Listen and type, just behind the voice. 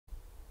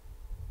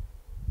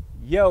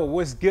Yo,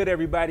 what's good,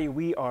 everybody?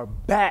 We are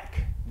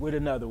back with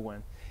another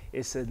one.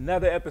 It's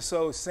another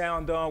episode,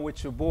 Sound On,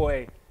 with your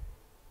boy,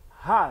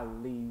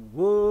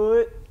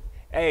 Hollywood.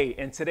 Hey,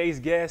 and today's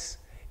guest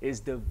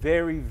is the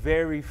very,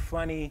 very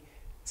funny,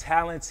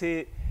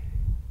 talented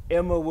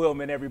Emma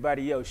Willmann,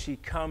 everybody. Yo, she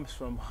comes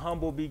from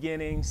humble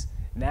beginnings.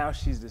 Now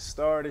she's the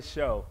star of the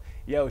show.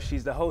 Yo,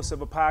 she's the host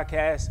of a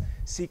podcast,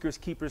 Secrets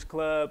Keepers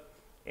Club,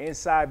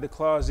 Inside the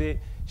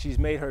Closet. She's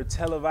made her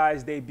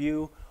televised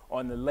debut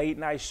on the late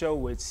night show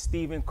with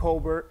Stephen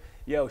Colbert.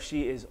 Yo,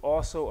 she is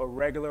also a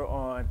regular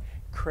on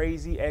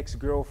Crazy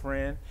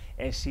Ex-Girlfriend,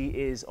 and she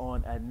is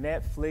on a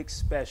Netflix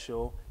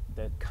special,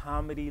 The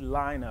Comedy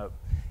Lineup.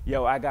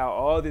 Yo, I got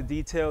all the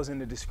details in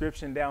the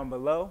description down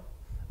below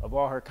of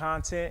all her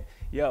content.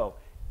 Yo,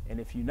 and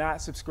if you're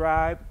not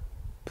subscribed,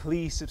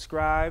 please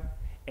subscribe,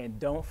 and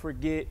don't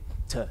forget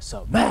to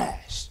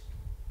smash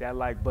that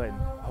like button.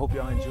 I hope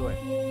y'all enjoy.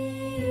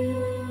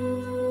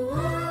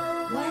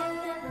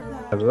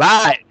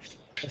 Live.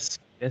 Yes,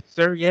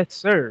 sir. Yes,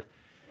 sir.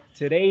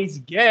 Today's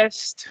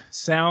guest,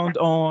 Sound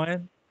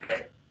On,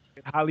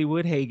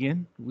 Hollywood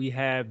Hagen. We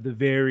have the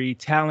very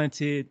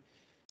talented,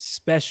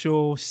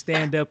 special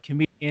stand-up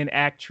comedian,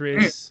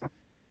 actress.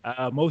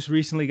 Most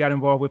recently got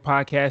involved with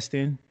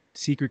podcasting,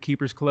 Secret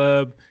Keepers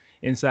Club,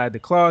 Inside the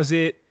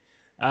Closet.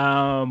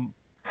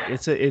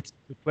 It's a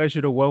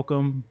pleasure to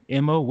welcome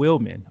Emma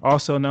Willmann,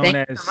 also known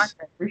as. Thank you so much.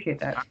 I appreciate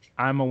that.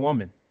 I'm a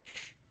Woman.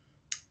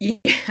 Yeah,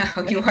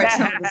 you are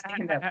someone to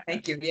stand up.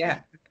 Thank you.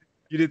 Yeah.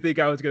 You didn't think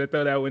I was gonna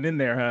throw that one in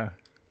there, huh?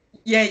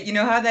 Yeah, you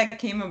know how that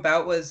came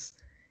about was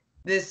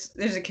there's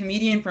a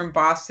comedian from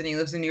Boston. He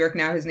lives in New York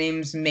now. His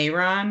name's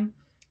Mayron.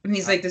 And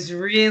he's like this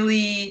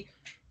really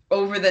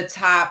over the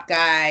top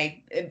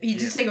guy.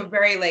 He's just like a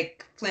very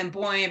like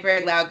flamboyant,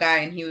 very loud guy,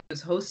 and he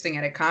was hosting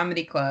at a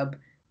comedy club.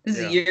 This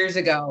is years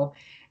ago.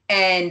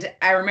 And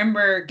I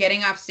remember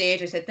getting off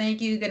stage. I said, "Thank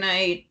you, good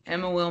night,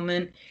 Emma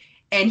Willmann."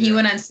 And he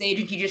went on stage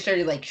and he just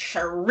started like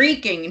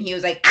shrieking. And he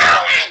was like,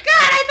 "Oh my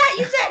God, I thought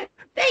you said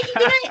thank you,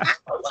 good night,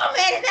 Emma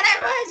Willmann." And then I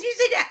realized you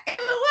said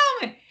Emma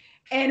Willmann.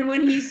 And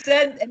when he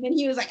said, and then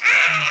he was like,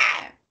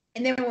 "Ah."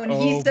 And then when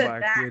he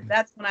said that,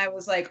 that's when I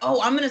was like,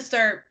 oh, I'm going to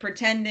start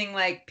pretending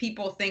like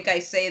people think I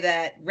say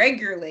that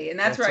regularly. And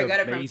that's where I got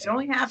it from. It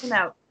only happened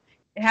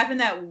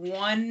that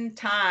one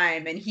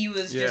time. And he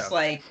was just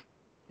like,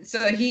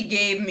 so he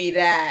gave me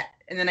that.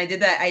 And then I did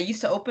that. I used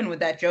to open with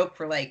that joke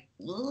for like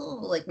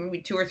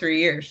maybe 2 or 3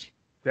 years.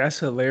 That's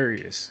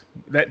hilarious.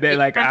 That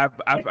like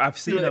I've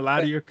seen a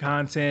lot of your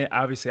content.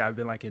 Obviously, I've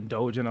been like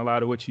indulging a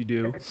lot of what you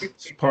do.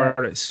 It's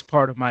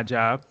part of my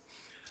job.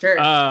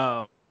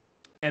 Sure.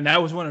 And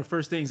that was one of the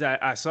first things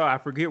I saw. I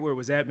forget where it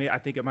was at. I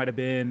think it might have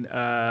been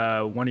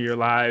one of your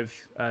live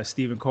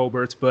Stephen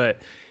Colbert's.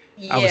 But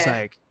I was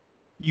like,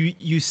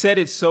 you said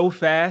it so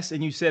fast,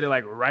 and you said it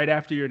like right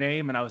after your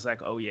name, and I was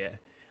like, oh yeah,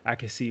 I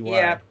can see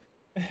why.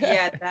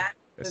 Yeah,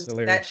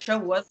 that show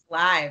was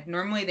live.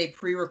 Normally they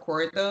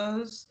pre-record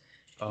those.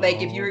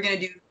 Like if you were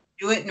gonna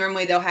do it,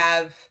 normally they'll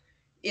have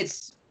I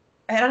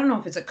don't know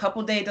if it's a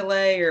couple day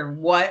delay or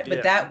what,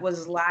 but that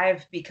was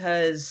live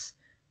because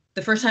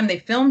the first time they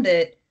filmed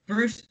it,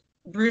 Bruce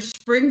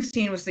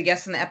Springsteen was the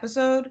guest in the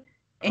episode,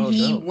 and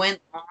he went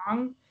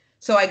long,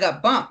 so I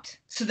got bumped.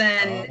 So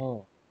then,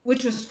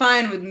 which was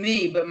fine with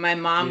me, but my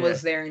mom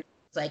was there and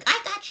was like,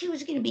 "I thought she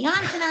was gonna be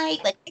on tonight.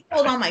 Like I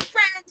told all my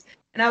friends."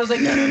 And I was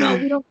like, no,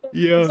 we don't.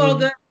 It's all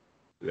good.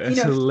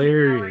 That's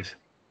hilarious.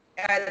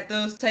 At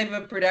those type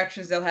of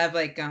productions, they'll have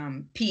like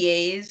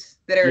PAs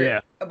that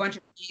are a bunch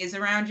of PAs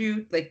around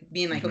you, like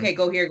being like, okay,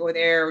 go here, go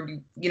there, or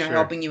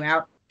helping you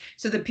out.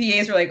 So the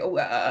PAs were like,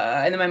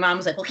 and then my mom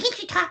was like, well,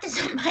 can't you talk to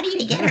somebody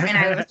to get her? And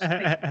I was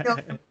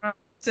like,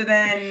 so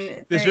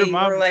then does your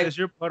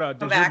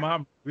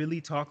mom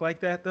really talk like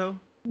that though?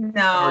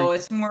 No,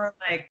 it's more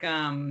like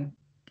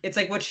it's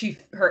like what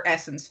her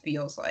essence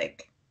feels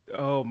like.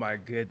 Oh my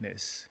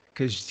goodness!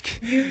 Because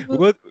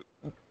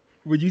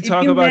when you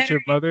talk about your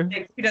mother,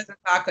 she doesn't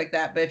talk like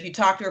that. But if you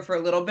talk to her for a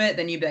little bit,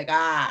 then you'd be like,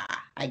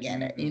 I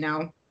get it.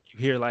 You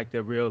hear like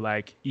the real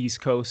like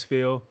East Coast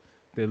feel,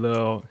 the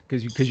little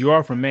because you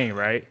are from Maine,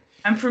 right?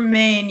 I'm from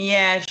Maine.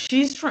 Yeah,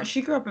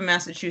 she grew up in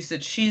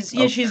Massachusetts. She's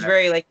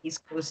very like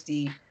East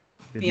Coasty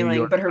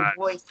feeling, but her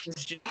voice is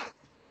just.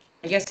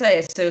 I guess I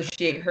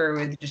associate her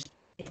with just.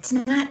 It's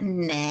not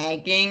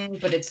nagging,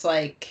 but it's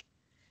like.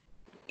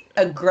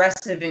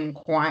 Aggressive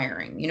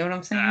inquiring, you know what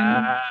I'm saying?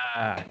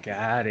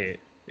 Got it.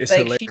 It's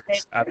like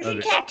hilarious. I love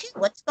it.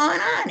 What's going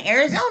on?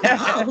 Arizona?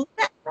 Oh, who's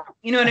that from?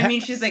 You know what I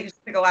mean? She's like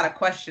a lot of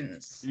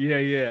questions.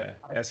 Yeah.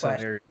 That's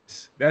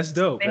hilarious. That's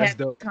dope. That's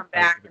dope. Come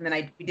back, and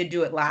then we did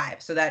do it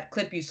live. So that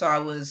clip you saw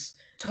was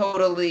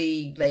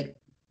totally like,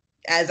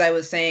 as I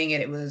was saying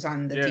it was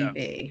on the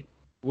TV.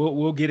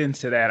 We'll get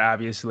into that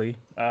obviously,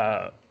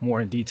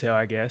 more in detail,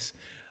 I guess.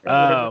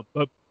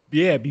 But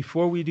yeah,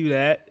 before we do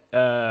that,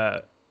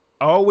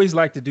 I always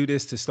like to do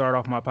this to start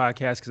off my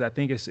podcast because I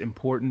think it's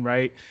important,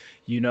 right?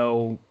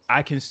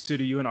 I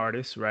consider you an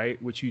artist,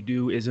 right? What you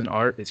do is an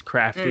art. It's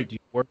crafted. You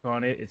work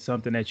on it. It's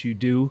something that you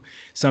do,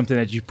 something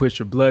that you put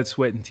your blood,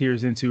 sweat, and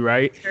tears into,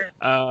 right? Sure.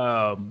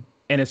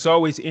 and it's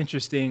always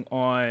interesting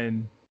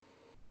on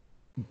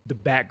the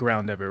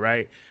background of it,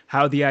 right?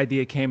 How the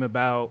idea came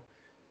about,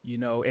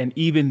 and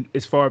even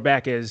as far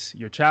back as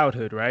your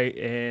childhood, right?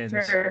 And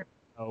Sure.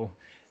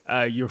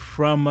 you're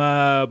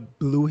from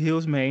Blue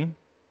Hills, Maine, right?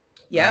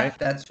 Yep,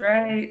 that's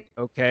right.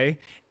 Okay.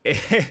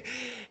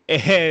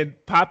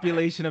 And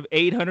population of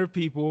 800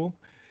 people.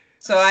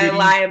 So I City.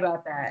 lie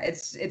about that.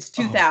 It's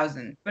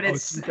 2000, but Oh,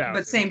 it's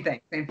 2000. same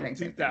thing. Same thing.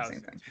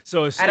 2000.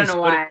 So I don't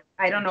know why.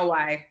 I don't know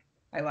why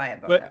I lie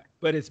about that.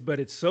 But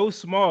it's so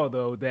small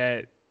though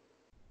that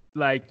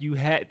like you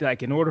had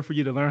like in order for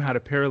you to learn how to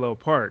parallel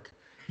park,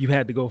 you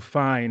had to go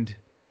find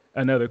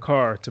another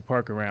car to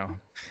park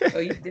around. Oh,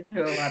 you did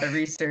do a lot of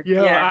research.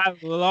 Yeah, I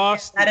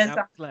lost that it. is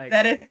Like,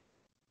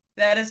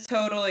 that is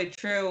totally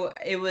true.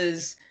 It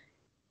was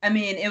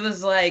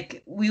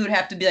like we would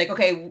have to be like,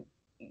 okay,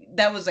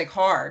 that was like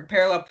hard.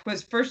 Parallel,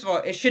 because first of all,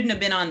 it shouldn't have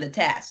been on the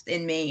test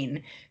in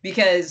Maine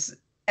because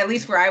at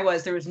least where I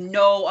was, there was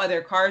no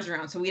other cars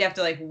around. So we'd have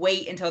to like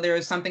wait until there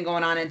was something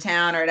going on in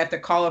town, or I'd have to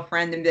call a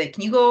friend and be like,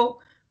 can you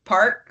go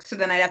park? So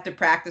then I'd have to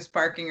practice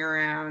parking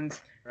around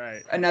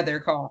another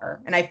car.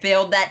 And I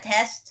failed that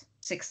test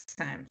 6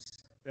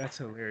 times. That's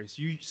hilarious.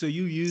 You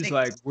use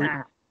like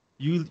where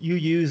you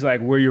use like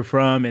where you're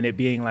from and it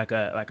being like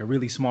a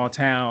really small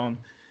town.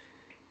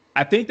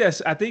 I think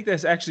that's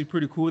actually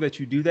pretty cool that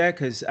you do that,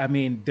 because I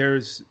mean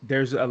there's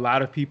a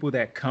lot of people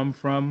that come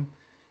from,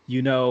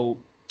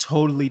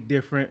 totally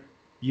different,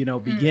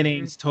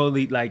 beginnings,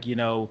 totally like,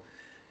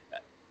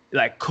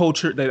 like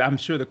culture that I'm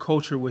sure the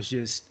culture was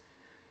just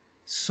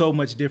so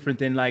much different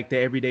than like the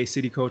everyday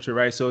city culture,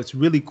 right? So it's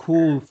really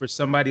cool for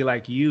somebody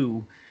like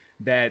you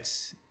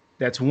that's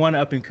one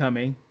up and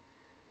coming.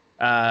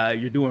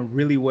 You're doing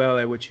really well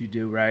at what you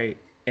do, right?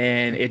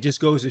 And it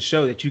just goes to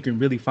show that you can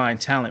really find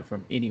talent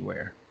from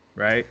anywhere,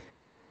 right?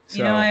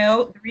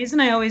 So, the reason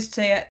I always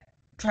say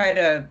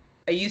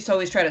I used to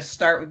always try to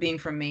start with being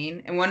from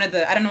Maine. And one of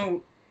the, I don't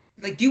know,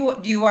 like, do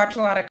you watch a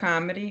lot of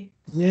comedy?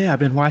 Yeah, I've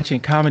been watching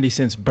comedy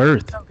since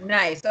birth. Oh,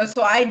 nice.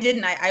 So I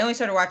didn't. I only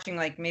started watching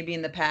like maybe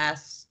in the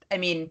past. I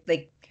mean,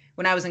 like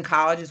when I was in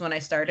college is when I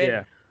started.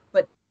 Yeah.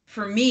 But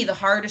for me, the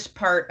hardest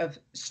part of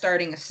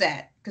starting a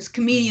set, because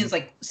comedians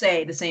like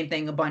say the same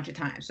thing a bunch of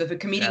times. So if a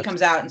comedian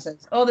comes out and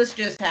says, "Oh, this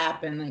just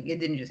happened," like it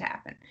didn't just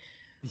happen.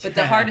 But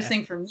the hardest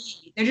thing for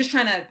me, they're just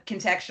trying to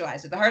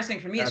contextualize it. The hardest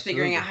thing for me is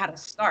figuring out how to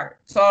start.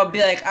 So I'll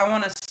be like, I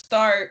want to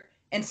start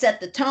and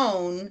set the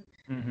tone.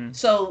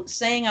 So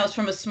saying I was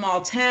from a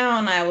small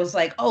town, I was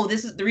like, oh,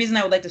 this is the reason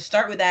I would like to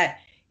start with that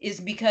is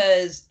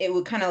because it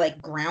would kind of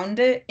like ground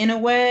it in a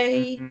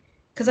way.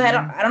 Because I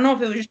don't know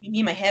if it would just be me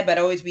in my head, but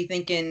I'd always be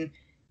thinking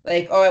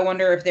like, oh, I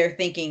wonder if they're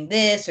thinking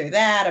this or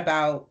that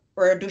about,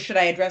 or should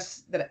I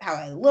address how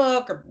I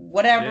look or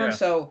whatever. Yeah.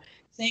 So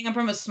saying I'm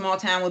from a small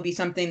town would be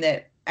something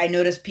that I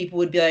noticed people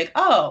would be like,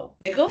 oh,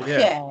 like,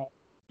 okay.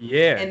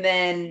 Yeah. And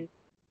then,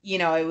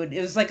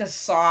 it was like a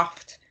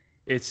soft,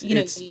 you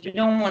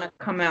don't want to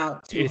come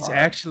out too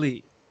hard.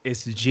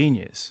 It's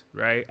genius,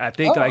 right? I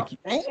think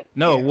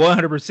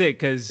 100%,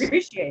 because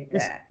appreciate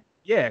that.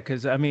 Yeah,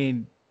 because I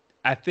mean,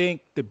 I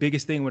think the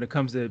biggest thing when it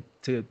comes to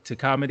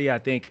comedy, I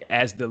think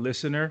as the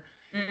listener,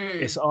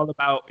 it's all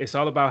about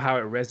how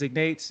it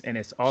resonates, and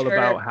it's all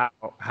about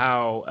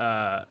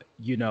how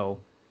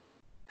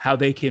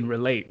they can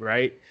relate,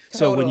 right?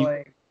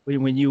 Totally. So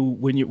when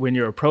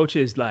your approach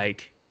is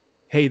like,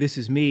 hey, this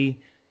is me,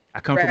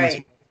 I come from a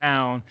small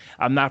town,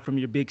 I'm not from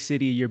your big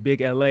city, your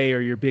big LA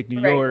or your big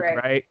New York,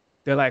 right?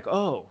 They're like,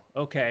 oh,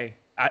 okay.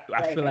 I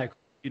feel like,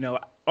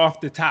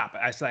 off the top,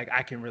 it's like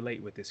I can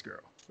relate with this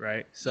girl,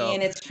 right? So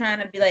and it's trying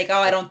to be like, oh,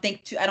 I don't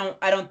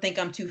think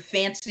I'm too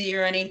fancy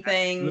or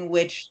anything,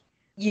 which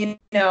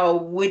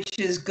which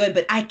is good,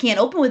 but I can't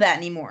open with that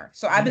anymore.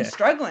 So I've been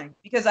struggling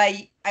because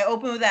I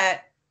opened with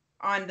that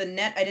on the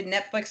net. I did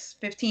Netflix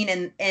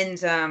 15 and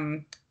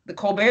the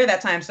Colbert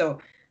that time. So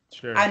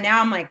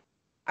now I'm like,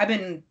 I've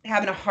been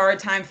having a hard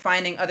time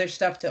finding other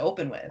stuff to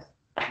open with.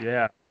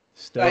 Yeah.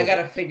 So I got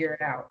to figure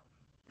it out.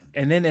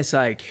 And then it's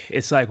like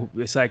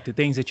the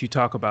things that you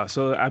talk about.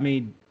 So, I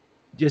mean,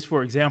 just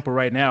for example,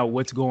 right now,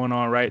 what's going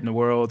on right in the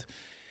world,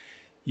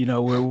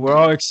 we're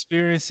all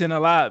experiencing a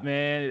lot,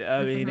 man.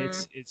 I mean,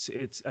 it's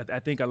I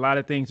think a lot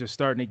of things are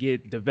starting to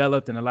get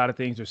developed and a lot of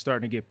things are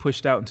starting to get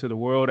pushed out into the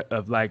world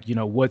of like,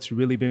 what's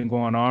really been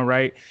going on.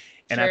 Right.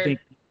 And I think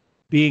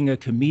being a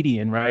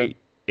comedian, right,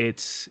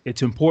 it's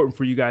important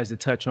for you guys to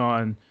touch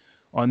on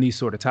these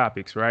sort of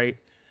topics. Right.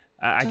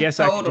 I guess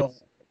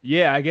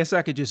I guess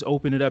I could just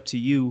open it up to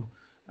you.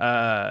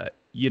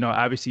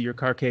 Obviously you're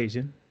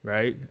Caucasian,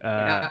 right?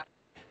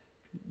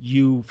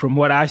 You, from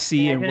what I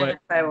see and what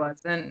I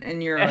wasn't,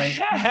 and you're like,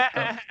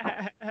 have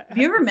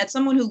you ever met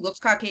someone who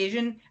looks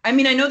Caucasian? I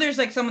mean, I know there's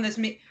like someone that's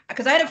me,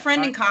 because I had a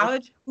friend in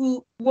college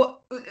who,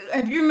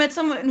 have you met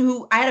someone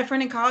who, I had a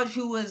friend in college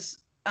who was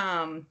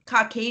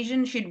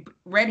Caucasian, she had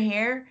red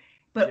hair,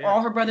 but all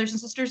her brothers and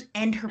sisters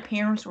and her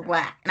parents were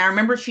black. And I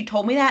remember she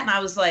told me that, and I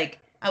was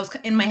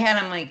in my head,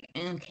 I'm like,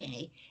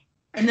 okay.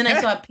 And then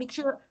I saw a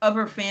picture of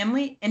her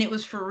family, and it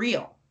was for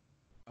real.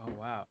 Oh,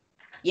 wow.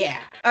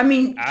 Yeah. I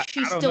mean, I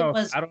she don't still know.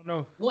 was I don't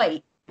know.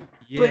 white,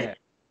 Yeah. but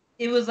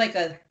it was like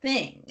a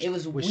thing. It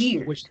was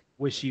weird.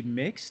 Was she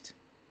mixed?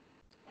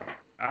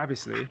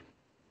 Obviously.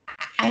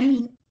 I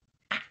mean,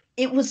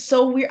 it was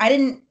so weird. I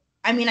didn't.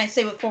 I mean, I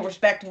say with full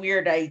respect,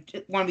 weird. I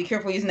want to be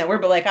careful using that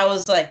word, but like, I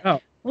was like,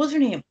 No, what was her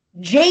name?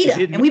 it Jada,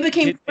 didn't. and we It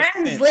became didn't make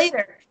friends sense.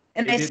 later.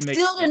 And It I didn't make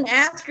still sense. didn't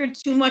ask her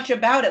too much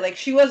about it. Like,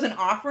 she wasn't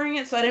offering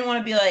it, so I didn't want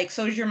to be like,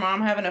 so is your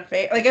mom having a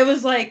affair? Like, it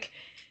was like,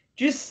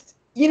 just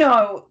she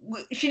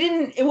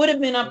didn't. It would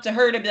have been up to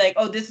her to be like,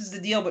 oh, this is the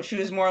deal. But she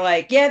was more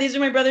like, yeah, these are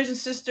my brothers and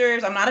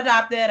sisters. I'm not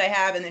adopted. I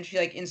have. And then she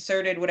like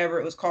inserted whatever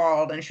it was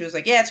called, and she was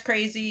like, yeah, it's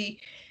crazy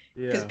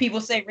because Yeah. people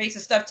say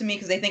racist stuff to me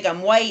because they think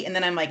I'm white, and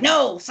then I'm like,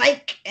 no,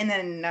 psych, and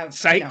then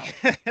Psych.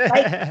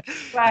 psych.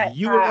 But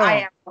You were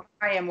wrong.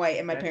 I am white,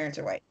 and my That's parents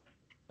are white.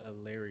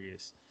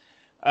 hilarious.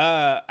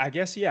 I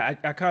guess yeah.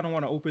 I kind of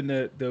want to open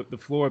the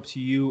floor up to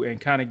you and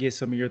kind of get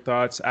some of your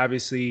thoughts.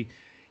 Obviously,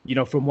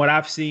 from what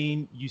I've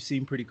seen, you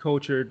seem pretty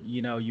cultured.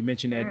 You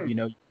mentioned that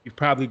you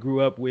probably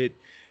grew up with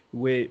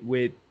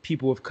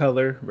people of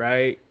color,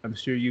 right? I'm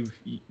sure you've.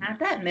 Not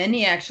that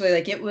many actually.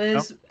 Like it No?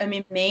 was. I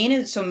mean,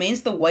 Maine's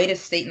the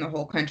whitest state in the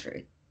whole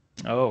country.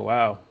 Oh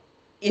wow.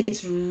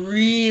 It's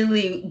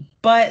really,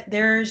 but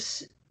I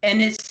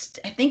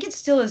think it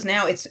still is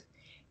now. It's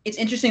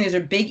interesting. There's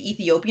a big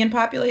Ethiopian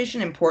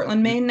population in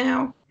Portland, Maine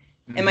now.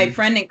 And my Mm-hmm.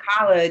 friend in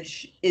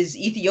college is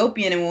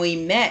Ethiopian. And when we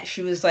met,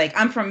 she was like,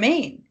 I'm from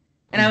Maine.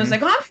 And I was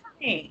Mm-hmm. like, oh, I'm from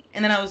Maine.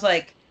 And then I was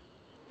like,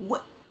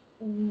 what?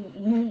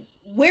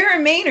 Where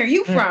in Maine are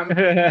you from?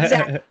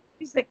 Exactly.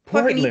 She's like,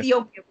 fucking Portland.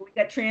 Ethiopia. But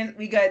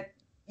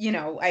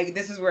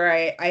this is where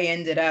I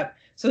ended up.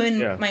 So in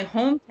Yeah. my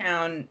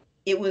hometown,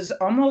 it was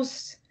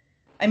almost,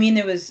 I mean,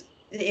 it was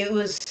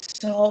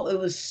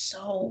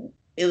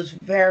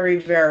very,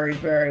 very,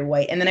 very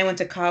white. And then I went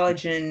to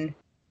college in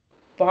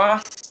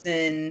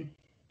Boston,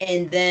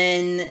 and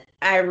then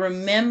I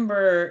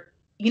remember,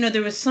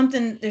 there's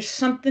something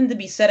to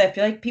be said. I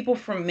feel like people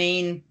from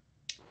Maine,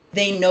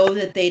 they know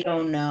that they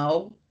don't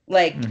know.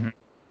 Like Mm-hmm.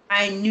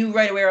 I knew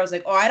right away. I was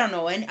like, oh, I don't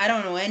know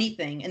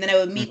anything. And then I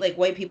would meet like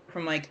white people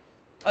from like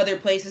other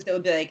places that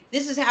would be like,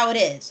 this is how it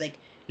is. Like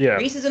Yeah.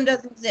 racism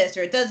doesn't exist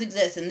or it does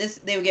exist. And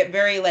they would get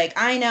very like,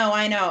 I know.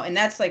 And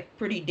that's like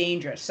pretty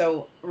dangerous.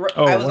 So I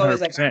Oh, was always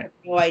like, I 100%. have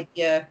no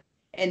idea.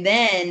 And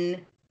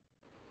then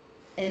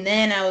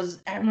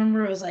I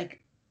remember it was like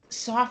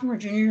sophomore,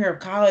 junior year of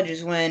college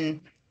is when,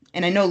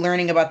 and I know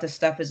learning about this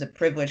stuff is a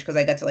privilege because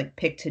I got to like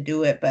pick to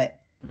do it, but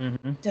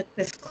Mm-hmm. took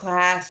this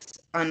class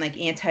on like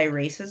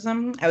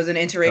anti-racism. I was in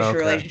an interracial Okay.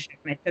 relationship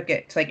and I took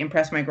it to like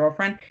impress my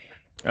girlfriend.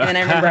 And then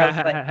I remember I was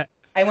like,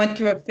 I went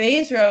through a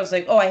phase where I was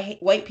like, oh, I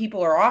hate white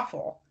people are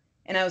awful.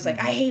 And I was like,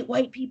 I Mhm. hate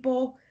white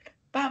people,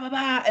 blah, blah,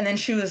 blah. And then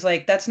she was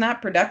like, that's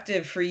not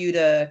productive for you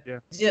to Yeah.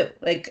 do.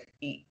 Like,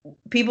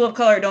 people of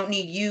color don't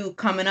need you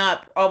coming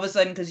up all of a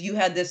sudden because you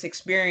had this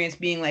experience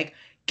being like,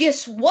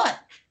 guess what?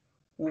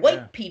 White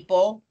Yeah.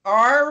 people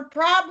are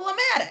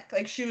problematic.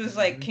 Like, she was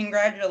like, Mhm.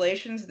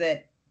 congratulations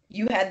that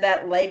you had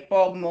that light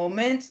bulb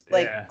moment.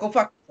 Like, Yeah. go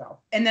fuck yourself.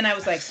 And then I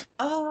was like,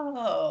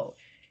 oh,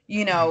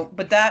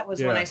 but that was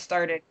when I Yeah.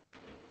 started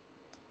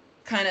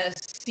kind of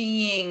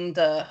seeing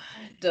the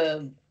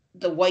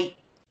the white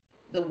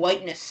the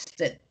whiteness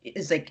that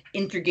is like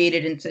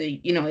integrated into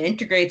it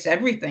integrates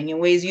everything in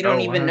ways you don't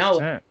Oh, even know.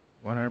 100%.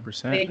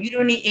 100%. And you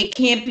don't need, it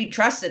can't be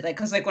trusted, like,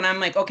 because like when I'm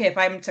like, okay, if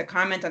I'm to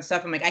comment on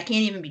stuff, I'm like, I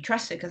can't even be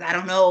trusted because I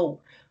don't know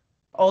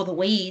all the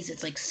ways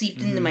it's like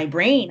seeped into Hmm. my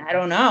brain. I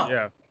don't know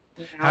Yeah.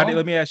 you know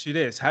Let me ask you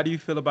this. How do you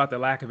feel about the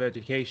lack of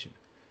education?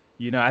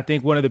 I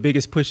think one of the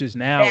biggest pushes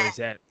now that is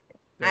that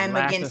the I'm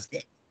lack of against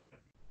it.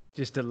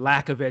 just the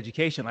lack of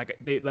education. Like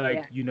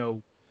Yeah.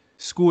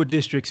 school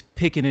districts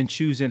picking and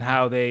choosing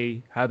how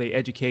they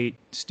educate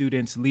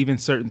students, leaving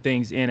certain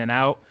things in and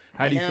out.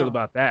 How I do you feel know.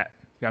 about that?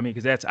 I mean,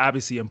 because that's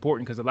obviously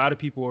important because a lot of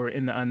people are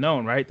in the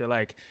unknown, right? They're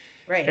like,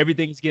 Right.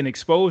 everything's getting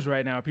exposed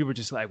right now. People are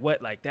just like,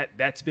 what? Like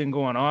that's been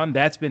going on.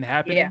 That's been Yeah.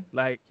 happening.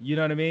 Like, you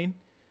know what I mean?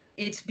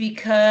 It's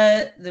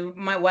because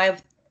my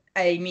wife,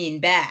 I mean,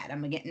 bad.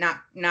 I'm again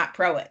not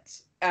pro it.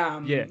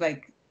 Yeah.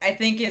 Like I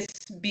think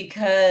it's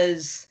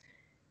because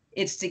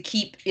it's to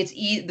keep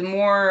the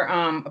more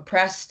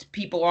oppressed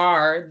people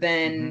are, Hmm.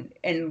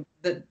 then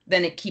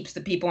it keeps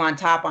the people on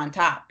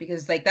top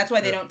because like that's why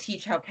they Yeah. don't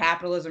teach how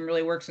capitalism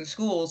really works in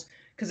schools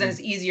because then Mm.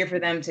 it's easier for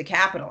them to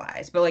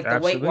capitalize. But like the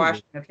Absolutely.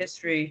 whitewashing of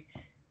history,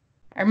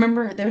 I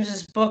remember there was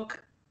this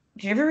book.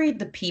 Did you ever read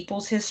The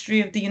People's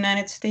History of the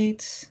United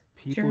States?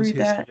 Did you ever People's read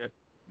that? history.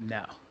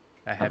 No,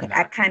 I have Okay, I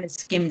not. kind of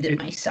skimmed it It,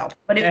 myself,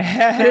 but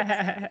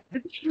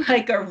it's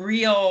like a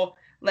real,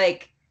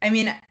 like, I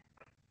mean,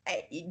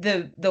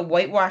 the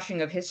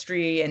whitewashing of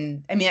history,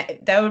 and I mean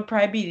that would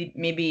probably be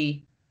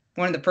maybe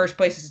one of the first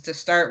places to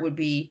start would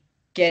be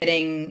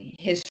getting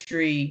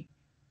history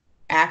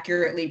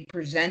accurately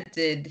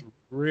presented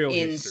real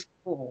in history.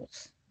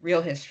 schools,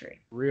 real history.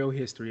 Real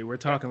history. We're Yeah.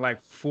 talking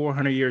like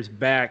 400 years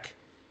back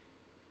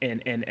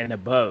and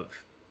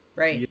above.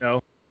 Right, You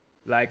know,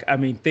 like I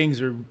mean,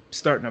 things are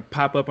starting to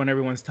pop up on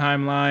everyone's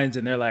timelines,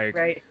 and they're like,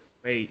 right.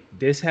 "Wait,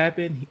 this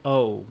happened?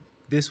 Oh,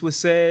 this was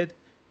said.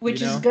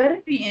 Which is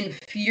gonna be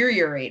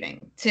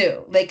infuriating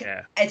too. Like,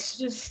 it's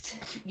just,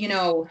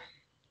 and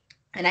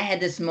I had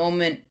this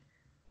moment,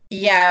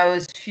 I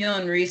was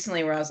feeling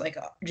recently where I was like,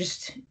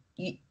 just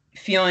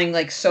feeling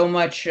like so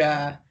much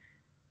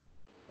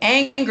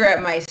anger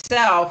at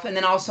myself. And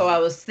then also I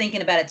was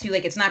thinking about it too.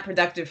 Like, it's not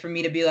productive for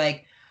me to be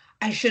like,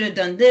 I should have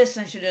done this,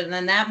 I should have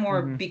done that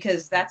more,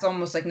 because that's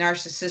almost like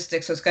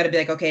narcissistic. So it's got to be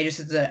like, okay, just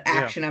as an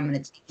action I'm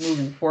going to take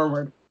moving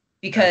forward.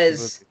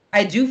 Because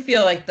I do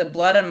feel like the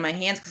blood on my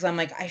hands, because I'm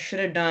like, I should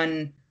have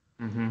done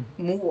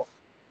more.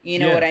 You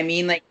know what I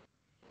mean? Like,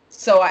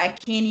 so I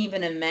can't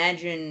even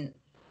imagine.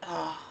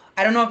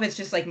 I don't know if it's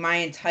just like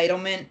my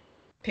entitlement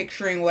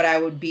picturing what I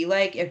would be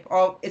like.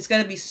 It's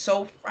going to be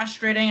so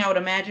frustrating, I would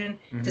imagine,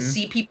 to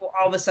see people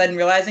all of a sudden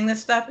realizing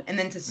this stuff, and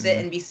then to sit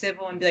and be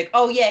civil and be like,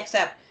 oh yeah,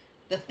 except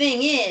the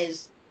thing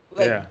is,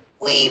 like,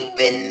 we've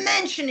been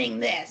mentioning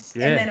this,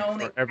 and then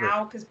only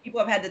now, because people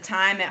have had the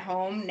time at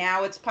home,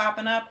 now it's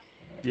popping up.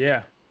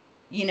 Yeah.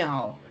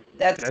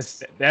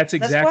 That's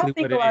exactly what I think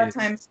what a lot it of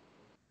times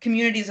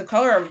communities of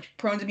color are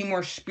prone to be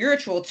more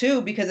spiritual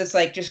too, because it's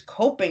like just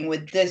coping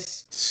with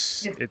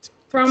this.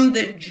 From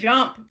the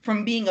jump,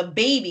 from being a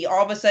baby,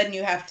 all of a sudden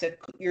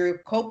you're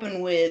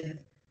coping with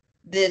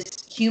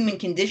this human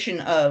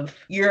condition of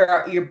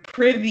you're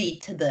privy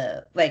to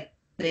the like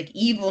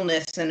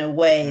evilness in a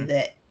way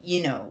that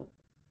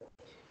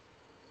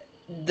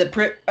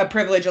a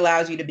privilege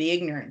allows you to be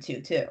ignorant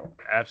to too.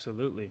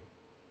 Absolutely,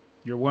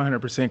 you're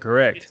 100%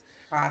 correct.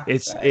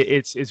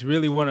 It's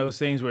really one of those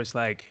things where it's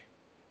like,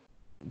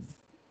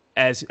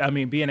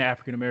 being an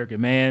African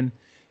American man,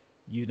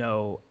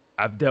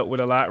 I've dealt with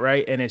a lot,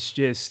 right? And it's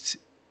just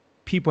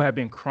people have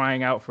been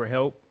crying out for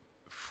help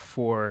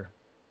for,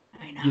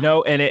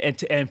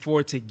 and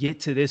for it to get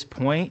to this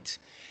point,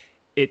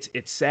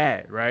 it's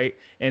sad, right?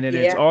 And then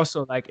it's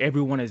also like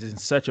everyone is in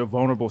such a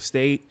vulnerable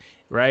state,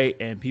 right?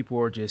 And people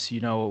are just,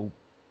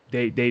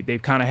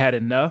 they've kind of had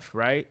enough,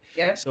 right?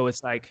 Yeah. So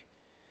it's like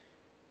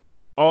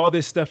all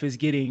this stuff is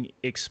getting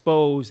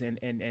exposed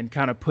and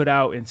kind of put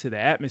out into the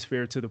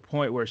atmosphere to the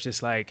point where it's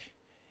just like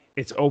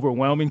it's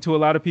overwhelming to a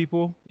lot of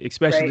people,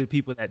 especially the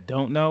people that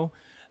don't know.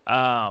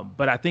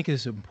 But I think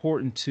it's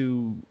important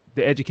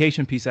the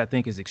education piece, I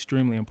think, is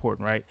extremely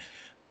important, right?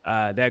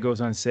 That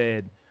goes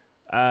unsaid.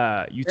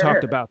 You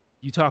talked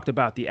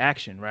about the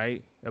action,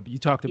 right? You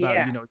talked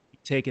about,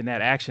 taking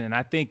that action. And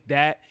I think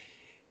that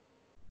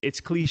it's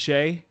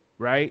cliche,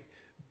 right?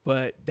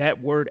 But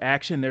that word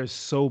action, there's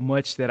so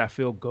much that I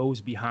feel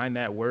goes behind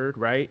that word,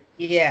 right?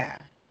 Yeah.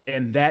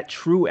 And that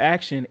true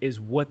action is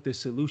what the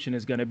solution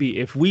is going to be.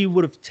 If we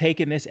would have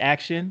taken this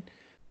action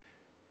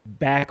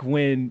back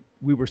when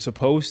we were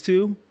supposed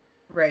to,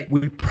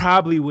 we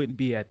probably wouldn't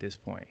be at this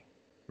point.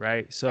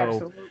 Right.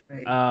 So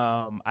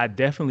I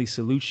definitely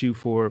salute you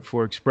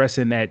for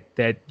expressing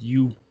that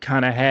you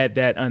kind of had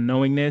that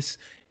unknowingness,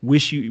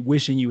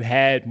 wishing you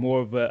had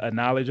more of a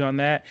knowledge on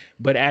that,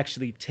 but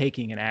actually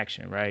taking an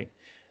action. Right.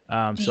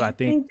 So I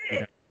think.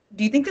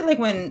 Do you think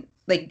that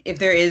if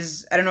there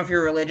is, I don't know if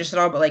you're religious at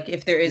all, but like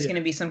if there is going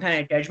to be some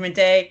kind of judgment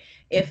day,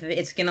 if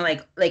it's going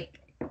to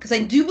because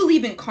I do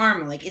believe in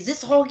karma. Like, is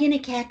this all going to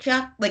catch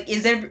up? Like,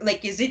 is it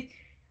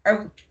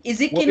gonna?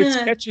 It's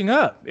catching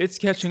up. It's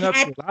catching up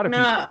to a lot of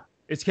people.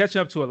 It's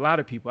catching up to a lot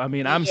of people. I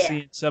mean, I'm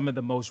seeing some of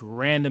the most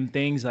random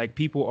things. Like,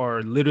 people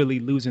are literally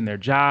losing their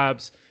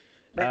jobs.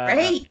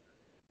 Right.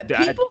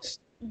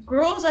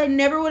 Girls, I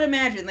never would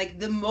imagine. Like,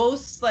 the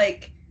most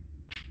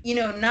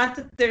not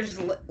that there's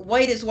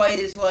white is white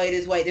is white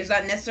is white. There's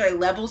not necessarily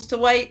levels to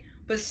white,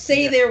 but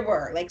there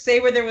were. Like, say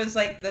where there was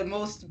the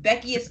most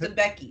Beckiest of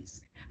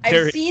Beckys.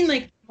 I've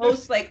seen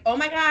posts oh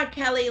my God,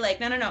 Kelly,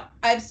 no.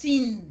 I've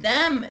seen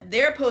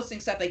they're posting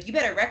stuff you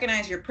better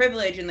recognize your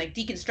privilege and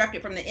deconstruct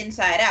it from the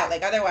inside out.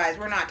 Otherwise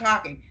we're not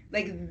talking.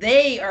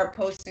 They are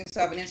posting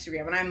stuff on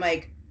Instagram and I'm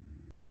like,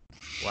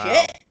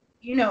 shit.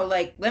 Wow.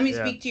 Let me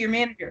speak to your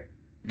manager.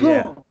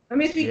 Boom. Let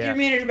me speak to your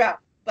manager about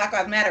Black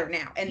Lives Matter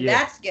now. And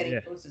that's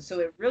getting posted. So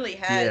it really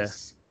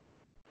has,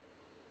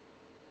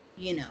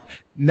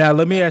 Now,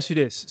 let me ask you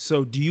this.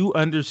 So do you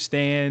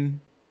understand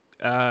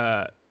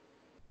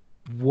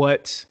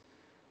what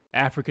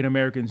African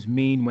Americans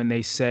mean when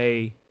they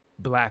say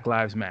Black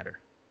Lives Matter?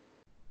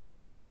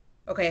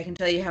 Okay, I can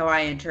tell you how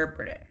I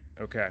interpret it.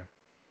 Okay.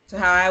 So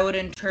how I would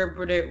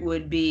interpret it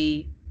would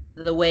be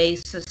the way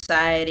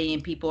society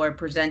and people are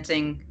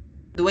presenting,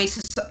 the way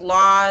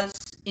laws,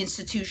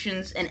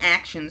 institutions, and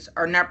actions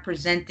are not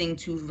presenting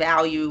to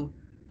value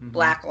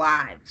Black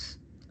lives.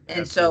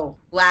 And so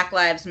Black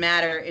Lives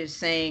Matter is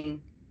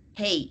saying,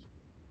 hey,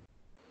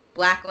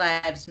 Black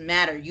Lives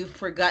Matter. You've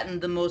forgotten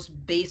the most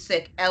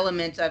basic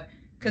element of,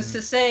 because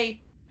to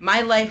say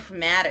my life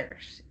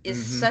matters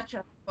is such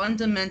a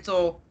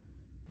fundamental,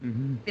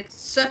 it's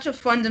such a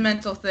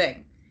fundamental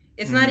thing.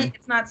 It's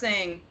not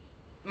saying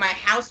my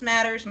house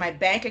matters, my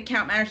bank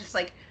account matters. It's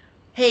like,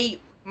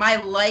 hey, my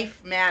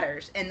life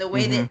matters. And the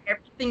way that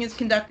everything is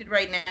conducted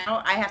right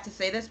now, I have to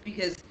say this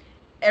because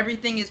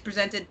everything is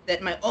presented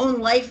that my own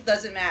life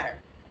doesn't matter.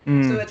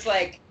 So it's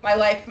like, my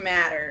life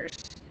matters.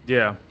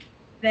 Yeah.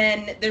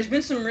 then there's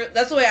been some.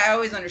 That's the way I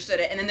always understood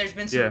it. And then there's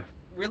been some Yeah.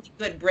 really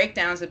good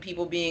breakdowns of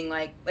people being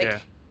like Yeah.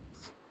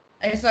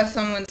 I saw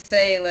someone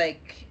say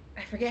like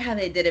I forget how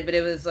they did it, but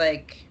it was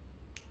like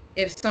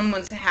if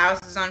someone's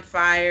house is on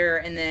fire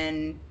and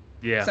then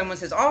Yeah. someone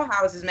says all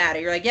houses matter,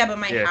 you're like, yeah, but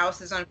my Yeah.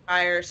 house is on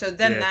fire. So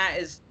then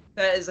Yeah.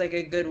 that is like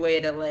a good way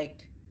to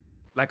like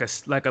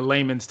a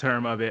layman's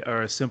term of it,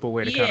 or a simple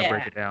way to kind of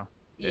break it down.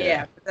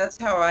 Yeah, but that's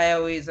how I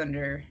always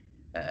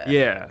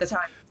Yeah. That's how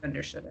I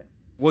understood it.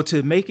 Well,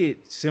 to make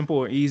it simple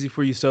or easy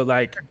for you, so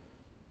like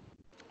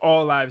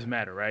all lives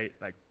matter, right?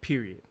 Like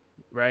period,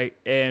 right?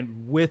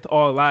 And with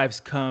all lives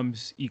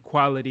comes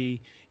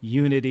equality,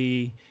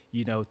 unity,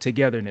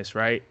 togetherness,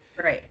 right?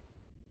 Right.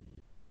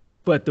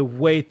 But the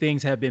way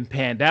things have been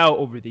panned out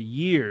over the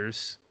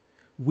years,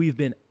 we've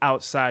been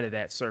outside of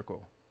that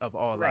circle of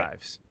all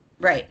lives.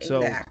 Right.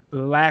 So exactly.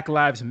 Black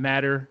lives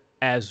matter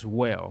as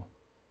well.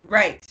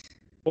 Right.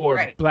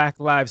 Or Black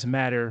lives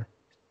matter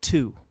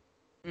too.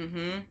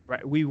 Mm-hmm.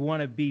 Right. We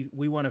want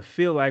to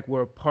feel like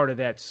we're a part of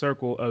that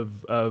circle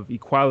of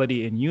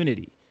equality and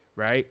unity.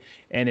 Right.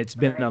 And it's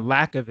been a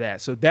lack of that.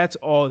 So that's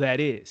all that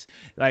is.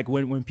 Like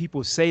when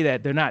people say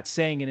that, they're not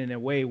saying it in a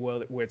way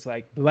where it's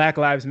like Black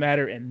lives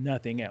matter and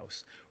nothing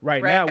else.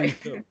 Right now we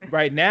feel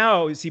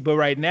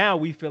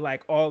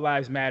like all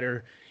lives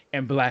matter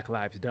and Black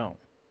lives don't.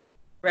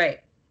 Right.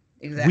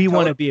 Exactly.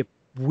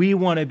 We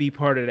want to be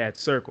part of that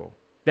circle.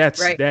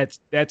 That's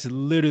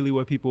literally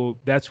what people,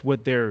 that's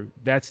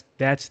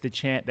the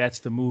chant, that's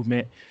the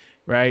movement,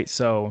 right?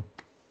 So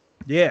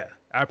yeah,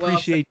 I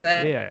appreciate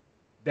that. Yeah.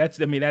 That's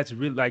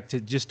really like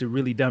to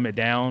really dumb it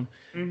down.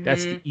 Mm-hmm.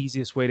 That's the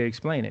easiest way to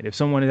explain it. If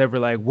someone is ever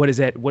like, what does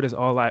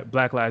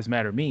Black Lives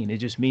Matter mean? It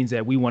just means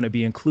that we want to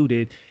be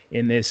included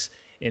in this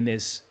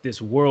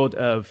world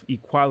of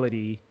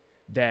equality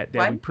that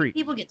we preach.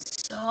 People get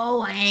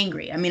so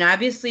angry. I mean,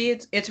 obviously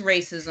it's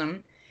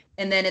racism,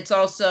 and then it's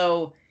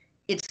also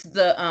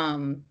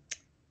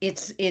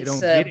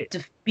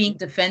being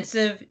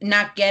defensive,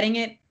 not getting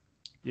it.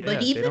 Yeah,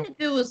 but even if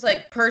it was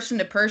like person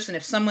to person,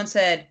 if someone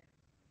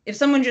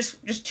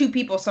just two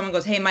people, someone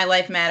goes, "Hey, my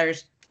life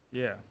matters."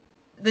 Yeah.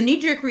 The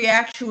knee-jerk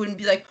reaction wouldn't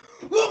be like,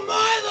 "Well,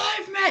 my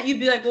life matters." You'd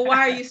be like, "Well, why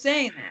are you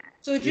saying that?"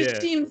 So it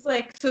just seems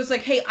like, so it's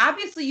like, hey,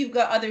 obviously you've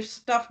got other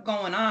stuff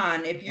going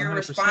on if your 100%.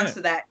 Response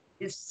to that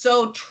is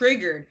so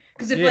triggered.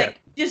 Because if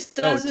like just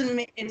doesn't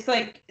make, it's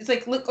like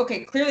look,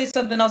 okay, clearly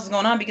something else is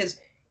going on, because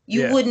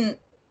you wouldn't,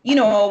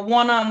 a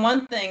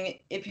one-on-one thing,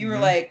 if you were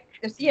like,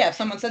 if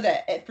someone said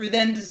that, for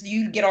them to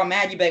you get all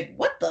mad, you'd be like,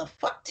 what the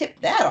fuck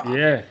tipped that off?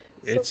 Yeah.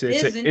 So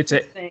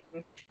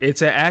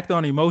it's an act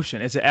on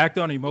emotion. It's an act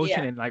on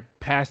emotion and like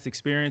past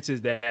experiences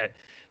that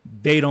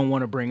they don't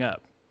want to bring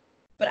up.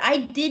 But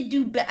I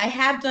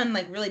have done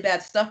like really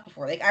bad stuff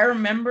before. Like I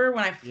remember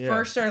when I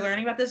first started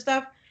learning about this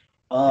stuff.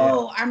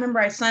 I remember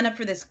I signed up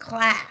for this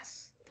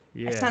class.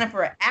 Yeah. I signed up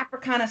for an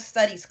Africana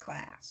Studies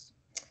class.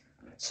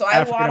 So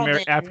I waddled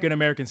in. African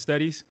American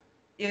Studies?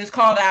 It was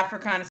called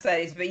Africana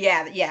Studies, but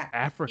yeah.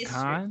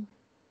 African?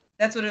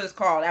 That's what it was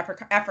called,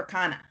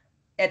 Africana,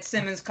 at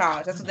Simmons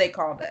College. That's what they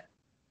called it.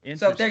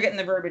 So if they're getting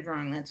the verbiage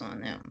wrong, that's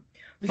on them.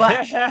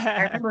 But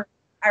I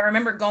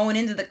remember going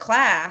into the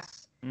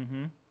class,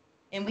 and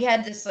we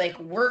had this like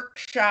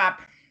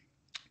workshop,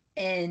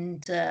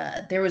 and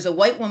there was a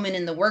white woman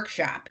in the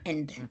workshop,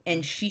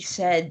 and she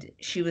said,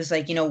 she was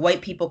like,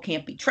 white people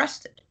can't be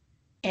trusted.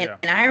 And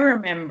I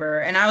remember,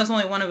 and I was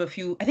only one of a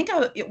few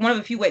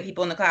white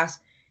people in the class,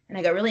 and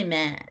I got really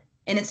mad.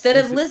 And instead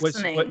of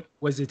listening,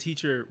 was the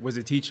teacher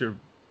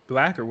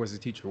Black or was the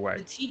teacher white?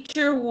 The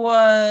teacher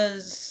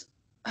was,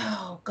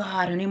 oh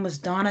God, her name was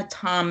Donna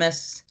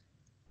Thomas.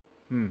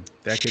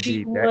 That could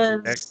be.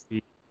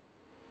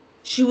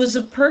 She was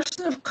a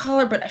person of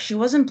color, but she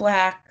wasn't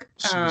Black.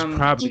 She was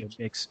probably a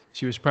mix.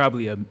 She was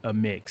probably a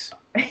mix.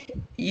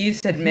 You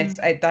said mix.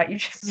 I thought you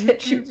just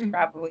said she was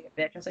probably a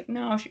bitch. I was like,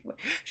 no, she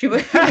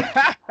was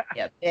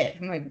yeah,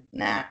 bitch. I'm like,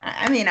 nah.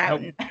 I mean,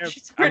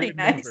 she's pretty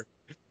nice.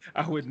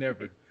 I would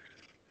never.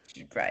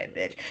 She's probably a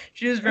bitch.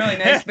 She was really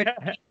nice, but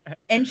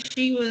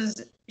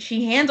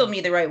she handled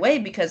me the right way,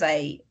 because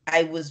I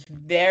was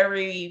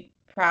very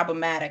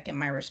problematic in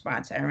my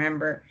response. I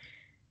remember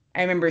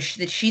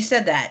she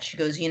said that. She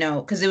goes,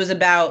 because it was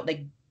about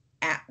like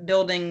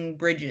building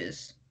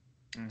bridges.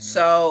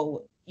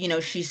 So,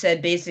 she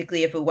said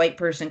basically if a white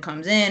person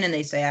comes in and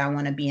they say, I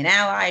want to be an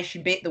ally,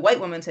 the white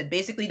woman said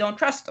basically don't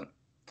trust them,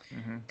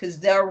 because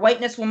their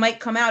whiteness might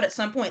come out at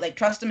some point, like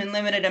trust them in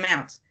limited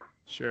amounts.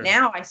 Sure.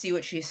 Now I see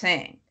what she's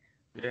saying.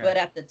 Yeah. But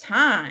at the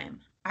time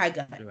I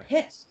got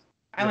pissed.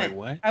 I went,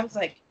 what? I was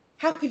like,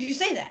 how could you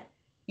say that?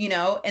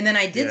 And then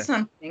I did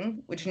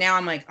something, which now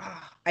I'm like,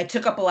 I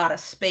took up a lot of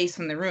space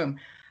in the room.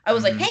 I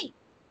was like,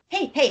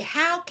 hey,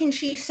 how can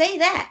she say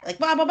that? Like,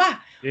 blah, blah, blah.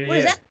 Yeah, what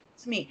does that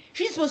mean?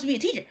 She's supposed to be a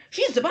teacher.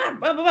 She's the blah,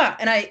 blah, blah, blah.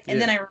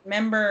 And then I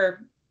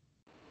remember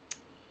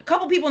a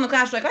couple people in the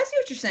class were like, I see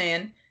what you're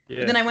saying. Yeah.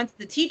 But then I went to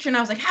the teacher and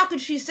I was like, how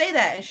could she say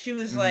that? And she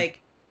was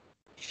like,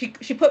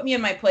 she put me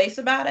in my place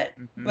about it.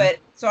 But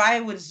so I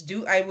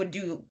would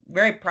do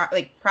very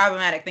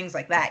problematic things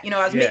like that.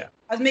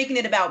 I I was making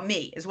it about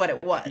me is what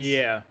it was.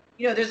 Yeah.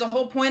 You know, there's a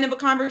whole point of a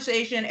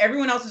conversation.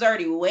 Everyone else is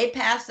already way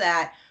past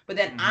that. But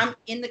then I'm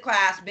in the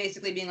class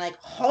basically being like,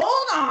 hold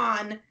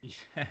on,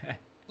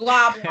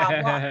 blah,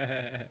 blah, blah.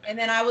 And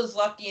then I was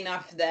lucky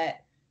enough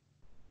that,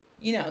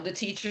 you know, the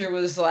teacher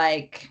was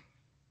like,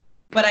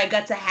 but I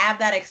got to have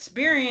that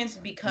experience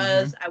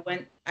because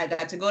I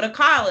got to go to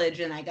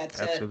college and I got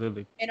to.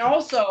 Absolutely. And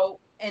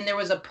also, and there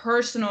was a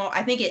personal,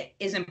 I think it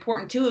is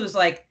important too. It was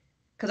like,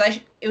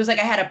 it was like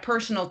I had a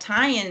personal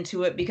tie-in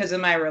to it because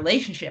of my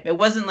relationship. It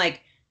wasn't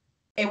like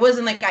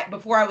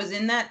before I was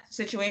in that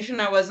situation,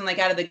 I wasn't like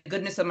out of the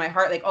goodness of my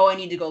heart, like, oh, I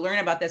need to go learn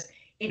about this.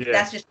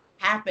 That's just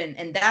happened.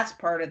 And that's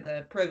part of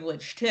the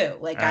privilege too.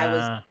 Like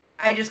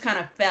I just kind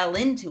of fell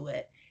into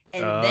it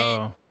and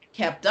then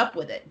kept up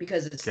with it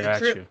because it's the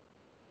truth.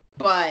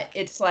 But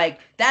it's like,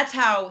 that's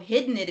how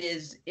hidden it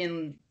is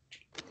in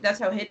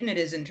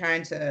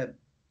trying to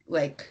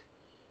like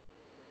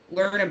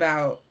learn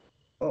about.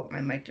 Oh,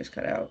 my mic just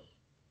cut out.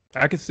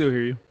 I can still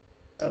hear you.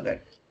 Okay.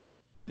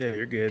 Yeah,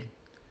 you're good.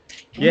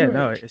 Yeah,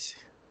 no, it's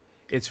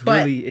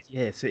really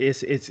it's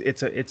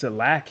a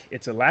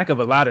lack of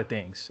a lot of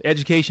things.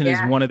 Education is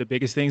one of the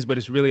biggest things, but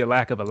it's really a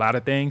lack of a lot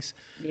of things.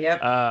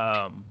 Yep.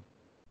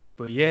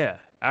 But yeah,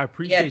 I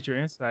appreciate your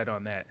insight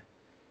on that.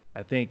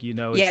 I think, you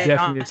know, it's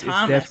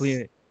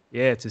definitely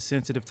it's a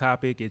sensitive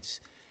topic.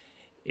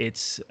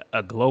 It's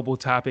a global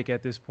topic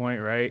at this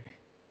point, right?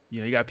 You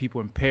know, you got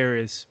people in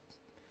Paris,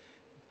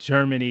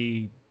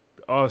 Germany,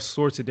 all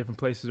sorts of different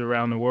places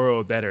around the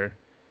world that are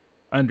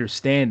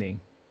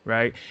understanding,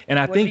 right? And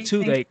I think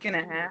too, what's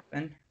gonna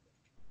happen?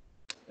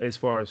 As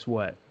far as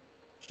what?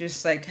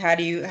 Just like how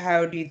do you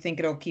think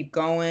it'll keep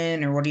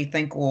going, or what do you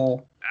think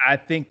will? I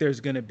think there's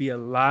gonna be a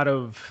lot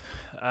of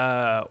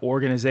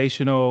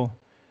organizational,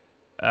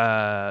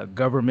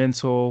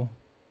 governmental.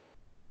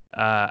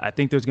 I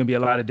think there's gonna be a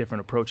lot of different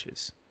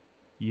approaches.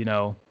 You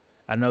know,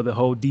 I know the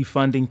whole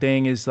defunding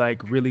thing is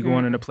like really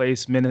going into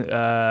place.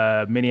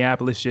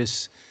 Minneapolis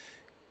just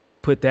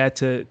put that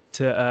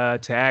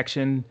to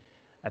action.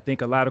 I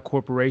think a lot of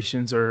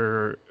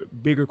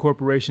bigger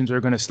corporations are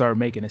going to start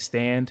making a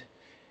stand.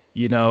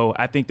 You know,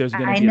 I think there's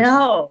going to be. I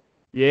know.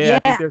 Yeah,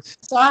 I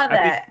saw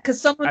that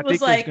because someone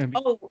was like,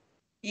 "Oh,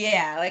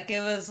 yeah," like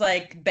it was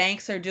like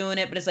banks are doing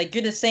it, but it's like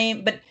you're the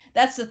same. But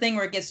that's the thing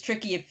where it gets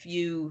tricky if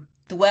you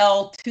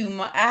dwell too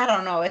much. I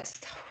don't know. It's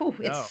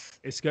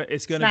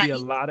going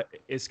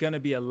to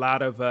be a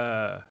lot of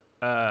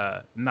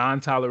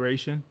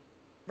non-toleration.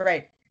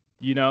 Right.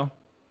 You know,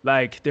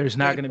 like there's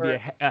not going to be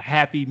a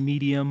happy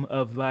medium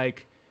of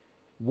like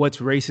what's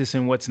racist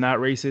and what's not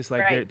racist.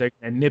 Like they're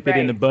going to nip it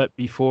in the butt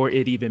before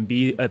it even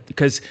be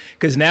because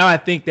now I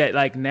think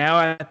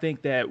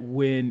that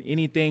when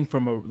anything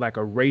from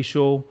a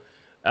racial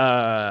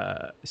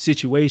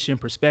situation,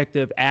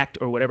 perspective, act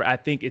or whatever, I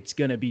think it's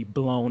going to be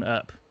blown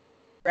up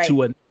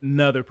to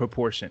another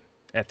proportion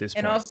at this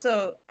point. And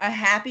also a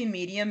happy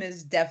medium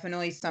is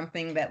definitely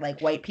something that like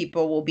white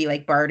people will be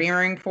like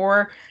bartering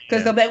for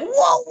because they'll be like,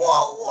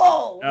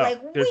 whoa.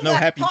 Like there's no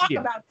happy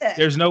medium. About this.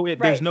 There's no in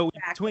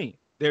between.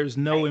 There's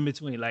no in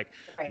between. Like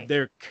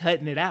they're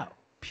cutting it out.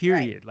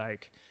 Period.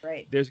 Like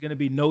there's going to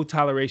be no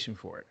toleration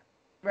for it.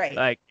 Right.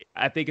 Like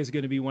I think it's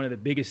going to be one of the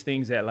biggest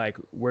things that like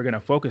we're going to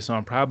focus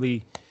on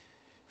probably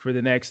for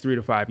the next 3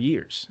 to 5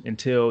 years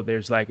until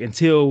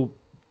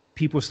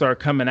people start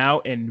coming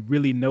out and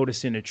really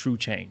noticing a true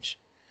change.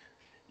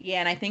 Yeah,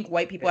 and I think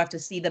white people have to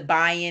see the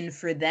buy-in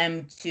for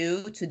them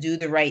too to do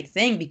the right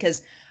thing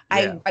because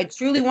I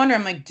truly wonder,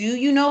 I'm like, do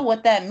you know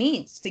what that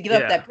means to give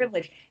up that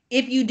privilege?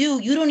 If you do,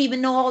 you don't even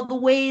know all the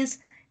ways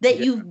that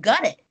you've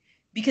got it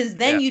because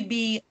then you'd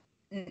be,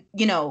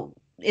 you know,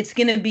 it's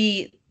going to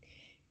be,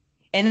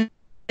 and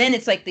then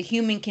it's like the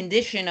human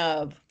condition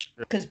of,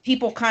 because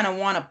people kind of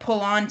want to pull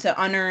on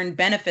to unearned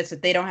benefits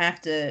that they don't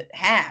have to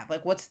have.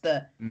 Like what's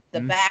the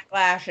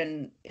backlash,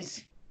 and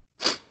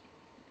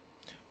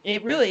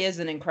it really is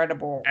an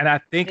incredible. And I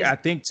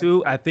think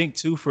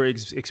too for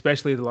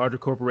especially the larger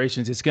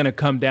corporations, it's going to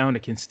come down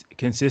to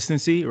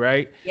consistency,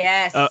 right?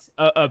 Yes.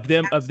 Of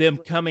them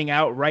coming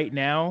out right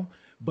now,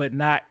 but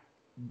not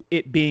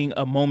it being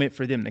a moment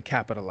for them to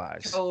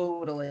capitalize.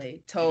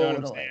 Totally. You know what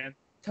I'm saying?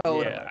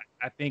 Totally. Yeah,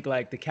 I think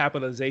like the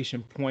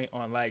capitalization point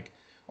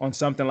on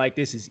something like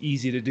this is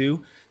easy to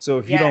do. So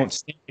if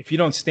you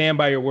don't stand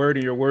by your word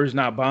and your word's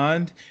not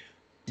bond,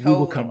 we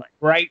will come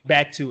right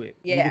back to it.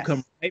 Yes. We will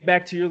come right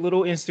back to your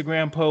little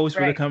Instagram post.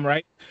 We're gonna come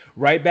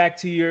right back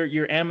to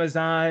your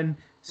Amazon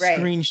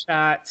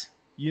screenshot.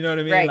 You know what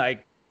I mean?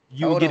 Like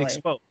you will get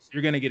exposed.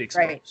 You're gonna get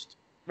exposed.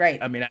 Right.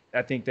 I mean,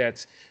 I think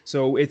that's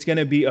so. It's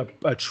gonna be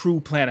a true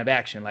plan of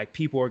action. Like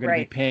people are gonna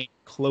be paying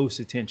close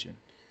attention.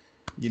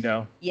 You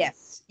know?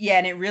 Yes. Yeah,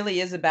 and it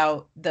really is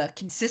about the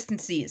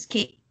consistency is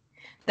key.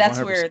 That's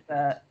 100%.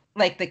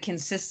 Where the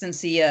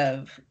consistency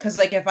of, because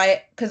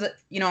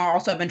you know,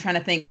 also I've been trying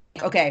to think,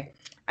 okay,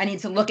 I need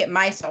to look at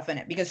myself in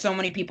it because so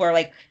many people are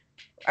like,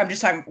 I'm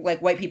just talking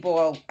like white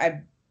people,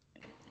 I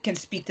can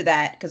speak to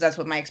that because that's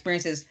what my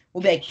experience is,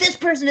 will be like, this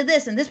person did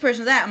this and this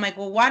person did that. I'm like,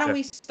 well, why don't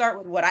we start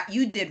with what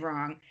you did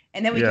wrong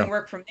And then we can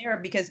work from there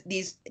because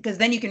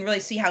then you can really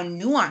see how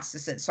nuanced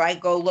this is. So I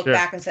go look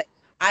back and say,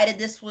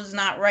 this was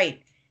not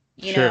right.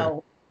 You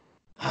know.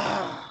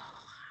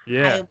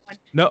 Yeah.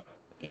 No.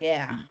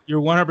 Yeah.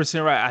 You're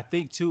 100% right. I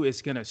think too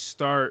it's gonna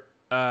start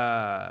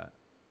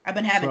I've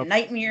been having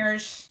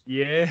nightmares.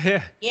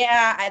 Yeah.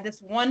 Yeah,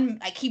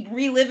 I keep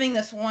reliving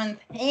this one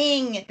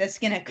thing that's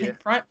gonna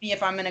confront me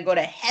if I'm gonna go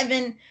to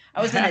heaven.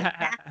 I was in a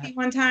taxi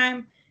one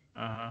time,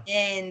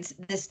 and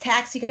this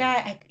taxi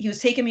guy, he was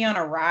taking me on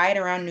a ride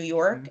around New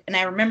York, and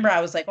I remember I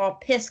was like all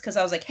pissed because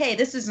I was like, hey,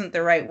 this isn't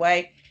the right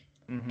way.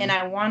 And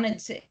I wanted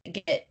to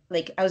get,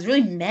 like, I was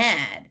really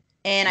mad,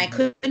 and I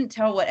couldn't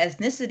tell what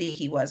ethnicity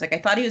he was. Like, I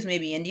thought he was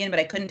maybe Indian, but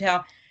I couldn't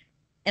tell.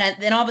 And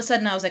then all of a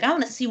sudden I was like, I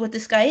want to see what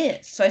this guy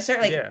is. So I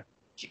started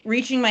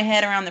reaching my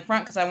head around the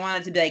front because I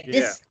wanted to be like,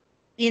 this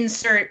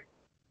insert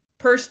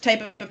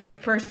type of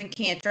person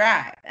can't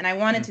drive. And I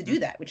wanted to do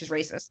that, which is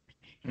racist.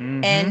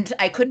 And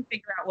I couldn't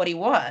figure out what he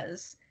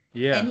was.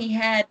 Yeah. And he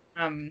had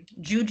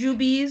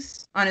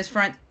jujubes on his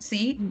front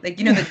seat. Like,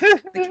 you know,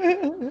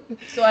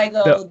 so I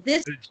go,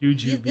 this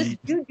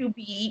jujube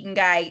eating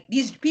guy,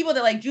 these people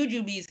that like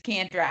jujubes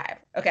can't drive.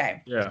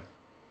 Okay. Yeah.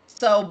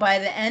 So by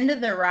the end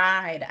of the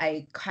ride,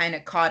 I kind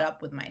of caught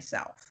up with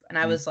myself. And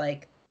I was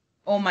like,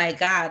 oh my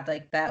God,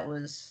 like that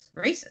was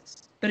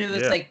racist. But it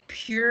was like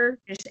pure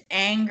just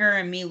anger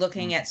and me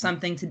looking at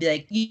something to be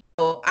like,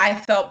 I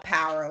felt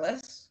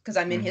powerless because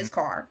I'm in his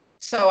car.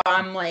 So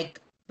I'm like,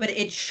 but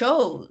it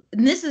shows,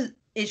 and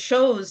it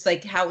shows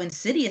like how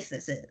insidious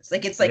this is.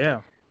 Like, it's like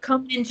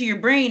coming into your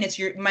brain. It's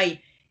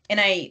I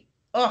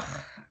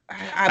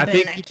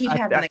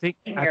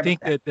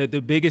think that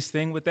the biggest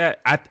thing with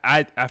that,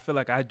 I feel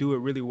like I do it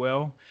really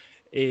well,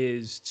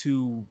 is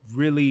to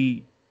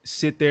really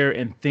sit there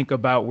and think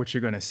about what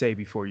you're going to say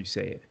before you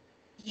say it.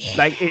 Yeah.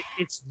 Like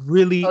it's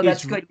really,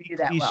 that's good. Really to do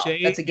that cliche. Well.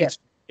 That's a gift.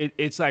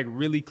 It's like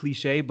really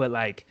cliche, but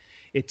like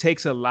it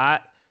takes a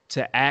lot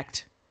to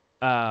act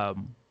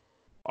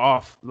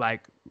off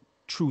like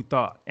true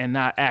thought and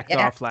not act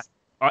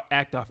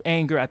off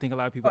anger. I think a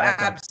lot of people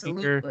act off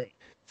anger,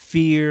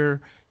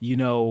 fear,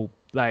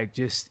 like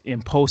just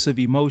impulsive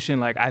emotion.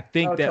 Like I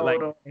think that like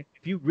if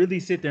you really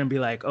sit there and be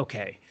like,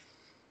 okay,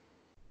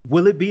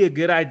 will it be a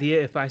good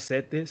idea if I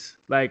said this?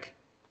 Like,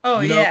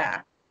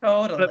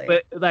 totally.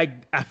 But like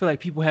I feel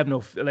like people have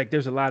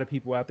there's a lot of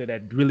people out there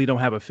that really don't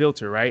have a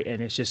filter, right?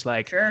 And it's just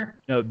like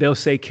they'll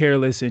say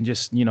careless and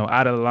just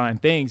out of the line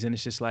things, and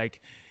it's just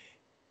like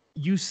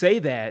you say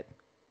that.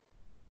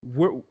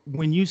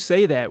 When you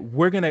say that,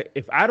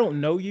 if I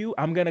don't know you,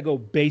 I'm gonna go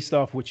based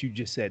off what you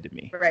just said to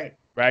me.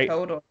 Right.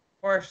 Total. Of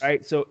course.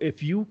 Right. So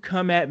if you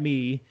come at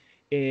me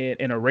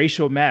in a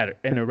racial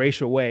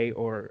way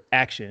or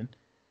action,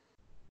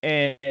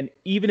 and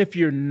even if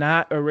you're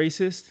not a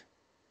racist,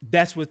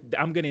 that's what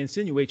I'm gonna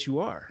insinuate you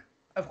are.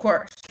 Of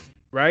course.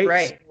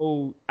 Right.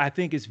 So I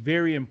think it's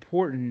very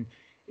important,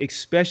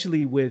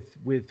 especially with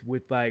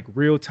like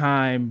real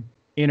time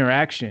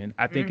interaction.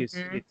 I think it's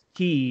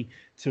key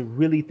to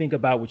really think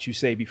about what you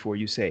say before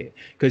you say it,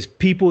 because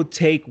people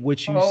take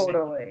what you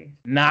say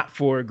not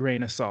for a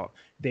grain of salt.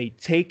 They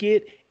take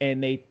it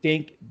and they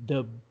think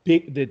the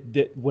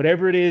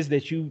whatever it is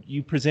that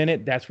you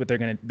presented, that's what they're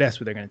gonna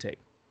take.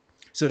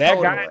 So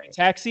that guy in the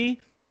taxi,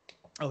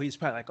 he's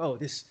probably like,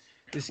 this.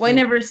 Well, I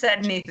never said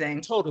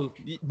anything.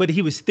 Totally, but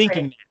he was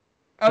thinking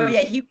that. Oh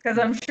yeah, because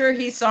I'm sure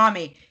he saw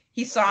me.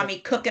 He saw me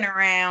cooking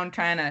around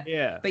trying to.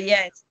 Yeah. But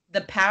yeah, it's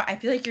the power. I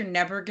feel like you're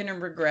never gonna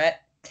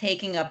regret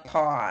taking a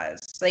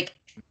pause. Like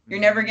you're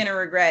never gonna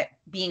regret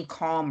being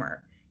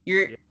calmer.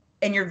 You're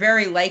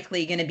very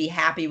likely gonna be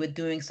happy with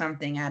doing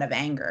something out of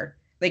anger.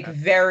 Like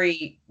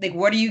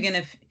what are you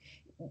gonna?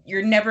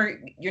 You're never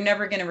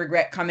gonna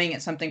regret coming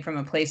at something from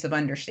a place of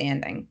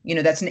understanding.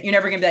 You're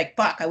never gonna be like,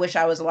 fuck, I wish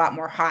I was a lot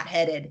more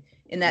hot-headed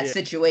in that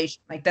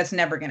situation. Like that's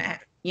never gonna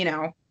happen.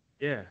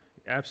 Yeah.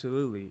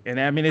 Absolutely. And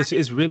I mean,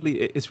 it's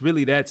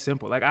really that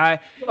simple.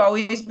 Like You've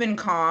always been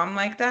calm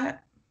like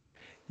that.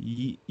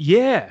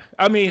 Yeah.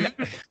 I mean,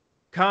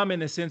 calm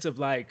in the sense of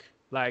like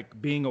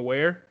being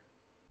aware.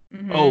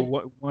 Mm-hmm.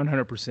 Oh,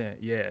 100%.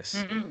 Yes.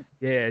 Mm-hmm.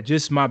 Yeah.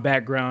 Just my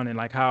background and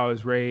like how I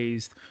was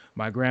raised.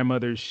 My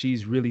grandmother,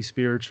 she's really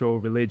spiritual,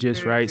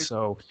 religious, right?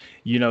 So,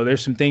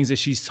 there's some things that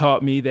she's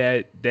taught me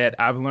that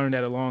I've learned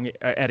at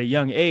a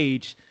young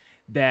age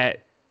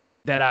that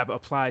I've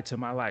applied to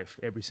my life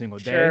every single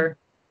day. Sure.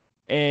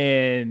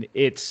 And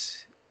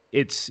it's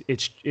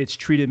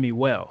treated me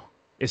well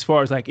as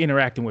far as like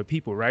interacting with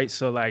people, right?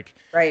 So like,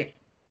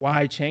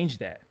 why change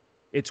that?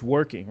 It's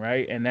working,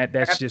 right? And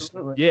that's just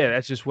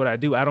what I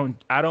do. I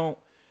don't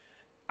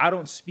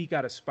speak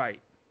out of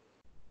spite.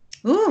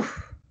 Ooh.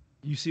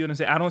 You see what I'm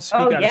saying? I don't speak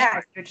out of spite.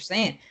 I see what you're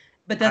saying.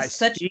 But that's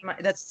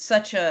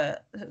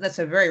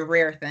a very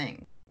rare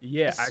thing.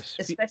 Yeah.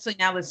 Especially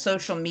now with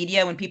social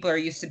media, when people are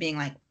used to being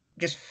like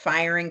just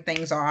firing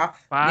things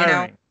off. I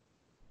don't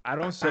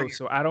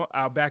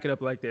I'll back it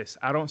up like this.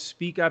 I don't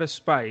speak out of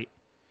spite.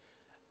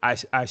 I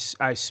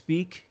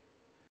speak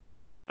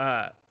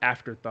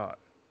afterthought.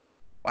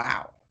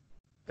 Wow.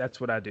 That's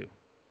what I do.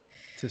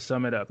 to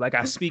sum it up. Like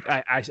I speak,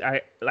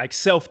 I like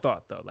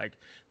self-thought though. Like,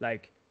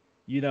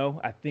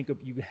 I think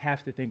you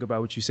have to think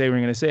about what you say when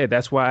you're gonna say it.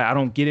 That's why I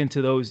don't get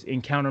into those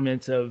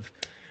encounterments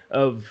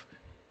of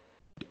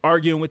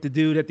arguing with the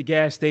dude at the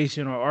gas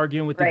station or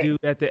arguing with the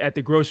dude at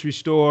the grocery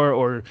store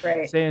or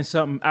saying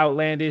something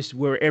outlandish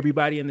where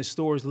everybody in the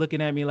store is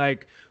looking at me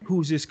like,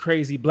 who's this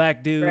crazy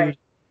black dude?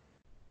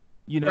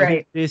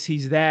 He's this,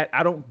 he's that.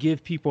 I don't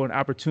give people an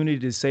opportunity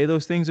to say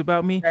those things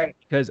about me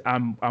because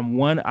I'm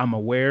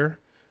aware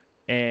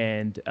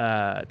and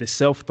the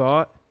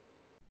self-thought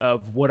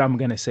of what I'm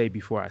gonna say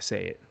before I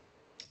say it.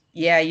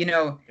 Yeah,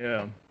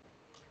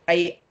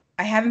 I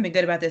haven't been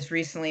good about this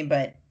recently,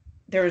 but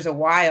there was a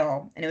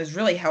while, and it was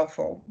really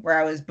helpful,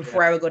 where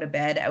before I would go to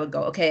bed, I would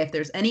go, okay, if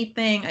there's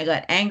anything I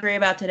got angry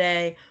about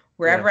today,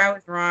 wherever I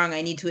was wrong,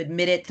 I need to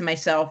admit it to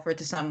myself or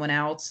to someone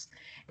else.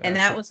 And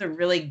that was a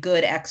really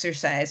good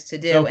exercise to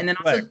do. And then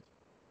also,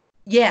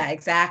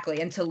 exactly.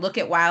 And to look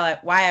at why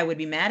I would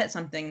be mad at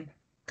something,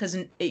 because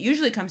it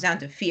usually comes down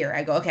to fear.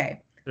 I go,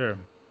 okay,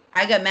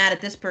 I got mad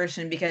at this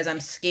person because I'm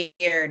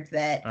scared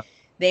that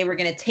they were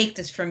going to take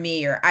this from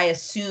me, or I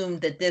assumed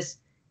that this.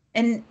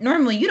 And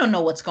normally you don't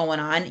know what's going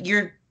on.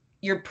 You're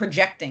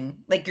projecting,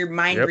 like you're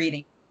mind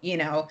reading,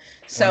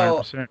 So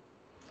 100%.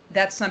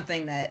 That's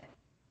something that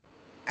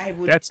I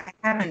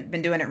haven't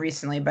been doing it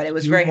recently, but it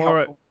was very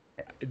helpful.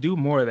 Do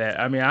more of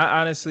that. I mean,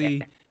 I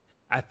honestly,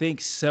 I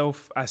think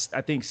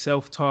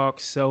self-talk,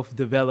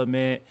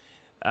 self-development,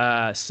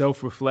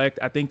 self-reflect.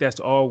 I think that's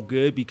all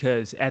good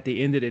because at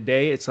the end of the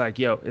day, it's like,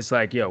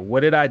 what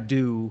did I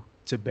do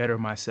to better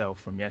myself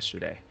from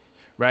yesterday?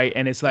 Right.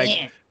 And it's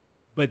like,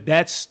 but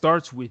that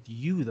starts with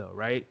you though,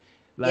 right?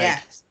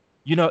 Like,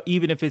 even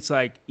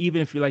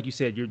if you're like you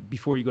said, you're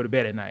before you go to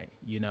bed at night,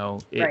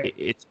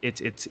 it's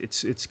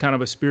kind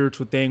of a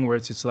spiritual thing where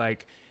it's just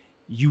like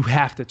you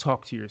have to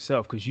talk to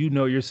yourself because you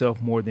know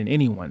yourself more than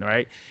anyone,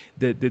 right?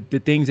 The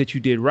things that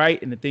you did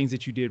right and the things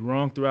that you did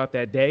wrong throughout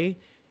that day,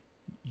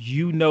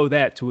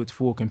 that to its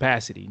full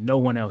capacity. No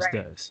one else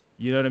does.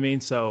 You know what I mean?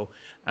 So,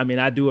 I mean,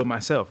 I do it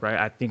myself, right?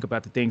 I think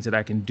about the things that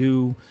I can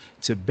do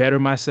to better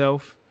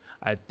myself.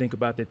 I think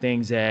about the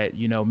things that,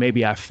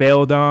 maybe I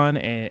failed on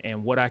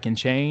and what I can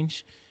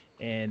change.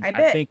 And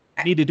I think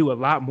I need to do a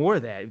lot more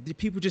of that.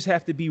 People just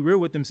have to be real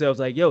with themselves.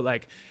 Like,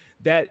 like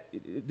that,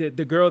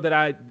 the girl that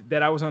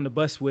I was on the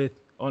bus with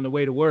on the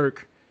way to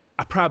work,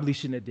 I probably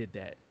shouldn't have did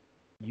that.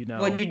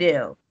 What'd you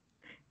do?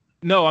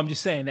 No, I'm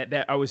just saying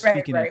that I was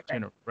speaking in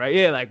general, right?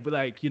 Yeah. But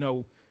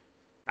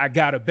I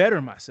got to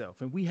better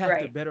myself, and we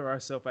have to better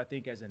ourselves. I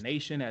think as a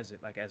nation, as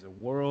a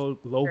world,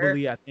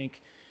 globally, I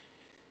think,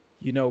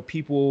 we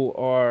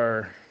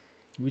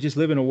just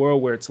live in a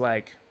world where it's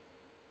like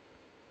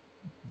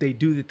they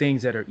do the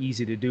things that are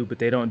easy to do, but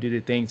they don't do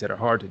the things that are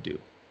hard to do.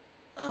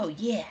 Oh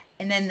yeah.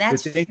 And then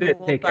that's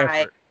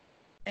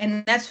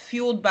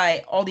fueled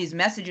by all these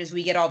messages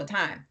we get all the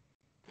time.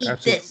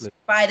 Eat this,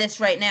 buy this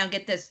right now,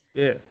 get this.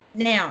 Yeah.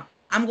 Now,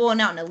 I'm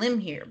going out on a limb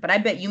here, but I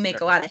bet you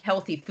make a lot of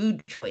healthy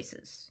food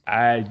choices.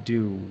 I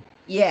do.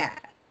 Yeah.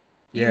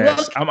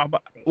 Yes,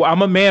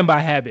 I'm a man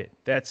by habit.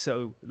 That's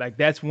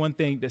one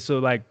thing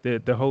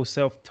the whole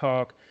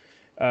self-talk,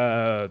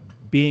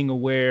 being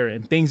aware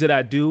and things that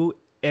I do,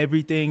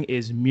 everything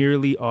is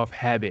merely off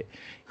habit.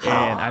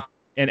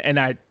 And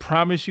I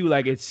promise you,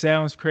 like, it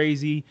sounds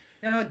crazy.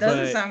 No, it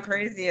doesn't sound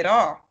crazy at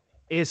all.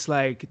 It's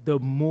like the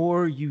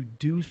more you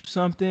do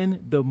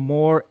something, the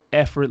more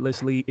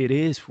effortlessly it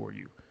is for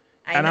you.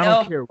 I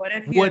don't care what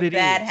it is.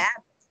 Bad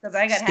habits, because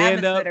I got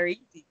habits that are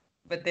easy,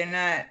 but they're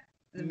not.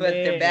 But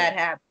they're bad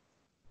habits.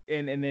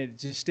 And it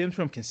just stems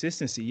from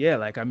consistency. Yeah.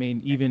 Like, I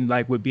mean, even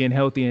like with being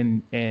healthy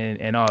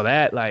and all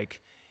that, like,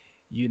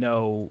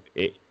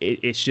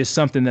 it's just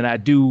something that I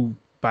do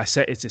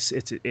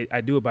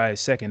I do it by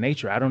second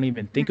nature. I don't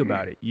even think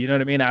about it. You know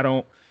what I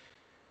mean?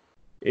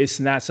 It's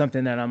not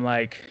something that I'm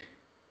like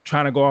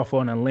trying to go off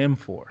on a limb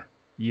for,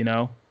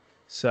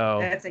 So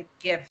that's a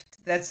gift.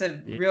 That's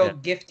a real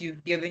gift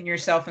you've given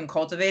yourself in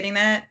cultivating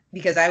that,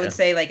 because I would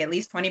say like at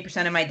least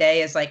 20% of my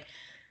day is like,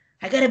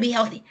 I gotta be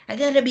healthy. And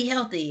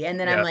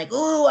then I'm like,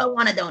 oh, I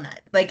want a donut.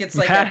 Like, it's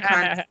like a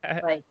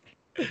constant,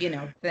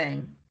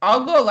 thing.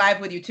 I'll go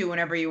live with you too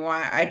whenever you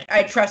want.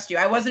 I trust you.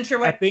 I wasn't sure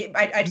what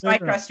I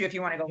trust you if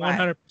you want to go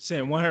live.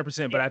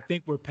 100%. But I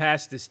think we're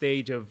past the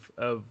stage of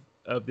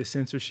the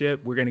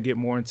censorship. We're gonna get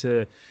more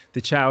into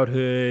the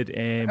childhood,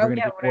 and we're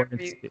gonna get more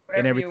into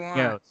and everything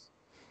else.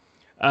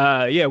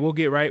 We'll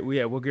get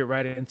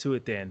right into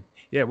it then.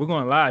 Yeah, we're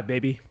going live,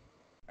 baby.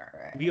 All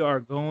right. We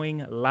are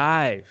going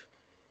live.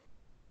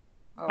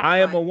 I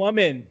am a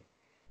woman.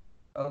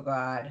 Oh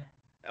God.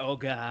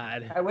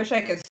 I wish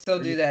I could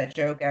still do that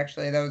joke.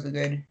 Actually, that was a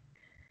good.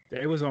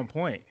 It was on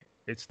point.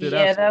 It stood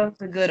up. Yeah, that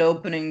was a good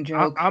opening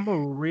joke. I'm a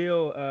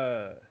real,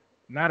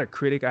 not a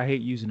critic. I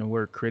hate using the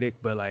word critic,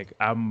 but like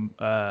I'm,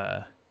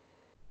 how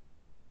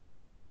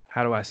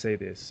do I say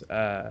this?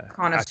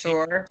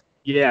 Connoisseur.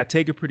 I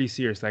take it pretty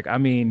serious. Like, I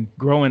mean,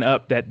 growing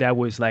up, that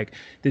was like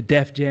the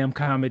Def Jam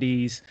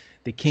comedies,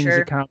 the Kings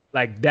of Comedy.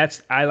 Like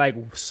I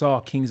like saw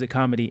Kings of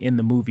Comedy in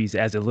the movies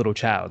as a little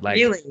child. Like,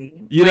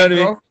 really, you know what I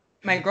mean?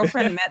 My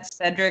girlfriend met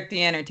Cedric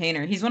the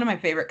Entertainer. He's one of my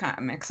favorite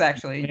comics,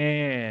 actually.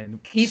 Man,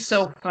 he's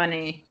so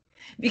funny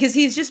because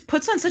he's just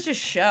puts on such a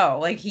show.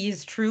 Like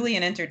he's truly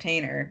an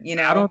entertainer. You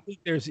know, I don't think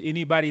there's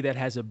anybody that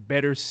has a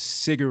better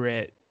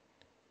cigarette,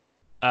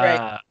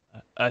 right?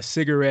 A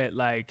cigarette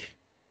like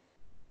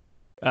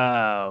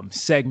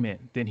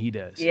segment than he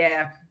does.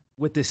 Yeah.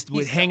 With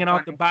hanging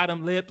off the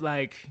bottom lip,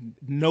 like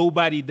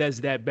nobody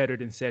does that better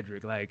than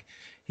Cedric. Like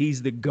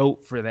he's the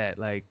GOAT for that.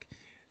 Like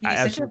he's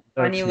such a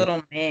funny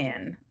little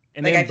man.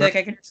 And like I feel like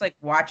I could just like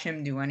watch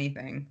him do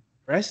anything.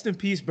 Rest in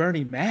peace,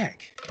 Bernie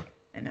Mac.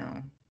 I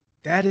know.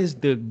 That is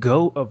the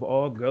GOAT of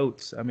all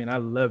GOATs. I mean, I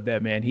love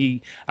that man.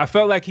 I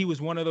felt like he was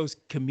one of those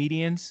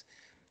comedians,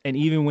 and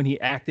even when he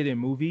acted in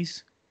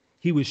movies,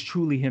 he was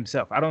truly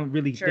himself. I don't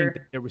really think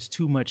that there was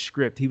too much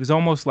script. He was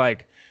almost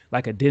like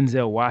a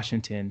Denzel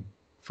Washington.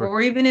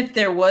 Or even if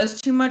there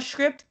was too much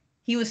script,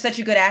 he was such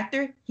a good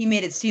actor, he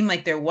made it seem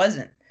like there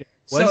wasn't.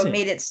 So it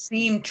made it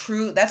seem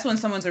true. That's when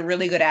someone's a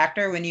really good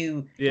actor, when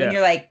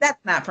you're like, that's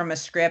not from a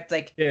script.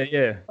 Like,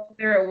 whether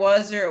it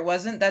was or it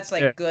wasn't, that's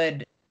like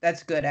good.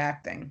 That's good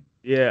acting.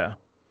 Yeah.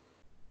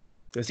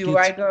 Do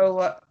I go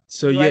live?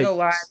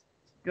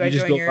 Do I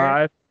just go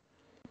live?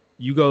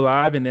 You go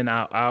live, and then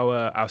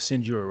I'll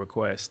send you a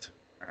request.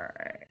 All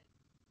right.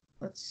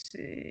 Let's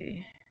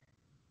see.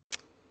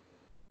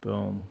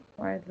 Boom.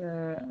 Why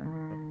the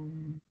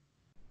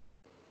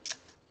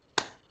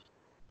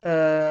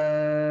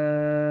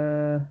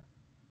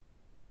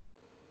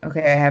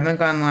okay, I haven't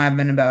gone live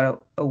in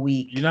about a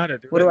week. You know how to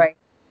do what do I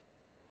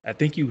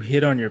think you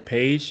hit on your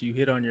page. You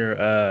hit on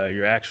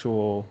your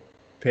actual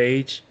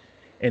page,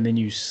 and then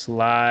you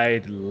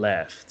slide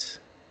left,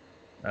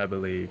 I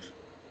believe,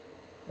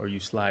 or you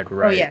slide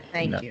right. Oh yeah,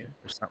 thank you.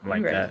 Or something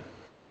like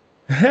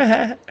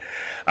that.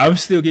 I'm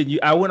still getting you.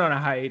 I went on a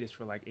hiatus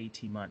for like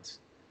 18 months.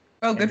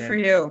 Oh, good for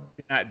you.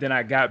 Then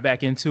I got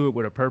back into it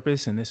with a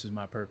purpose, and this is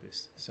my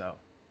purpose. So.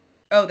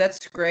 Oh,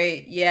 that's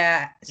great.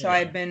 Yeah. So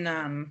I've been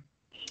I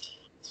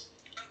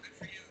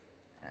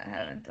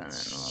haven't done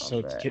it in a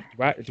little bit.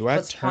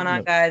 What's going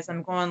on, guys?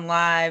 I'm going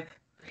live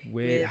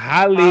with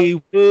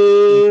Hollywood.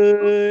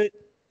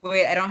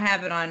 Wait, I don't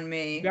have it on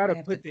me. You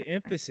gotta put the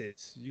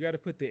emphasis.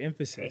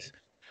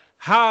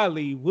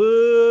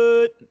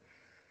 Hollywood.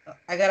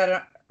 I got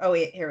it. Oh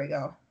wait, here we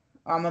go.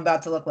 I'm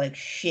about to look like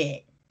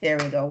shit. There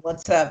we go.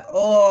 What's up?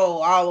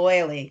 Oh, all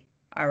oily.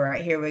 All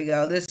right, here we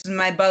go. This is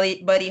my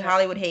buddy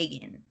Hollywood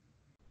Hagen.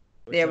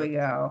 There we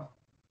go.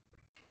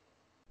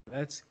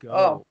 Let's go.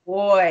 Oh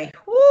boy.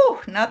 Woo!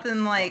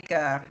 Nothing like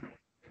live.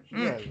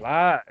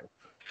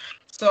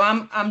 So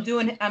I'm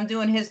doing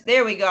his.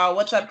 There we go.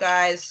 What's up,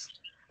 guys?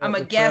 I'm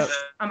a guest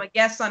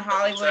on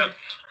Hollywood.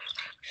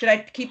 Should I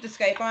keep the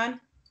Skype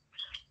on?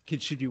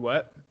 Should you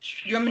what?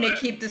 You want me to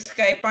keep the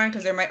Skype on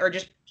because there might, or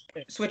just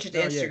switch it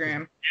to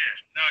Instagram?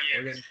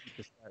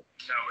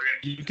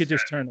 You could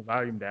just turn the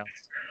volume down.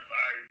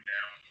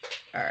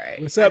 All right.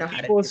 What's up,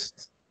 people?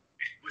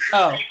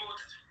 Oh.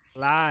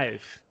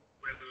 Live.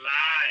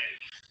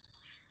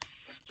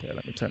 Okay,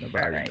 let me turn the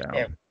volume down.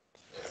 There.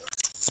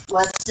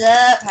 What's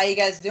up? How you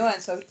guys doing?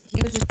 So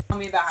he was just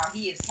telling me about how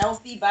he is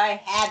healthy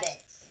by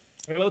habit.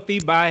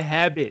 Healthy by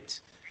habit.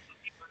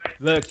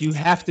 Look, you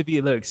have to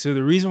be. So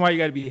the reason why you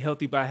got to be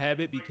healthy by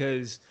habit,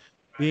 because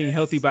being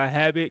healthy by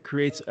habit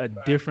creates a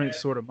different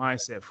sort of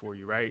mindset for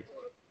you, right?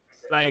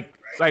 Like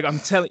I'm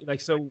telling you,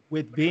 so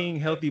with being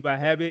healthy by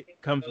habit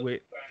comes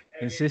with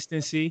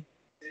consistency,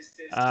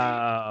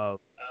 comes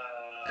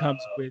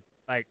with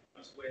like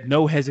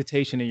no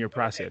hesitation in your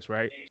process,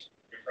 right?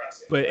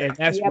 But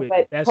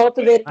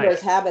cultivating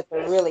those habits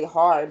are really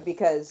hard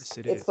because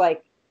it's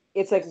like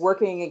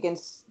working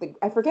against the.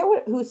 I forget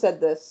who said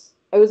this.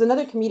 It was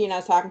another comedian I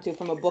was talking to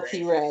from a book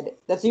he read.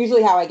 That's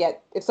usually how I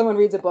get. If someone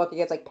reads a book, it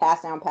gets like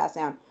passed down.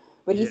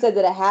 But he said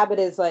that a habit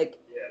is like,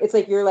 it's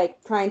like you're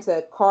like trying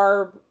to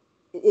carve.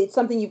 It's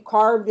something you've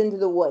carved into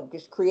the wood,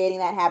 just creating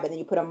that habit. Then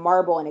you put a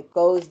marble and it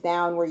goes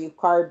down where you've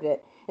carved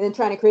it. And then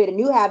trying to create a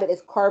new habit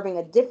is carving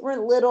a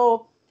different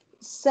little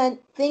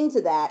thing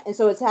to that. And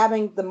so it's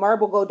having the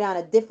marble go down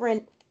a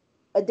different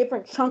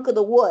chunk of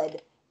the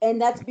wood. And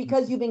that's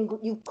because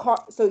you've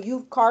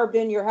carved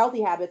in your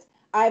healthy habits.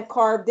 I've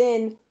carved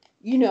in,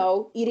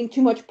 eating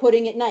too much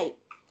pudding at night,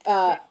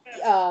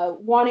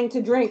 wanting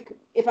to drink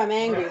if I'm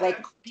angry.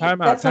 Like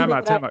time out.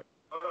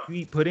 You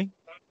eat pudding?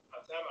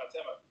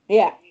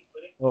 Yeah.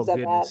 Oh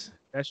goodness, bad?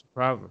 That's your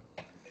problem.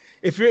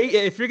 If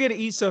you're gonna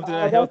eat something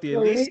unhealthy,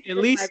 at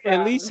least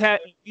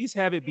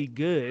have it be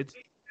good.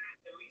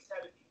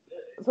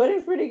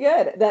 Pudding's pretty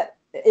good. That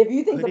if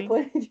you think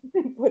pudding's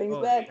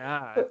bad.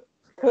 God.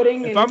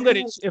 Pudding. If I'm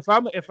gonna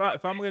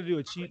do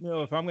a cheat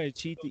meal, if I'm gonna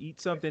cheat to eat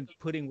something,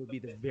 pudding would be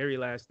the very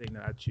last thing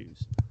that I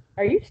choose.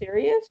 Are you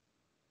serious?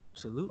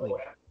 Absolutely.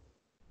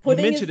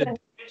 Pudding you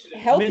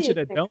mentioned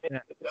a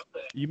donut.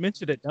 You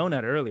mentioned a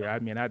donut earlier. I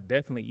mean, I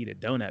definitely eat a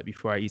donut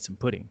before I eat some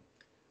pudding.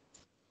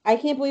 I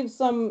can't believe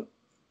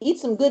eat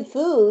some good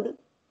food.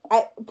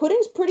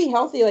 pudding's pretty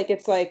healthy. Like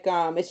it's like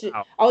it's just,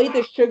 Wow. I'll eat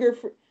the sugar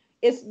free.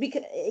 It's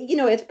because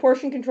it's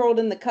portion controlled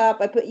in the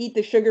cup. Eat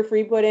the sugar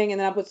free pudding and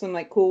then I'll put some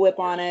like Cool Whip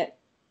on it.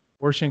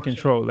 Portion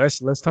control. Let's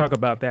talk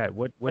about that.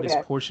 What is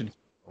portion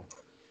control?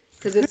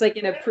 Because it's like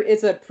in a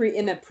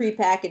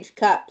prepackaged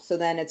cup. So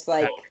then it's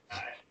like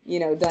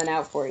done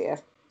out for you.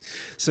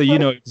 So you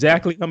know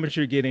exactly how much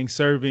you're getting,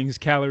 servings,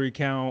 calorie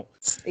count.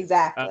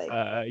 Exactly.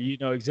 You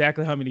know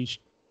exactly how many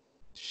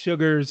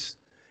sugars,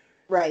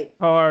 right,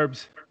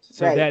 carbs.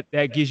 So right.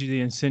 that gives you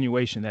the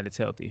insinuation that it's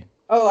healthy.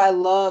 Oh, I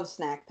love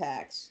snack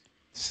packs.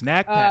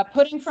 Snack pack.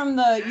 Pudding from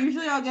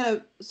usually I'll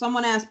get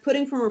someone asked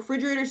pudding from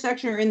refrigerator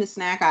section or in the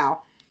snack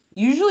aisle.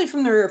 Usually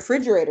from the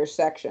refrigerator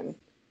section.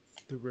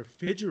 The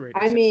refrigerator.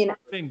 I mean,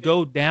 then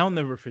go down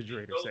the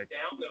refrigerator section.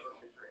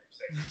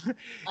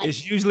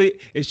 It's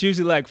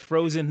usually like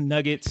frozen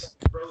nuggets,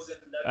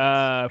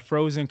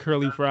 frozen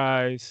curly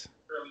fries,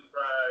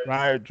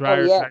 dried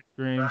ice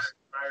creams.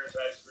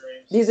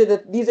 These are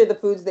the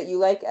foods that you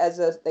like as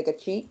a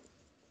cheat?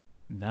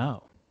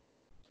 No.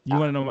 You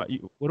want to know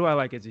what do I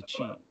like as a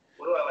cheat?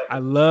 I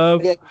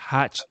love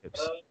hot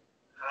chips.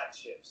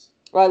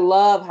 Well, I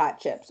love hot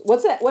chips. What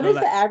is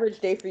the average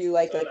day for you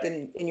like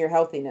in your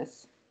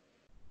healthiness?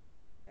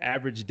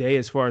 Average day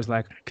as far as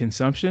like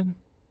consumption?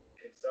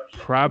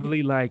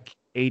 Probably like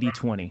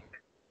 80-20.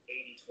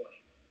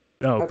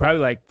 No, okay. probably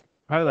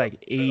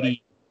like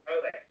 80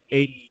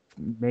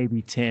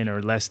 maybe 10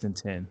 or less than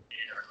 10.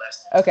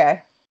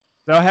 Okay.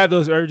 So I'll have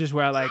those urges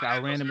where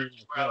I'll randomly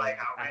spicy.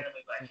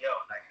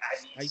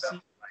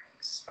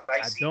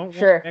 I don't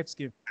want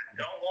Mexican.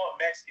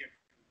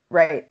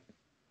 Right.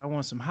 I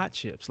want some hot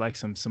chips, like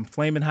some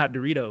flaming hot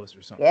Doritos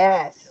or something.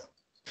 Yes.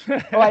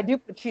 Oh, I do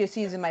put chia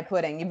seeds in my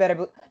pudding. You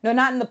better no,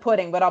 not in the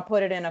pudding, but I'll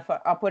put it in a.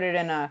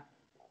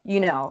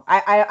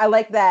 I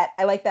like that.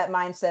 I like that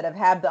mindset of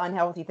have the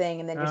unhealthy thing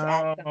and then just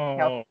add something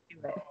healthy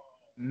to it.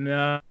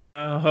 No.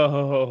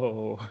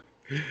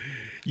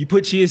 You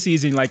put chia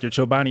seeds in like your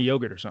Chobani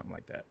yogurt or something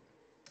like that.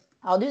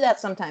 I'll do that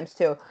sometimes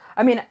too.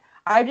 I mean,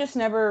 I just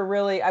never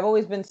really. I've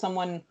always been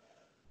someone.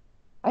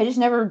 I just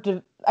never.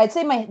 I'd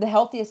say the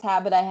healthiest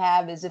habit I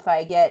have is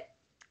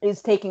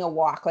is taking a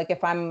walk. Like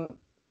if I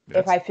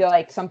feel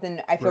like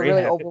I feel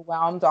really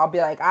overwhelmed, I'll be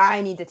like,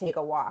 I need to take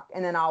a walk,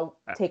 and then I'll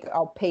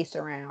pace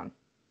around.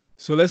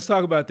 So let's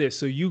talk about this.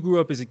 So you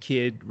grew up as a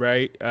kid,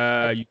 right?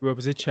 You grew up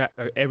as a child.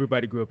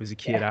 Everybody grew up as a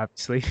kid,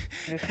 obviously.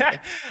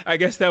 I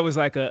guess that was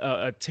like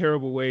a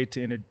terrible way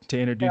to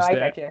introduce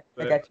that.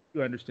 I got you.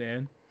 You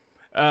understand,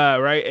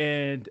 right?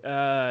 And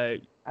I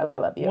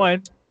love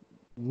you.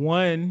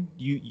 One,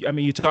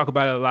 you talk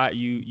about it a lot.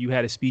 You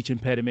had a speech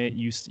impediment.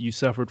 You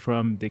suffered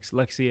from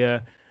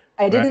dyslexia.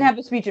 I didn't have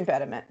a speech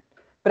impediment,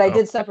 but I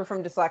did suffer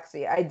from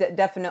dyslexia. I'm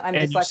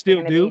dyslexic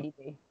and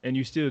ADD. And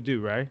you still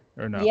do, right?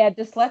 Or no? Yeah,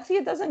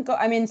 dyslexia doesn't go.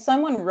 I mean,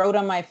 someone wrote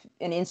on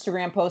an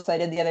Instagram post I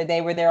did the other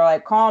day where they were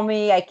like, "Call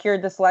me, I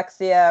cured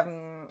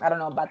dyslexia." I don't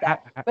know about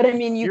that, but I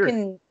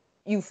mean,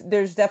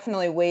 there's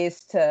definitely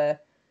ways to.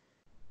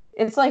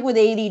 It's like with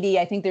ADD.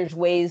 I think there's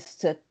ways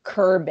to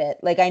curb it.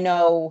 Like I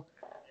know.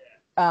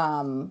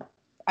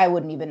 I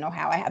wouldn't even know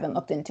how. I haven't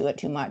looked into it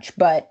too much,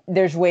 but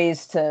there's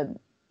ways to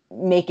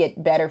make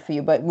it better for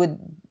you. But with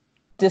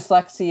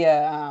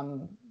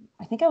dyslexia,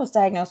 I think I was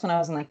diagnosed when I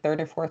was in like 3rd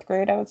or 4th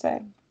grade, I would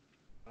say.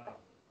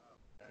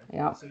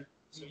 Yeah.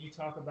 So you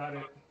talk about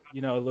it,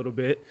 a little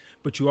bit,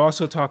 but you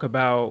also talk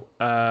about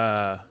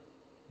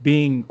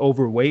being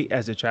overweight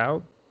as a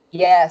child.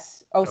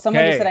 Yes. Oh,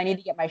 someone just said I need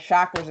to get my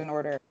chakras in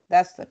order.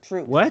 That's the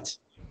truth. What?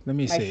 Let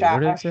me see.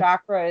 My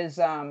chakra is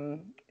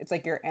it's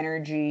like your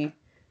energy.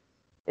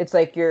 It's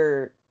like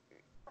do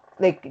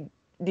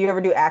you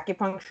ever do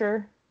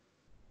acupuncture?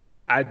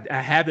 I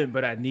haven't,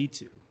 but I need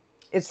to.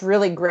 It's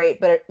really great,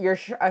 but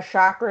a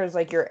chakra is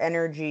like your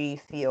energy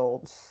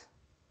fields.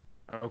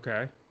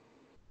 Okay.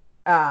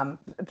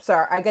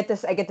 Sorry, I get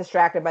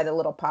distracted by the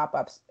little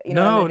pop-ups.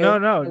 No.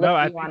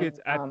 I think it's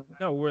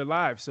no. We're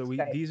live, so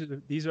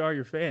these are all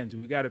your fans.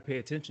 We got to pay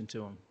attention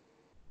to them.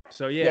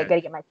 So yeah, gotta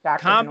get my chakras.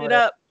 Comment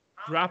up.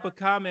 Drop a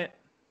comment.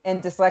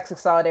 And dyslexic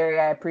solidarity,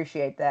 I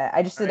appreciate that.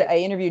 I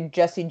interviewed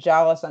Jessie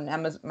Jollis on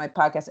my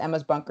podcast,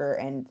 Emma's Bunker,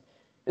 and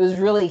it was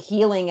really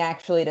healing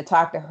actually to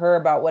talk to her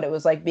about what it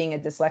was like being a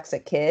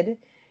dyslexic kid,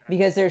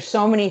 because there's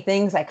so many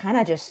things I kind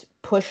of just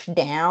pushed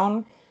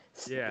down,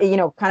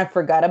 kind of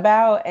forgot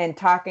about, and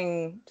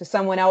talking to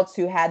someone else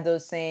who had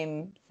those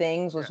same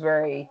things was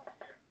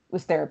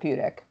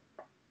therapeutic.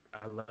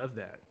 I love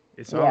that.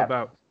 It's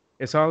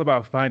all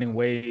about finding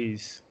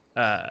ways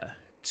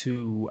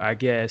to, I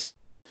guess,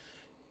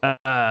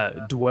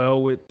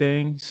 dwell with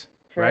things,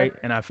 right?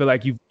 And I feel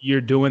like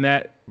you're doing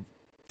that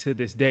to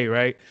this day,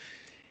 right?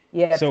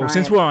 Yeah. So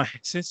since we're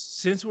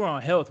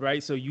on health,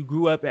 right? So you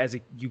grew up as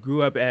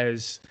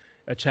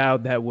a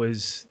child that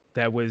was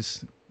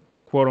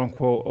quote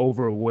unquote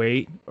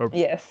overweight or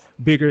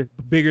bigger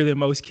than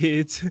most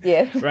kids.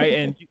 Yes. Right.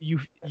 And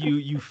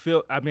you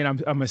feel, I mean,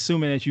 I'm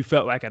assuming that you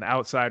felt like an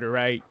outsider,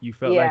 right? You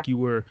felt like you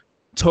were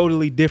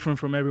totally different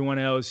from everyone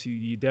else.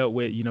 You dealt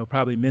with,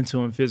 probably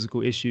mental and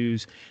physical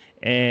issues.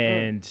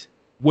 And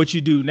what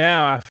you do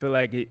now, I feel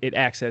like it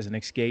acts as an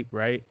escape,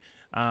 right?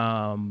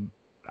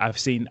 I've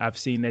seen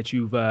that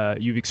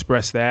you've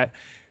expressed that.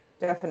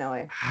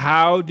 Definitely.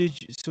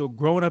 So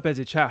growing up as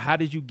a child, how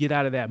did you get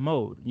out of that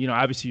mode?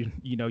 Obviously,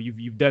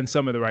 you've done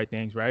some of the right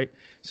things, right?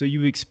 So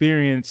you've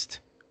experienced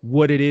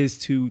what it is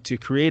to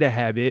create a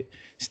habit,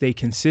 stay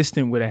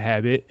consistent with a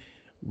habit,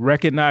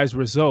 recognize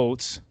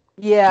results,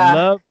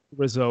 love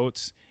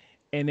results,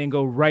 and then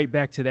go right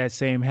back to that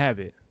same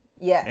habit.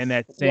 Yes. And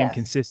that same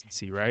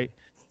consistency, right?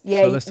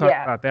 Yeah. So let's talk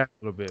about that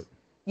a little bit.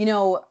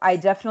 I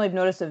definitely have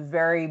noticed a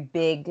very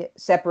big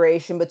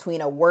separation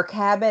between a work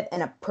habit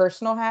and a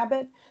personal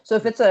habit. So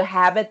if it's a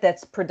habit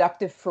that's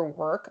productive for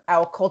work,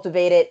 I'll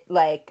cultivate it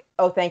like,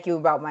 oh, thank you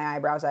about my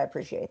eyebrows. I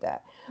appreciate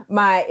that.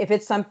 If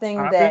it's something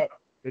that,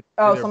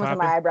 someone said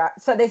my eyebrow.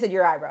 So they said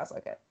your eyebrows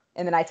look good.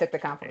 And then I took the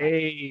compliment.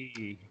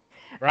 Hey,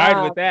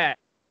 ride with that.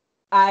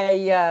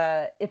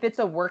 If it's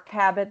a work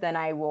habit, then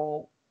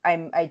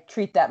I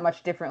treat that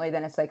much differently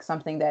than it's like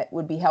something that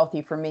would be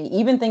healthy for me.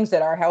 Even things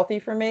that are healthy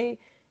for me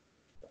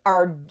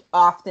are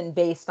often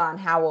based on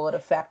how will it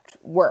affect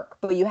work.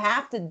 But you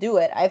have to do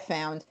it, I've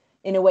found,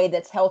 in a way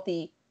that's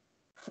healthy.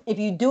 If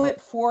you do it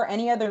for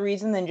any other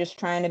reason than just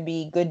trying to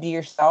be good to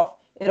yourself,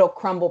 it'll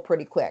crumble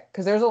pretty quick.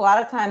 Because there's a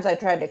lot of times I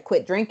tried to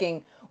quit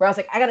drinking where I was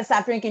like, I got to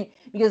stop drinking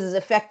because it's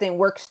affecting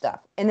work stuff.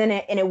 And then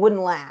it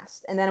wouldn't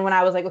last. And then when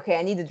I was like, okay,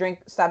 I need to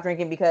stop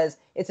drinking because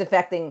it's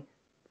affecting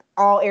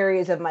all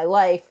areas of my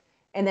life,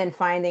 and then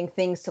finding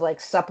things to like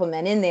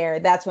supplement in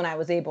there, that's when I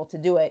was able to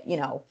do it,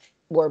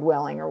 Lord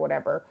willing or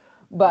whatever.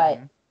 But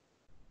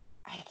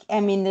I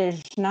mean,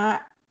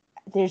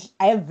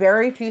 I have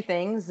very few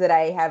things that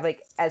I have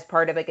like as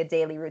part of like a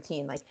daily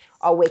routine. Like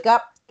I'll wake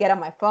up, get on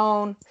my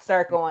phone,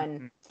 start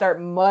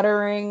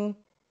muttering,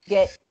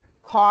 get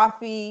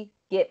coffee,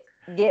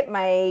 get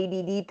my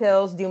ADD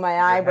pills, do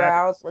my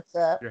eyebrows. What's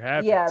up? Your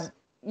habits.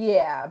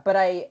 Yeah. But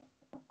I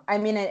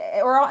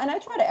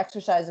try to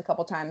exercise a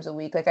couple times a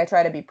week. Like I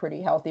try to be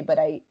pretty healthy, but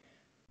I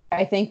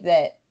think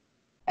that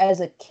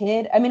as a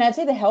kid, I'd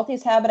say the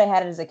healthiest habit I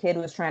had as a kid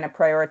was trying to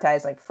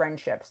prioritize like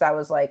friendships. That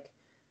was like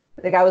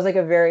I was like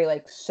a very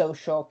like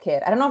social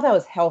kid. I don't know if that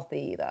was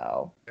healthy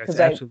though. That's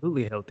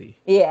absolutely healthy.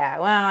 Yeah.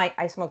 Well,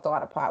 I smoked a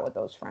lot of pot with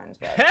those friends,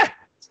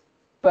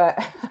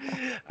 but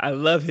I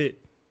love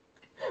it.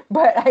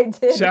 But I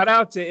did. Shout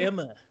out to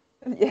Emma.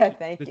 Yeah,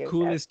 thank you. The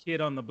coolest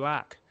kid on the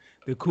block.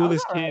 The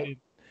coolest kid.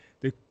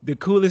 The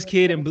coolest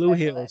kid in Blue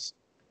Hills.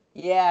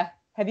 Yeah.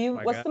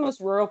 What's the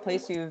most rural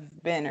place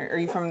you've been? Are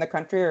you from the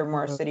country or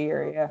more city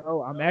area?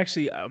 Oh, I'm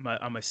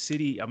a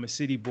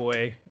city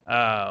boy.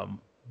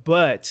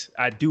 But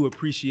I do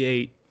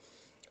appreciate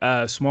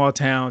small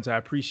towns. I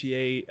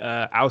appreciate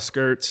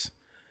outskirts.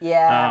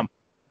 Yeah.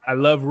 I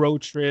love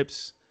road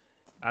trips.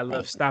 I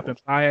love stopping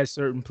by at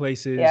certain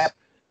places. Yeah.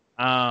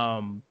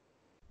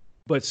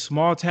 But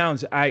small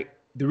towns,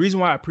 the reason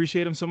why I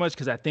appreciate them so much,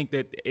 because I think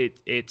that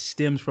it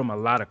stems from a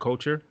lot of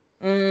culture.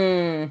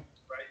 Right.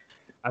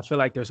 I feel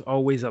like there's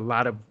always a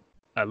lot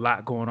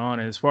going on.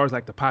 And as far as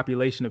like the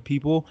population of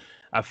people,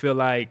 I feel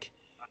like,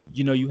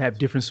 you have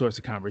different sorts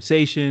of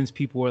conversations.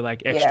 People are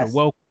like extra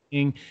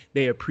welcoming.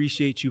 They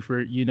appreciate you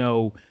for,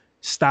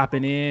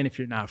 stopping in. If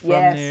you're not from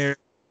there,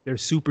 they're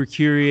super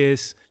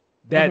curious.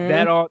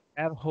 That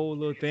whole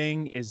little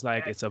thing is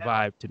like, it's a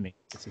vibe to me.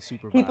 It's a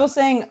super vibe. People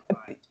saying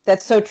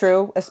that's so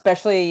true,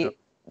 especially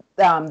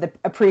the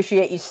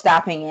appreciate you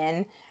stopping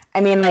in.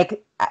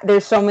 Like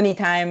there's so many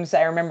times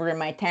I remember in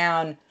my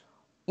town,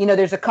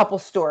 there's a couple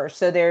stores.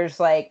 So there's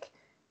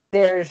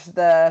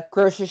the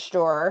grocery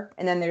store,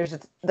 and then there's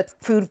the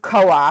food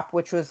co-op,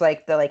 which was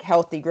like the like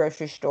healthy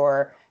grocery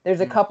store. There's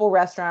a couple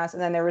restaurants,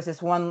 and then there was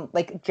this one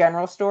like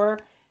general store.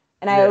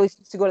 And I always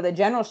used to go to the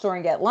general store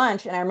and get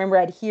lunch. And I remember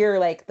I'd hear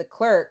like the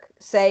clerk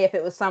say, if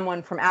it was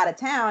someone from out of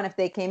town, if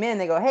they came in,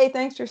 they go, "Hey,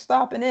 thanks for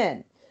stopping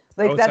in."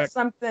 Like that's like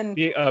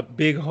something. A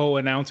big whole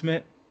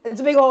announcement.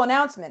 It's a big whole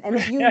announcement. And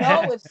if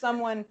if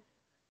someone,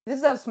 this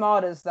is how small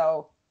it is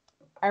though.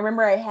 I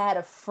remember I had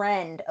a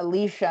friend,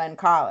 Alicia, in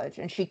college,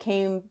 and she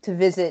came to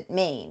visit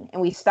Maine,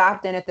 and we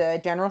stopped in at the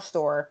general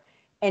store,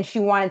 and she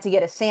wanted to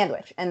get a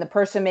sandwich. And the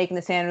person making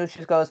the sandwich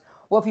just goes,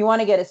 "Well, if you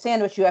want to get a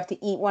sandwich, you have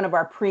to eat one of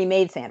our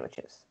pre-made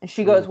sandwiches." And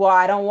she goes, "Well,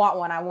 I don't want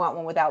one. I want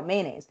one without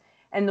mayonnaise."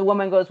 And the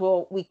woman goes,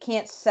 "Well, we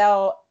can't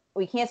sell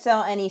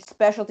any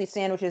specialty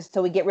sandwiches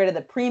till we get rid of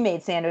the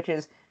pre-made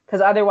sandwiches,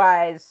 because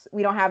otherwise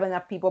we don't have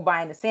enough people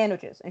buying the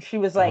sandwiches." And she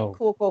was like,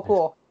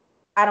 Cool.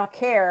 I don't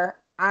care.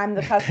 I'm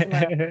the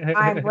customer.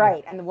 I'm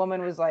right. And the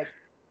woman was like,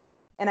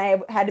 and I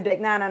had to be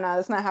like, no,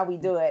 that's not how we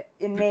do it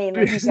in Maine.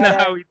 Like,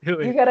 not how we do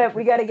it.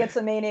 We gotta get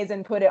some mayonnaise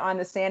and put it on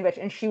the sandwich.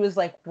 And she was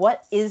like,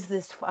 what is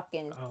this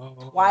fucking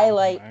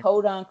Twilight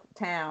podunk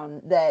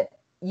town that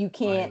you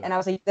can't? And I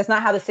was like, that's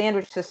not how the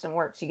sandwich system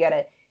works. You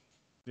gotta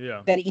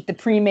eat the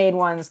pre-made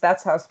ones.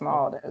 That's how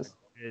small it is.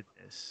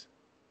 Goodness.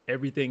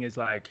 Everything is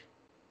like,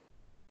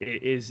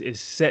 it is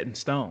set in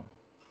stone.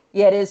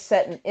 Yeah, it is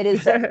set.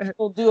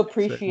 People do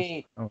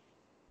appreciate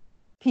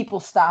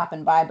people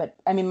stopping by, but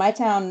my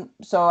town.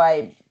 So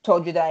I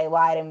told you that I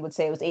lied and would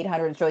say it was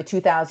 800. It's really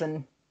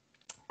 2,000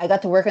 I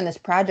got to work on this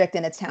project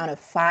in a town of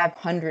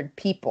 500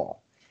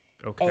 people.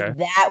 Okay. And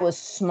that was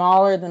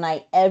smaller than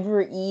I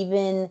ever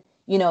even,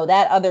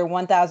 that other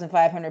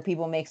 1,500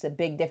 people makes a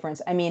big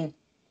difference. I mean,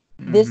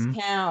 this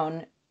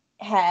town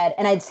had,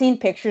 and I'd seen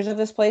pictures of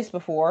this place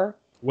before.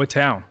 What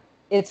town?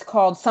 It's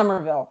called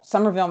Somerville,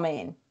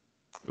 Maine.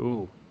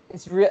 Ooh.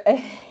 It's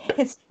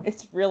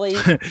really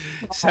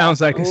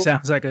sounds like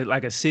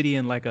a city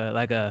in like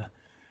a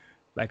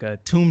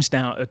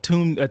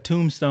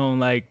tombstone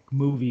like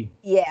movie.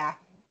 Yeah.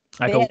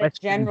 Like they had a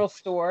general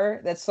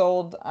store that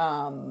sold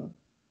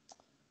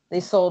they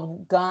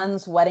sold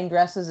guns, wedding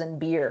dresses, and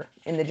beer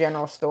in the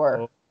general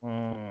store.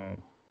 Okay,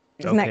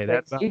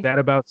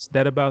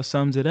 that about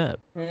sums it up.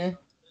 Mm-hmm.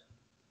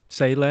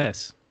 Say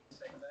less.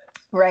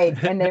 Right,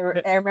 and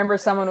I remember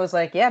someone was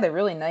like, "Yeah, they're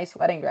really nice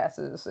wedding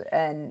dresses,"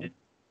 and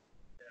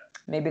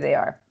maybe they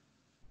are.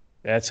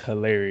 That's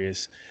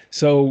hilarious.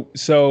 So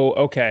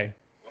okay.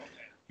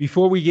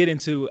 Before we get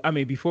into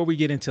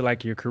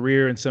like your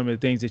career and some of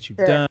the things that you've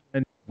done,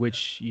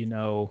 which,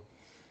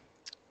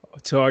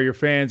 to all your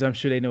fans, I'm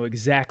sure they know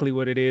exactly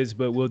what it is,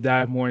 but we'll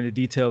dive more into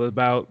detail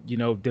about,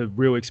 the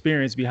real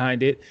experience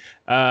behind it.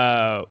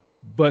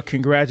 But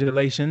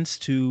congratulations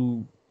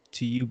to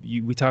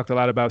you. We talked a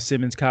lot about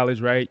Simmons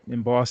College, right,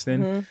 in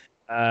Boston,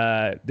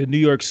 the New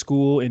York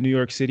school in New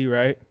York City,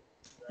 right?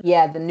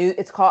 Yeah,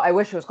 I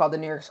wish it was called the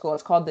New York school.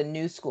 It's called the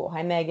New School.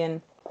 Hi,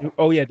 Megan.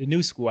 Oh yeah, the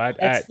New School.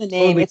 That's the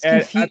name. It's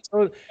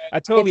confusing.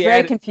 It's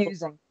very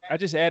confusing. I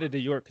just added New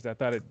York because I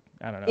thought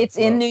I don't know. It's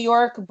in New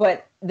York,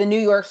 but the New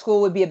York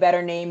School would be a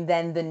better name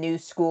than the New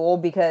School,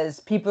 because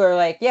people are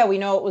like, yeah, we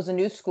know it was a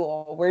new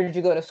school. Where did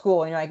you go to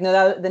school? And you're like,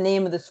 no, the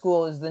name of the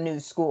school is the New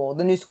School.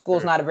 The New School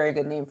is not a very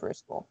good name for a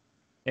school.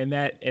 And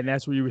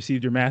that's where you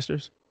received your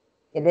master's?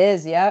 It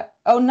is, yeah.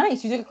 Oh,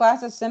 nice. You took a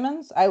class at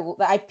Simmons?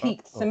 I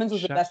peaked. Simmons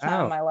was the best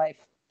time of my life.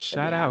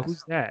 Shout out.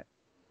 Who's that?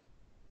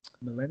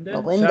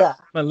 Melinda?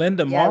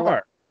 Melinda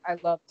Marr. I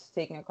loved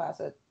taking a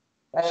class at,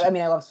 I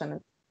love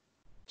Simmons.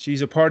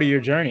 She's a part of your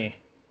journey.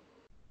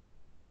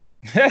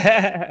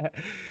 And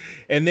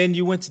then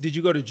did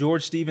you go to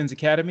George Stevens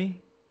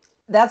Academy?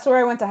 That's where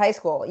I went to high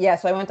school. Yeah,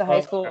 so I went to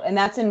high school, and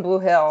that's in Blue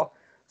Hill.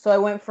 So I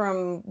went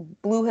from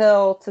Blue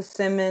Hill to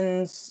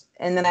Simmons,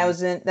 and then I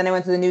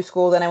went to the New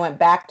School, then I went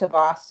back to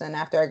Boston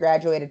after I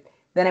graduated.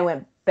 Then I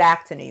went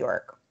back to New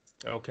York.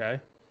 Okay.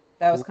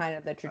 That was kind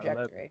of the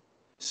trajectory.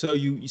 So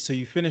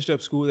you finished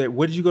up school there.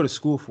 What did you go to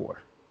school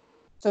for?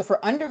 So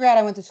for undergrad,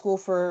 I went to school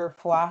for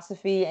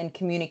philosophy and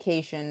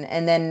communication,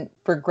 and then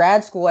for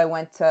grad school, I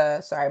went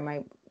to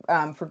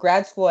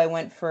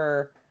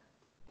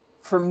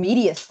for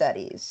media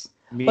studies.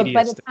 But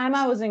by the time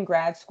I was in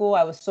grad school,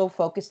 I was so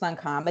focused on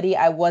comedy,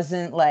 I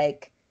wasn't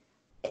like,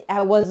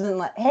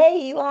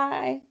 hey,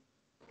 Eli.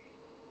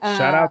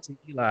 Shout out to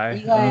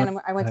Eli. Eli and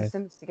I went to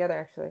Simmons together,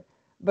 actually.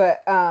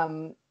 But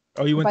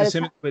you went to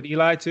Simmons with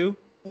Eli too?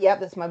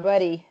 Yep, that's my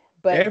buddy.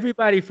 But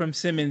everybody from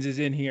Simmons is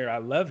in here. I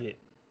love it.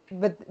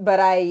 But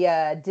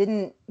I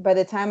didn't. By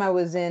the time I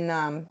was at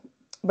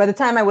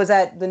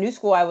the New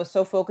School, I was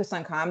so focused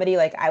on comedy,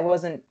 like I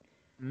wasn't.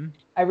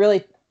 I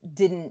really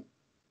didn't.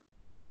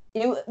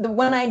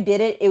 When I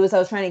did it, I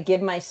was trying to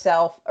give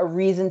myself a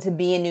reason to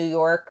be in New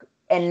York,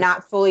 and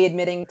not fully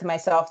admitting to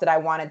myself that I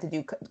wanted to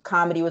do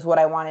comedy was what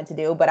I wanted to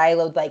do. But I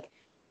would like.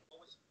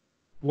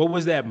 What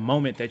was that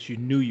moment that you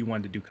knew you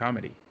wanted to do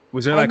comedy?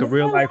 Was there like a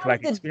real life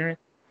experience?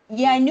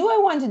 Yeah, I knew I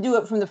wanted to do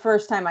it from the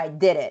first time I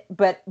did it,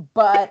 but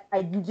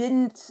I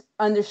didn't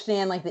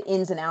understand like the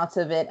ins and outs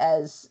of it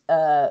as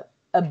a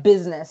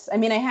business. I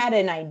mean, I had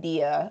an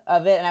idea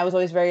of it, and I was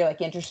always very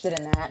like interested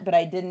in that, but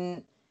I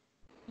didn't,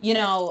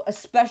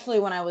 especially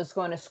when I was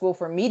going to school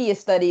for media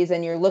studies,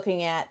 and you're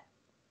looking at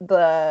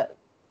the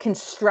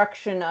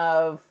construction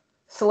of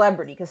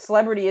celebrity, because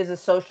celebrity is a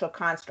social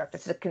construct.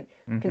 It's a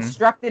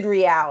constructed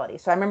reality.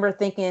 So I remember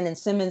thinking in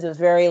Simmons, it was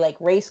very like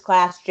race,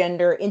 class,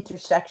 gender,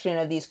 intersection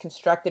of these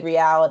constructed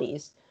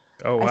realities.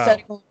 Oh, wow. I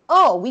started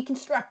going, we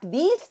construct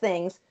these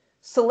things.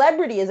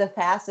 Celebrity is a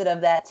facet of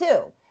that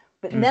too.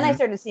 But then I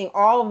started seeing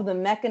all of the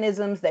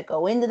mechanisms that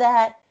go into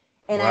that.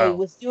 And I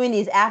was doing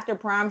these after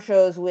prom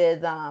shows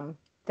with,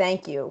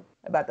 thank you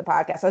about the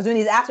podcast. I was doing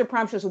these after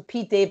prom shows with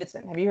Pete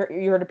Davidson. Have you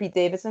heard of Pete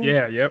Davidson?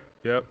 Yeah, yep.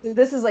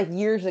 This is like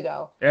years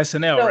ago.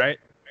 SNL, right?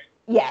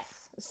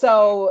 Yes.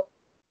 So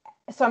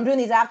I'm doing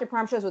these after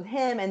prom shows with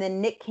him, and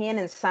then Nick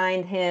Cannon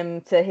signed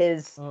him to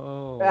his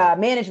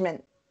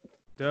management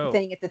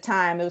thing at the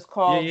time. It was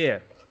called. Yeah.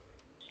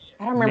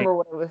 I don't remember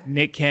what it was.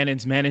 Nick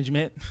Cannon's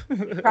management.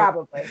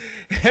 Probably.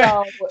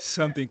 So,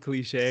 something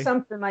cliche.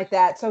 Something like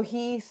that. So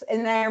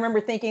and I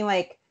remember thinking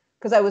like,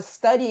 because I was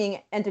studying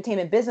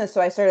entertainment business,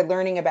 so I started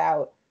learning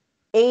about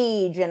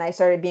age, and I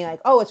started being like,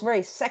 it's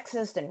very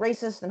sexist and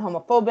racist and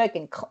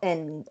homophobic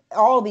and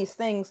all these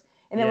things.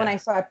 And then when I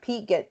saw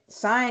Pete get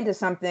signed to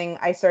something,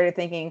 I started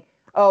thinking,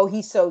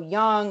 he's so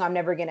young, I'm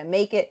never going to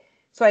make it.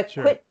 So I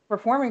quit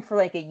performing for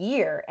like a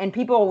year, and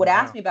people would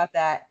ask me about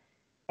that.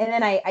 And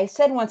then I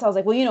said once, I was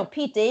like, well,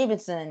 Pete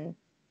Davidson,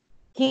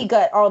 he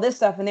got all this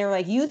stuff. And they were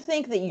like, you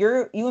think that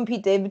you and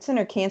Pete Davidson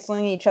are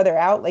canceling each other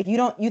out? Like,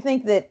 you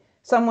think that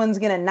someone's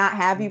gonna not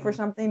have you for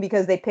something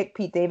because they pick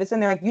Pete Davidson.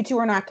 They're like, you two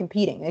are not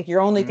competing. Like,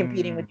 you're only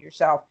competing with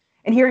yourself.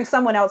 And hearing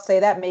someone else say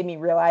that made me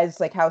realize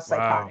like how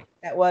psychotic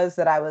that was.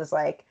 That I was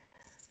like,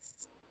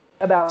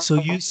 about. So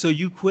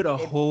you quit a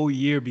whole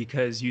year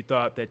because you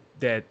thought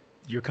that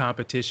your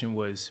competition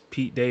was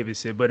Pete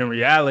Davidson, but in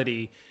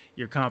reality,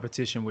 your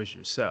competition was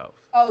yourself.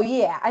 Oh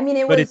yeah, I mean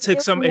it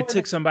took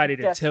somebody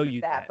to tell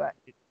you that. But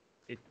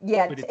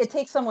it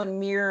takes someone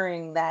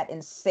mirroring that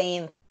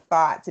insane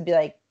thought to be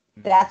like,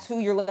 that's who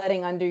you're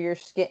letting under your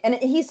skin. And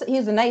he's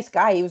a nice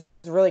guy. He was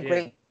really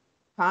great.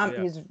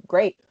 He's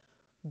great.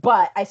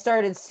 But I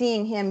started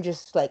seeing him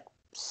just like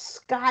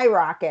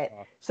skyrocket.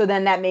 So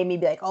then that made me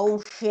be like,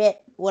 oh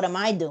shit, what am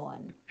I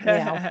doing? You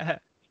know?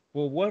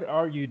 Well, what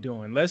are you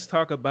doing? Let's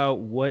talk about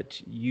what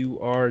you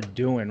are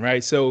doing,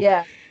 right?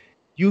 So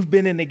you've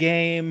been in the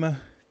game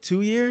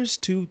 2 years,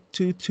 two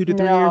to 3 years?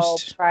 No,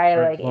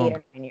 probably like 8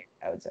 or 9 years,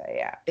 I would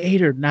say,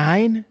 8 or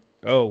 9?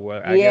 Oh,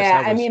 well, I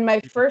guess I mean,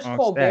 my first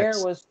Colbert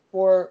was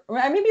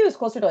maybe it was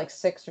closer to like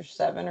 6 or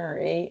 7 or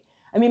 8.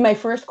 I mean, my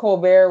first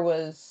Colbert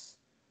was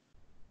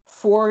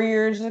 4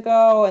 years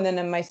ago, and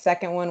then my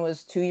second one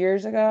was 2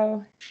 years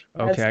ago.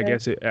 Okay,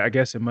 I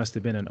guess it must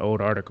have been an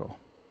old article.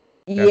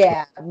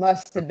 It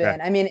must have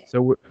been. I mean,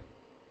 so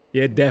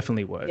it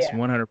definitely was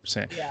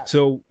 100%. Yeah.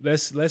 So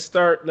let's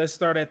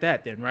start at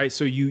that then, right?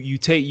 So you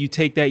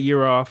take that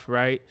year off,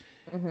 right?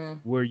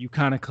 Mm-hmm. Where you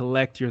kind of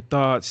collect your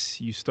thoughts,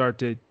 you start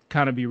to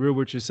kind of be real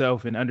with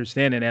yourself and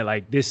understanding that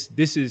like this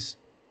is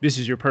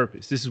your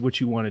purpose. This is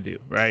what you want to do,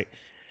 right?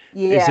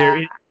 Yeah. Is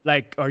there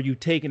like, are you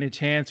taking a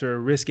chance or a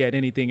risk at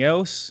anything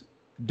else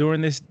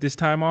during this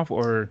time off,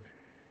 or?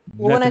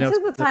 Well, when I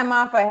took the time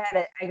off,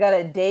 I got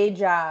a day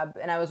job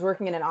and I was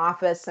working in an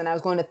office and I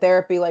was going to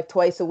therapy like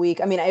twice a week.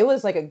 I mean, it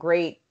was like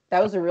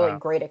that was a really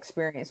great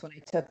experience when I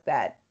took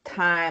that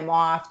time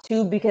off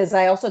too, because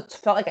I also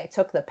felt like I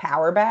took the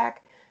power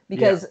back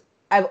because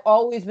I've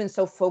always been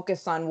so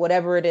focused on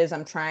whatever it is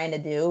I'm trying to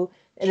do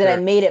that I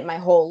made it my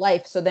whole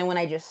life. So then when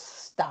I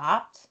just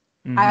stopped,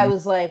 I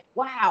was like,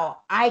 wow,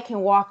 I can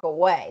walk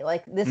away.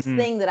 Like this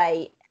thing that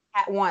I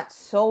want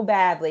so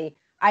badly,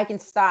 I can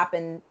stop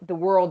and the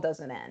world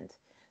doesn't end.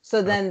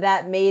 So then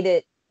that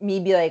made me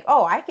be like,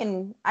 oh,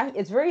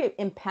 it's very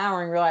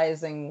empowering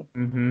realizing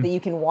that you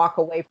can walk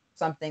away from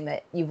something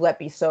that you've let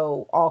be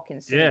so all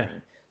consuming. Yeah,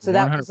 so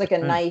that 100%. Was like a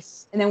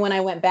nice, and then when I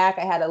went back,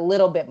 I had a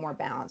little bit more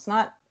balance,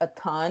 not a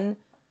ton.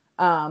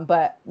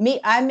 But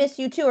I miss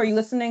you too. Are you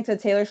listening to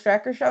Taylor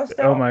Strecker show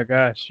still? Oh my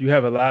gosh, you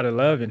have a lot of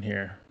love in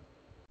here.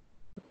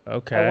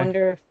 Okay. I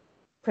wonder if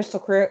Crystal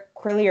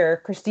Crilly or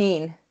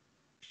Christine.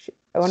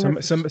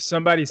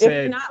 Somebody said,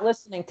 if you're not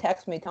listening,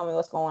 text me, tell me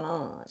what's going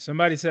on.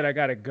 Somebody said I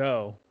gotta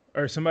go,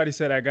 or somebody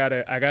said I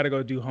gotta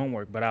go do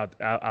homework, but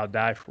I'll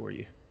die for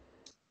you.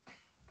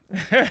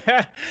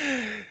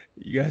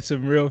 You got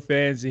some real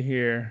fans in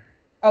here.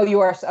 Oh, you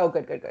are. Oh,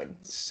 good.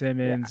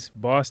 Simmons,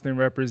 Boston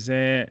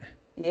represent.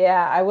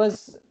 Yeah, I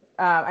was.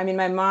 I mean,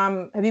 my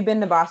mom. Have you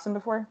been to Boston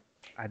before?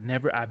 I've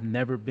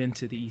never been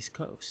to the East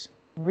Coast.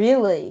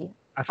 Really?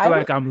 I feel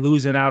like I'm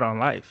losing out on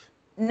life.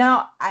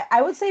 No,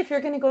 I would say if you're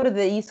going to go to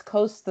the East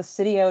Coast, the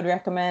city I would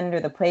recommend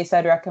or the place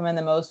I'd recommend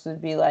the most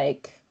would be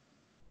like,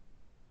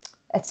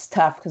 it's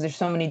tough because there's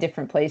so many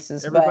different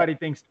places. Everybody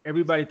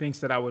thinks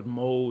that I would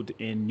mold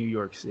in New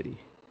York City.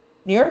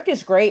 New York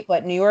is great,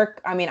 but New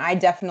York, I mean, I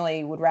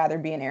definitely would rather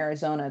be in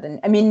Arizona than,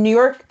 I mean, New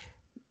York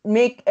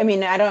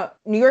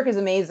is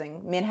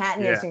amazing.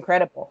 Manhattan is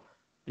incredible.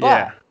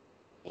 But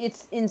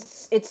it's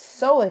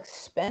so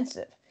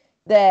expensive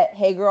that,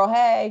 hey girl,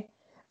 hey.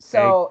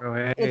 So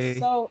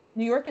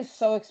New York is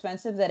so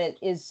expensive that it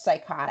is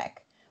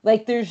psychotic.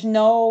 Like there's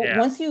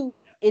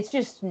it's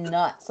just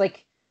nuts.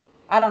 Like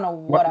I don't know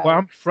what.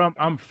 I'm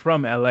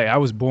from LA. I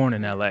was born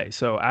in LA,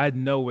 so I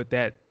know what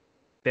that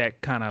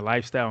kind of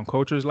lifestyle and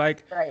culture is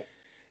like. Right.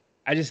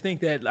 I just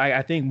think that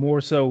I think more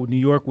so New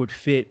York would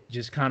fit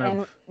just kind of.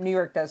 And New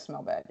York does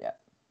smell bad, yeah.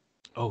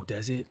 Oh,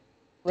 does it?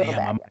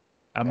 Damn,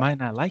 I might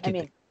not like it. I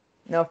mean,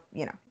 no,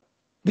 you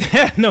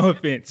know. No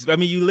offense. I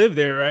mean, you live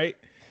there, right?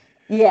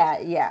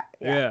 Yeah.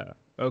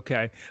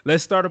 Okay.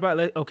 Let's start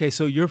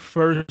so your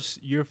first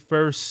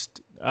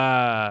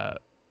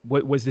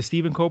what was the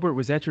Stephen Colbert?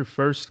 Was that your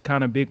first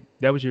kind of big?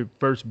 That was your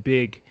first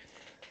big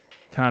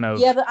kind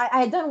of. Yeah, but I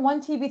had done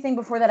one TV thing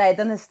before that. I had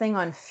done this thing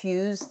on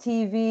Fuse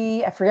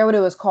TV. I forget what it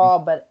was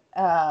called, but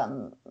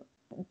I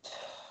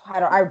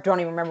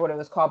don't even remember what it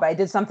was called. But I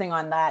did something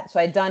on that.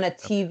 So I'd done a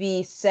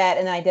TV set,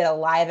 and then I did a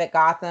live at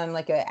Gotham,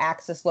 like an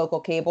Access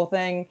local cable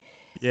thing.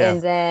 Yeah.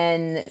 And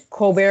then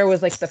Colbert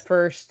was like the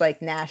first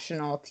like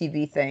national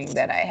TV thing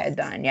that I had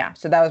done. Yeah.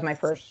 So that was my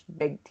first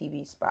big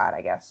TV spot,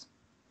 I guess.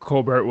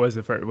 Colbert was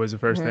the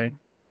first thing.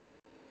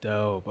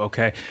 Dope.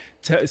 Okay.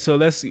 So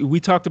we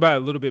talked about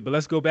it a little bit, but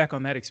let's go back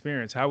on that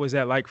experience. How was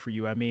that like for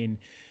you? I mean,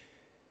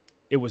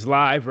 it was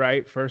live,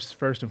 right? First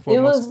and foremost. It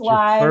was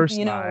live. First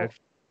live.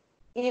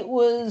 It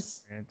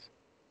was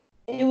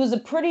a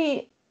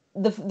pretty,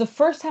 the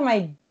first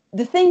time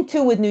the thing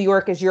too with New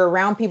York is you're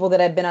around people that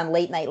have been on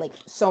late night like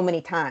so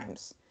many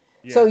times.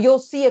 Yeah. So you'll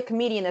see a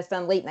comedian that's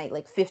done late night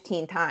like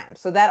 15 times.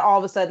 So that all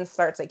of a sudden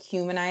starts like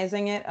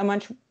humanizing it a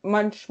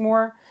much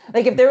more.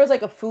 Like if there was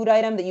like a food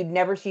item that you'd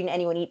never seen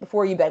anyone eat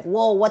before, you'd be like,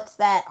 whoa, what's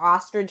that?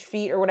 Ostrich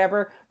feet or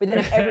whatever. But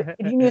then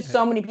if you knew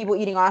so many people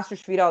eating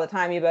ostrich feet all the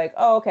time, you'd be like,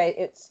 oh, okay.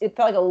 It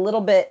felt like a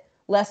little bit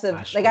less of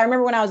like, I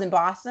remember when I was in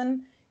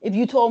Boston, if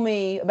you told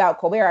me about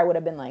Colbert, I would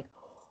have been like,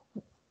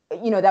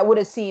 that would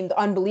have seemed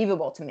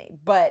unbelievable to me.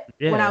 But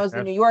when I was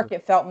in New York,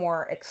 it felt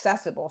more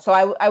accessible. So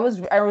I was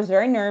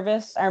very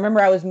nervous. I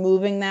remember I was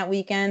moving that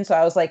weekend. So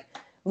I was like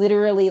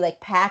literally like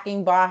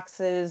packing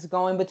boxes,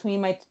 going between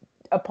my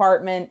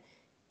apartment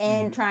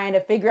and trying to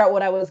figure out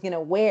what I was going to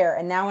wear.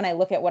 And now when I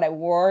look at what I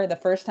wore the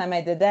first time I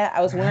did that,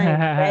 I was wearing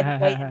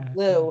red, white, and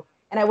blue.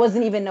 And I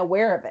wasn't even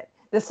aware of it.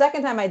 The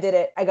second time I did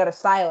it, I got a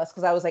stylist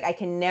because I was like, I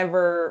can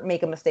never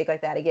make a mistake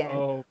like that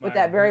again. But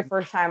that very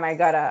first time I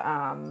got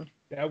a...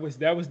 That was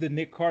the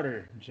Nick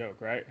Carter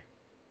joke, right?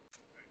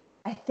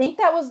 I think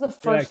that was the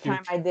first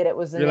time I did it.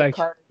 Was the Nick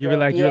Carter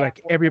joke. You're like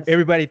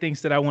everybody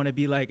thinks that I want to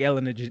be like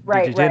Ellen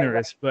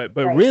DeGeneres, but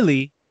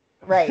really,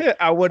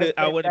 I want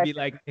to be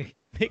like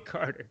Nick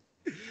Carter.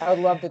 I would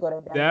love to go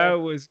to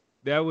Denver.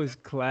 That was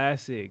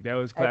classic. That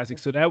was classic.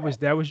 So that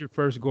was your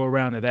first go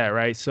around of that,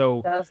 right?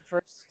 So that was the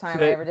first time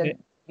I ever did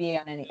be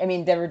on any. I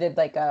mean, never did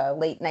like a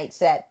late night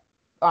set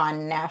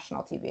on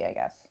national TV, I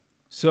guess.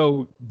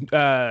 So,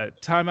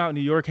 Time Out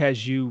New York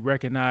has you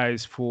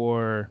recognized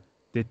for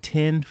the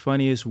 10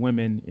 funniest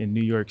women in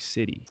New York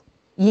City.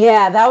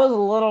 Yeah, that was a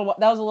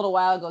little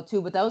while ago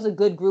too, but that was a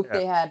good group. Yeah.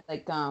 They had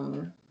like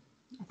I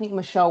think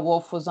Michelle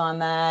Wolf was on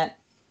that.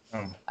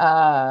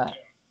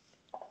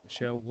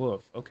 Michelle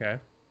Wolf, okay.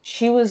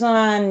 She was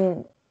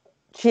on.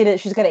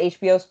 She's got an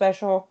HBO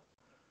special.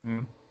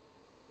 Mm.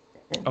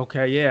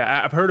 Okay,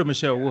 yeah, I've heard of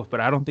Michelle Wolf, but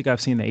I don't think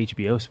I've seen the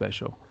HBO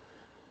special.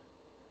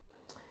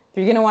 If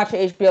you're gonna watch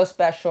an HBO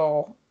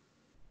special,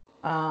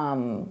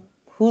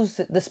 who's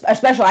the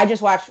special I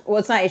just watched? Well,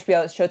 it's not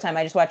HBO, it's Showtime.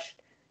 I just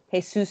watched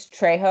Jesus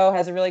Trejo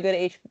has a really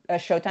good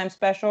Showtime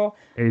special.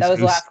 That was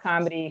the last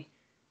comedy.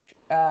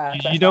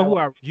 You know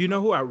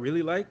who I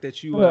really like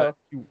that you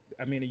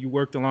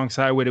worked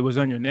alongside with. It was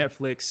on your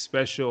Netflix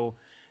special,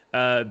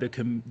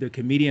 the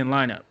comedian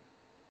lineup.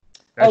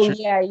 That's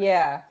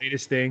yeah.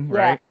 Latest thing,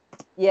 right?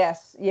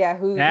 Yes, yeah.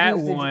 Who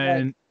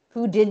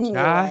didn't you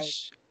like?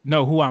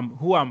 No, who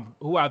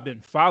I've been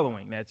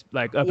following. That's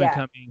like up and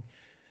coming,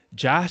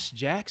 Josh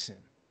Jackson.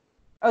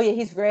 Oh yeah,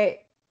 he's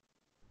great.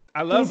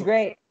 I love him. He's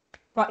great.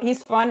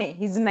 He's funny.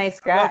 He's a nice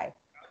guy.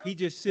 He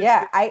just sits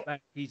there,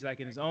 he's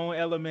like in his own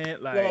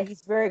element. Like yeah,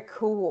 he's very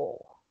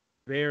cool.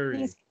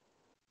 Very.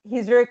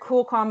 He's very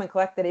cool, calm, and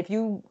collected.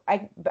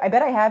 I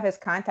bet I have his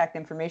contact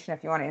information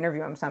if you want to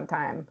interview him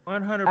sometime.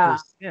 100%.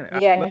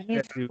 Yeah,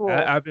 he's cool.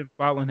 I've been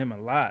following him a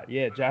lot.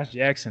 Yeah, Josh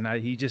Jackson.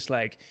 He just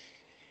like.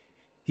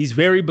 He's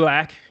very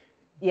black.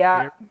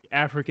 Yeah.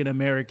 African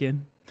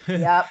American.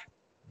 Yep.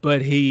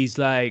 But he's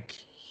like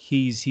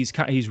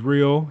he's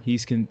real.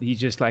 He's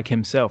just like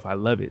himself. I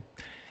love it.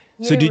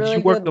 So did you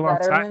work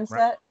alongside him?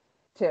 Right?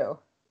 Too.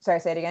 Sorry,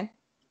 say it again.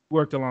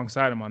 Worked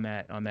alongside him on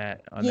that.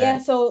 Yeah.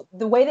 So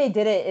the way they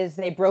did it is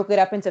they broke it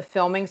up into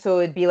filming. So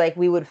it'd be like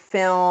we would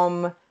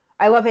film.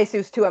 I love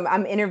Jesus too.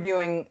 I'm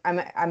interviewing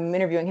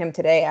him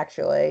today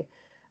actually.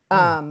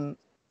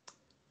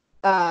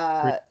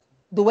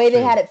 The way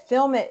they had it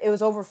film it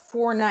was over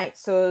 4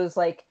 nights. So it was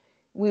like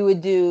we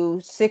would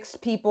do 6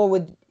 people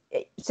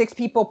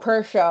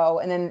per show,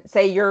 and then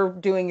say you're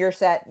doing your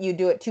set, you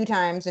do it 2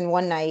 times in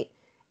 1 night,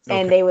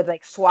 and they would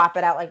like swap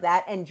it out like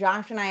that. And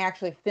Josh and I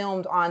actually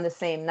filmed on the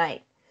same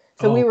night.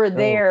 So we were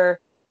there,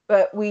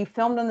 but we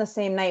filmed on the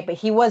same night, but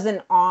he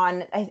wasn't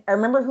on. I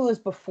remember who was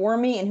before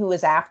me and who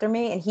was after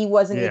me, and he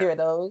wasn't either of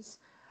those.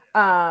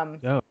 I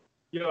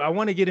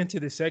want to get into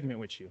this segment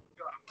with you.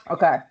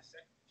 Okay.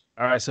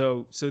 All right,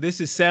 so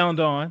this is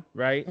SoundOn,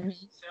 right? Mm-hmm.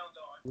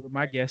 You're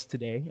my guest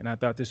today, and I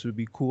thought this would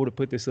be cool to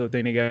put this little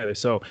thing together.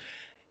 So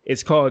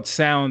it's called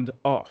Sound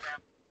Off.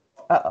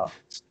 Uh-oh.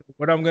 So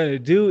what I'm going to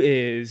do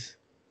is,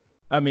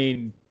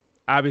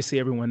 obviously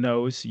everyone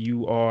knows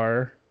you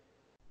are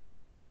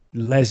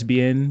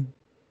lesbian,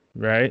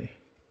 right?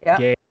 Yeah.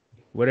 Gay,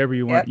 whatever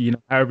you want,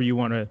 however you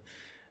want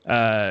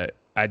to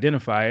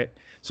identify it.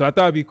 So I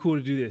thought it'd be cool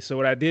to do this. So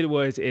what I did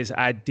is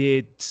I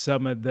did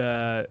some of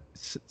the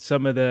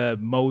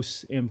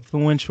most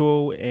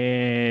influential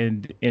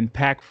and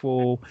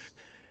impactful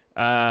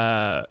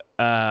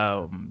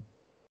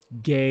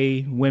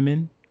gay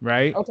women,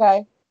 right?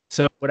 Okay.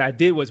 So what I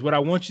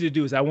want you to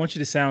do is I want you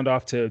to sound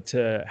off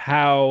to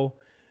how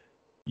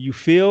you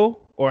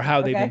feel or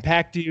how they've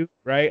impacted you,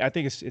 right? I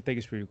think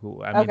it's pretty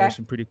cool. I mean, there's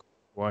some pretty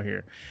cool on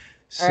here.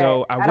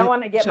 So right. I don't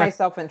want to get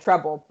myself in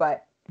trouble,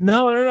 but.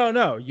 No.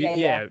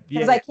 Yeah.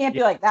 Because I can't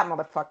be like that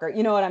motherfucker.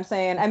 You know what I'm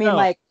saying? I mean,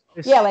 like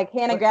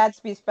Hannah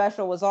Gadsby's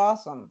special was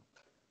awesome.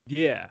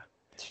 Yeah.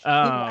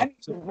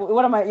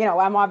 What am I?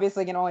 I'm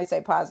obviously gonna only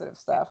say positive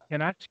stuff.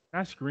 Can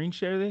I screen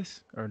share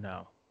this or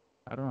no?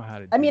 I don't know how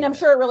to. I'm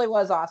sure it really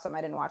was awesome.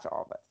 I didn't watch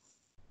all of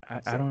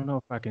it. I don't know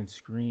if I can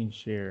screen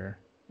share.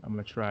 I'm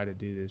gonna try to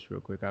do this real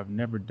quick. I've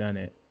never done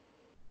it,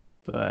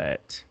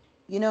 but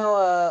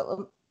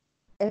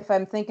if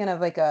I'm thinking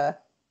of like a...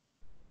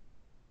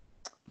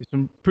 There's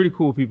some pretty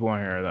cool people on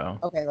here, though.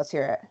 Okay, let's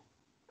hear it.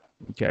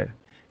 Okay.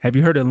 Have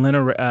you heard of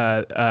Lena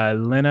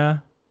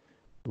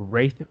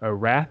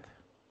Rath?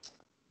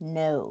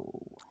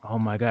 No. Oh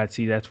my God!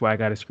 See, that's why I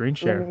got a screen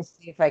share. Let me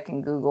see if I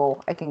can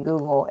Google.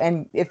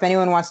 And if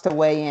anyone wants to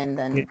weigh in,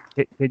 then...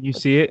 Can you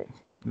see it?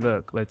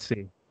 Look, let's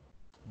see.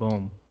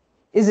 Boom.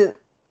 Is it...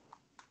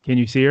 Can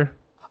you see her?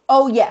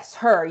 Oh, yes,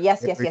 her.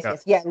 Yes.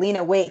 Yeah,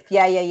 Lena Waithe.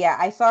 Yeah.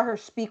 I saw her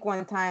speak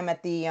one time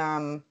at the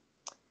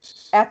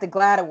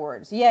GLAAD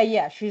Awards.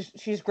 Yeah.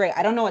 She's great.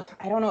 I don't know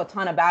a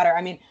ton about her.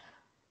 I mean,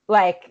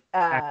 like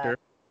Actor.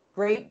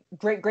 Great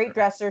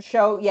dresser.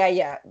 Show.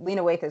 Yeah.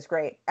 Lena Waithe is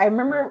great. I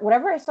remember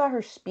whatever I saw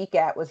her speak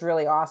at was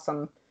really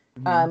awesome.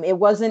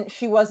 Mm-hmm.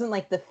 She wasn't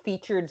like the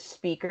featured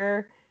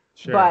speaker,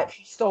 sure, but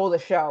she stole the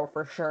show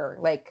for sure.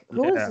 Like,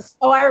 who is this?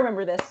 Oh, I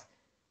remember this.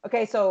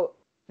 Okay, so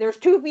there's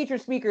two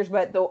featured speakers,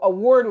 but the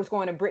award was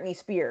going to Britney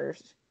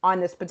Spears on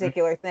this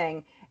particular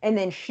thing, and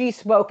then she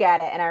spoke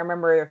at it, and I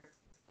remember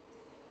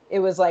it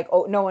was like,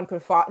 oh, no one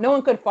could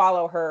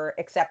follow her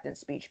acceptance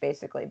speech,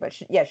 basically. But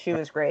she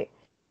was great.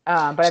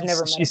 But I've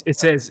never met her.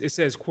 It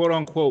says, quote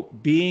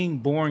unquote, being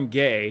born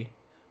gay,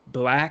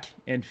 Black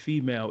and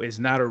female is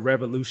not a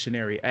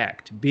revolutionary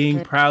act.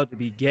 Being proud to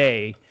be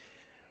gay,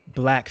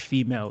 Black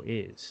female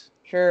is.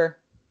 Sure.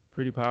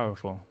 Pretty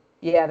powerful.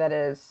 Yeah, that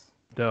is.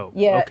 Dope.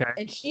 Yeah, okay.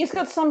 And she's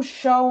got some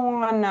show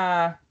on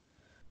that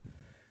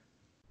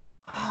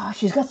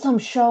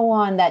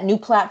new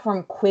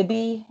platform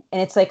Quibi,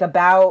 and it's like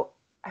about,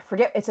 I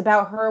forget, it's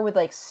about her with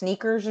like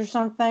sneakers or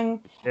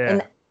something. Yeah.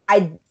 And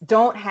I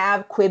don't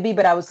have Quibi,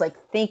 but I was like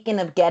thinking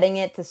of getting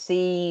it to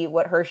see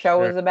what her show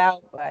was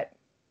about. But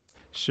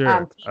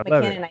sure, Kate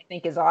McKinnon, I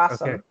think, is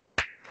awesome. Okay.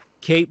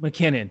 Kate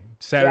McKinnon,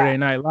 Saturday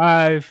Night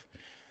Live.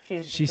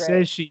 She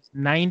says she's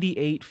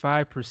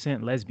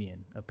 98.5%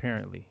 lesbian,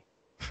 apparently.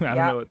 I don't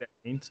know what that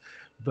means,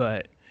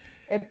 but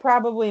it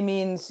probably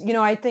means,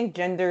 I think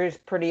gender is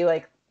pretty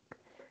like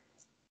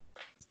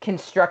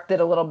constructed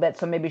a little bit,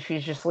 so maybe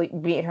she's just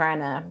trying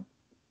to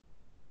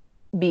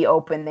be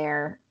open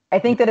there. I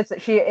think that it's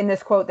in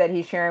this quote that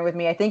he's sharing with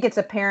me, I think it's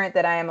apparent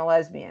that I am a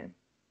lesbian.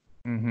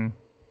 Mm-hmm.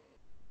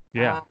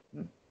 Yeah.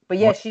 But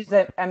yeah, she's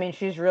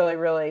really,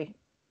 really,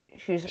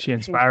 she's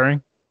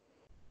inspiring.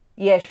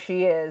 Yes,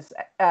 she is.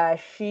 I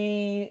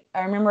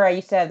remember I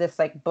used to have this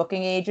like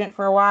booking agent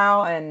for a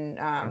while, and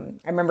I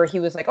remember he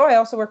was like, "Oh, I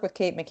also work with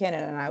Kate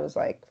McKinnon," and I was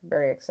like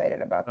very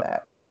excited about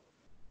that.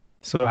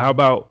 So how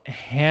about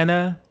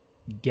Hannah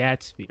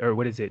Gadsby, or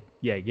what is it?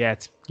 Yeah,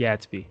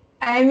 Gadsby.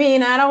 I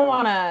mean, I don't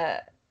want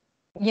to,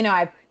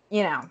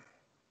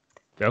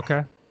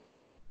 Okay.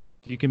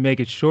 You can make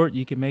it short.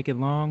 You can make it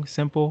long,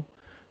 simple.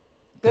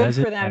 Good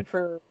for them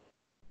for.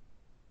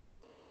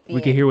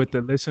 We can hear what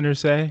the listeners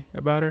say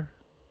about her.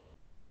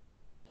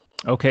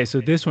 Okay, so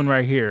this one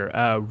right here,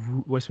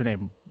 what's her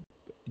name?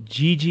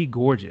 Gigi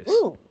Gorgeous.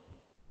 Ooh.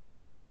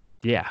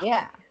 Yeah.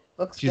 Yeah.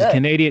 She's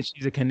good.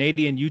 She's a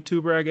Canadian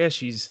YouTuber, I guess.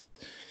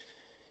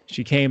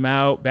 She came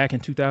out back in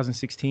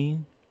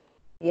 2016.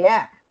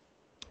 Yeah.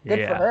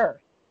 Good for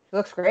her. She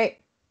looks great.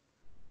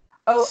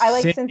 Oh, I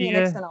like Cynthia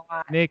Nixon a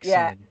lot.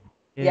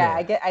 Yeah.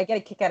 I get a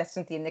kick out of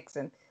Cynthia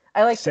Nixon.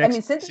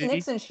 Cynthia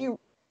Nixon,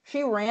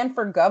 she ran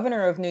for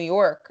governor of New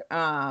York.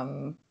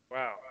 Wow.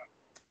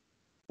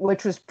 I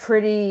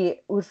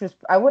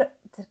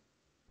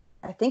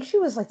think she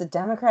was like the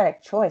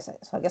Democratic choice.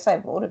 So I guess I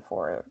voted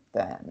for her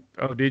then.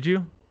 Oh, did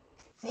you?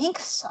 I think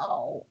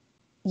so.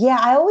 Yeah,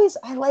 I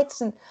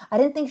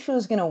didn't think she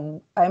was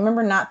I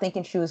remember not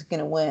thinking she was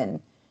going to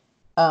win.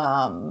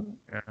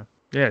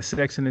 Yeah,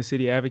 Sex and the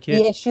City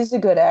advocate. Yeah, she's a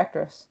good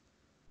actress.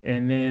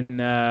 And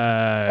then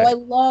I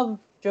love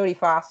Jodie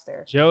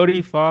Foster.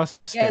 Jodie Foster.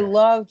 Yeah, I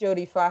love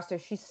Jodie Foster.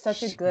 She's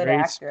such a good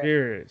actress.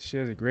 Spirit. She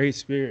has a great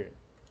spirit.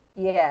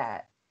 Yeah.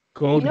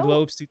 Golden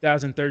Globes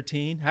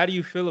 2013. How do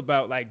you feel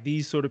about like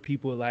these sort of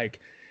people, like,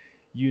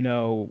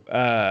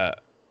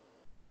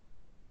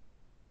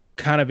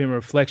 kind of in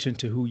reflection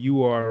to who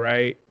you are,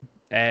 right?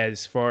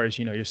 As far as,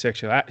 your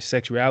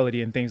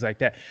sexuality and things like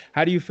that.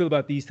 How do you feel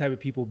about these type of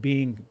people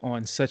being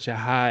on such a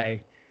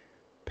high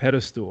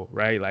pedestal,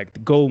 right? Like the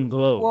Golden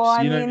Globes. Well,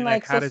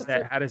 how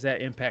does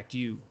that impact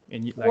you?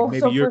 And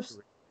maybe your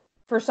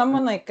for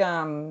someone like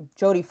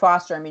Jodie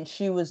Foster,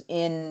 she was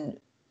in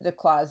the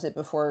closet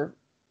before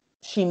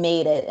she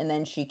made it, and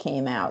then she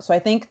came out. So I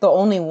think the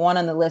only one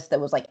on the list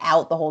that was like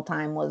out the whole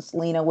time was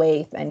Lena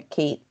Waithe and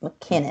Kate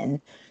McKinnon,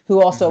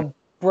 who also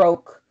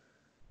broke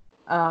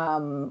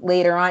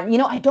later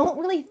on. I don't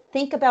really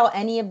think about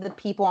any of the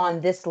people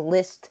on this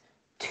list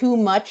too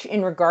much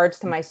in regards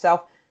to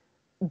myself,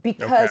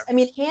 because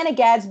Hannah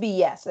Gadsby,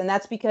 yes, and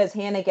that's because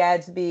Hannah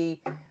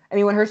Gadsby,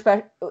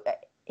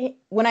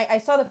 when I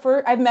saw the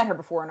first, I've met her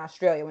before in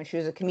Australia when she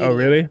was a comedian. Oh,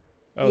 really?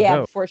 Oh, yeah,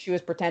 dope. Before she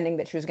was pretending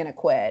that she was going to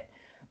quit.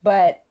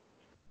 But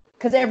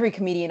because every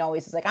comedian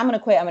always is like, I'm going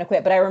to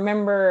quit. But I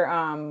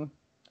remember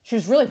she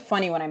was really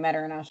funny when I met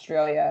her in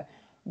Australia.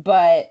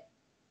 But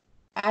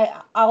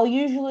I'll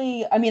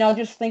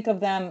just think of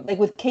them, like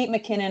with Kate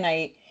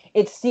McKinnon,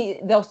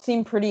 they'll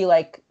seem pretty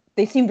like,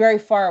 they seem very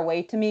far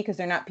away to me because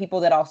they're not people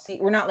that I'll see.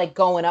 We're not like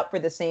going up for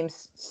the same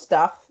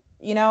stuff,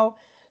 you know?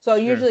 So I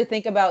usually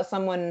think about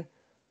someone,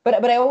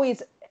 but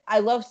I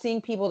love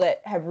seeing people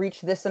that have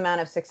reached this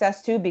amount of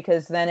success too,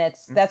 because then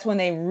that's when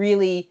they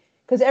really,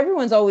 because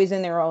everyone's always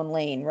in their own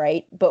lane,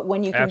 right? But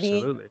when you can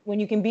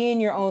be in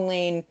your own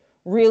lane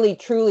really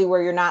truly,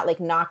 where you're not like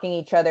knocking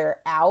each other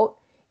out,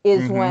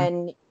 is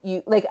when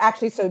you like,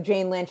 actually, so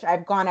Jane Lynch,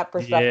 I've gone up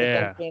for stuff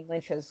that Jane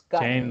Lynch has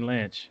gotten. Jane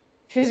Lynch.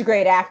 She's a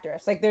great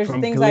actress. Like, there's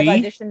things Glee?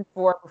 I've auditioned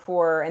for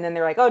before, and then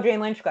they're like, "Oh,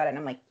 Jane Lynch got it," and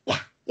I'm like,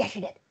 "Yeah,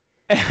 she did."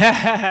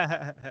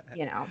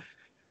 You know.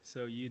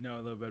 So you know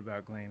a little bit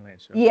about Jane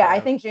Lynch. Okay. Yeah, I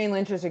think Jane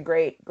Lynch is a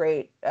great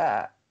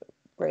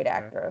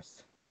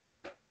actress.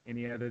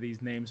 Any other of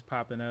these names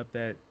popping up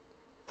that?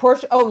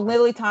 Portia. Oh,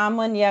 Lily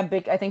Tomlin. Yeah,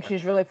 big. I think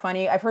she's really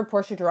funny. I've heard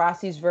Portia de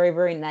Rossi's very,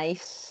 very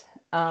nice.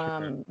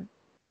 Sure.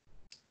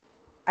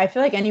 I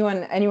feel like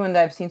anyone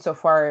that I've seen so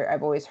far,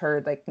 I've always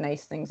heard like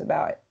nice things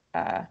about.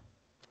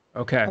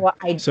 Okay. Well,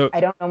 I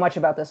don't know much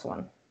about this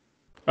one.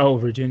 Oh,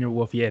 Virginia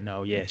Woolf.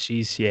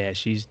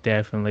 She's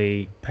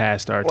definitely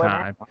past our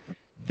time.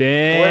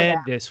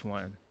 Then this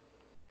one.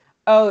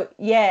 Oh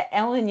yeah,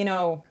 Ellen. You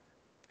know.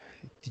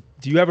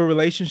 Do you have a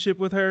relationship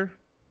with her?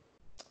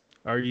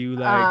 Are you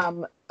like?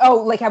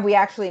 Like, have we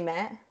actually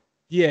met?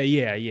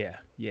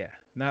 Yeah.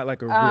 Not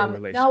like a real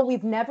relationship. No,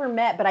 we've never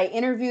met. But I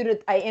interviewed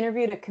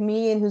a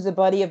comedian who's a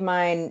buddy of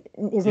mine.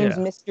 His name's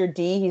Mr.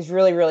 D. He's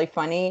really, really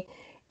funny,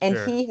 and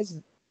he has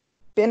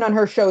been on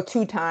her show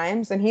 2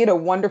 times, and he had a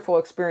wonderful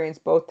experience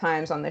both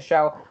times on the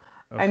show.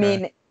 Okay. I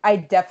mean, I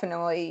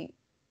definitely,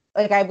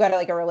 like, I've got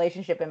like a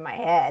relationship in my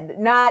head.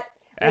 Not,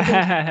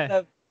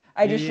 I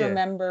just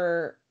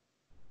remember,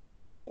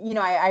 you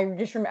know, I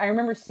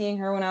remember seeing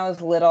her when I was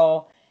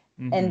little,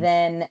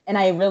 and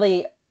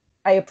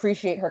I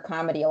appreciate her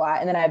comedy a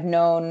lot. And then I've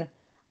known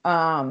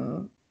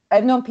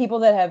people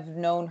that have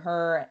known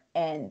her,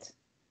 and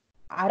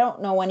I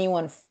don't know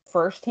anyone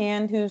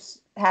firsthand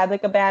who's had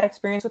like a bad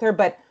experience with her,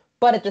 but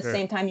at the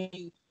same time,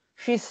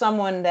 she's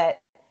someone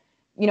that,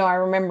 you know, I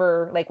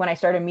remember like when I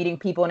started meeting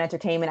people in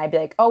entertainment, I'd be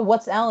like, "Oh,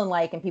 what's Ellen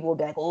like?" And people would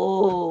be like,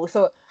 "Oh."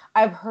 So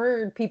I've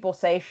heard people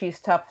say she's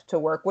tough to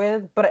work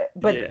with, but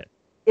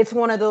it's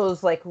one of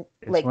those one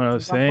of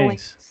those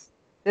things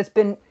that's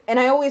been, and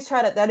I always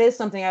that is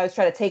something I always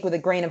try to take with a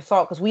grain of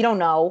salt, because we don't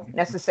know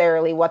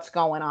necessarily what's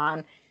going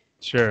on.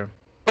 Sure.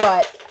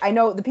 But I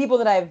know the people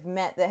that I've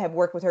met that have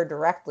worked with her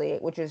directly,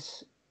 which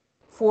is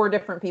 4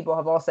 different people,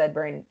 have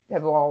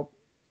all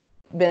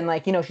been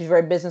like, you know, she's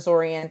very business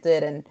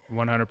oriented, and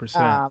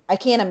 100%. I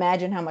can't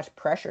imagine how much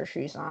pressure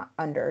she's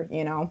under,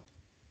 you know.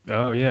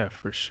 Oh yeah,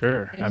 for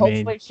sure. And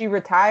hopefully she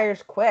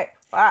retires quick.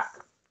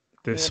 Fuck.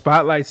 The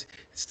spotlights.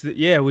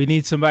 We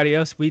need somebody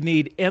else. We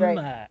need Emma.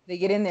 Right. They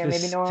get in there.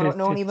 Maybe no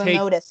one even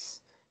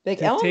notice. Like,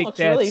 Ellen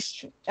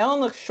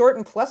looks short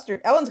and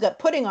flustered. Ellen's got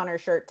pudding on her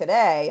shirt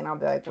today, and I'll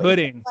be like,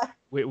 pudding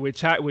with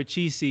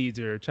cheese seeds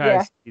or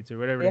chia seeds or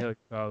whatever the hell you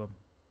call them.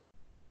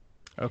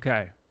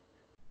 Okay.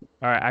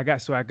 All right. I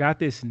got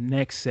this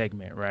next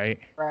segment, right?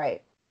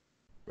 Right.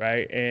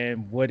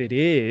 And what it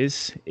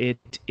is, if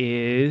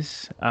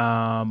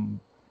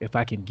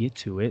I can get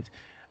to it,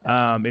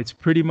 it's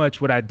pretty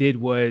much what I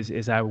did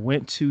is I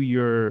went to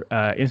your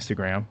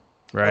Instagram,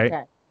 right?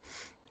 Okay.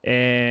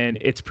 And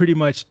it's pretty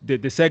much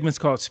the segment's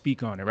called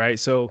Speak On It, right?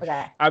 So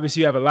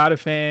obviously you have a lot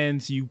of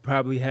fans. You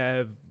probably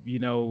have, you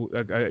know,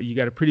 you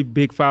got a pretty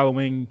big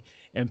following,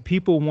 and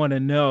people want to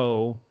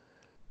know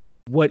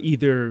what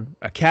either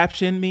a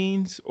caption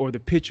means or the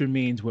picture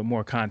means with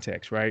more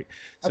context, right?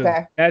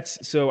 So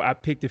so I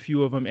picked a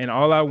few of them, and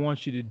all I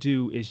want you to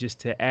do is just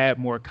to add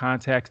more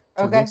context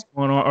to what's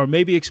going on, or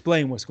maybe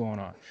explain what's going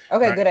on.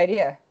 Okay, right? Good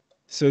idea.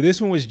 So this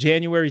one was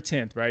January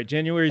 10th, right?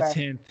 January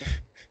 10th.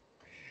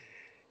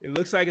 It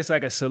looks like it's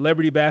like a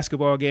celebrity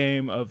basketball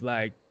game of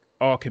like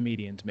all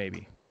comedians,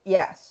 maybe.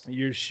 Yes.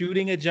 You're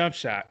shooting a jump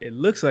shot. It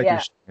looks like you're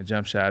shooting a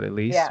jump shot, at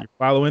least. You're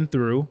following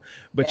through,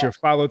 but your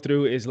follow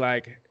through is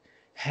like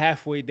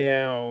halfway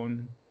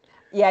down.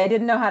 Yeah, I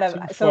didn't know how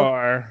to. Too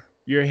far.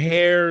 Your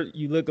hair,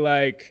 you look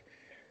like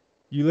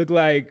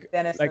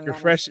a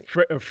fresh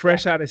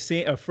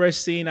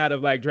scene out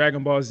of like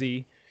Dragon Ball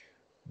Z.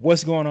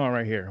 What's going on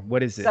right here?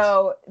 What is this?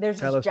 So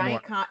there's a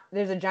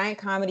giant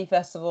comedy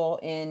festival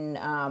in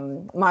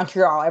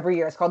Montreal every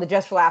year. It's called the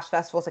Just for Laughs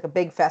Festival. It's like a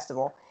big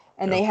festival,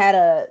 and they had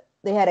a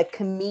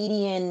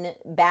comedian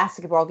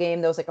basketball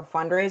game that was like a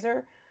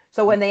fundraiser.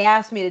 So when they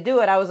asked me to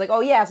do it, I was like, "Oh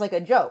yeah, it's like a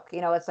joke,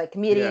 you know. It's like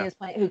comedians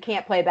who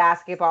can't play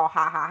basketball,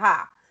 ha ha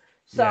ha."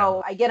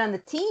 So I get on the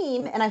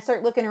team and I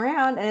start looking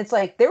around, and it's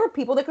like there were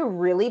people that could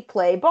really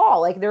play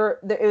ball. Like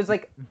it was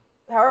like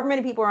however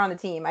many people are on the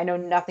team. I know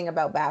nothing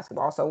about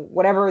basketball, so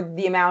whatever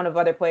the amount of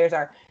other players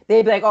are,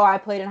 they'd be like, "Oh, I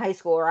played in high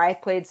school, or I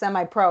played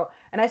semi-pro."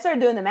 And I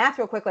started doing the math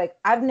real quick. Like,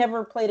 I've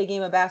never played a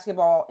game of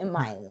basketball in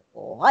my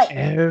life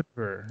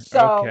ever.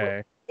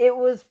 So it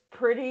was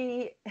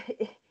pretty.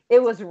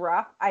 It was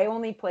rough. I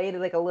only played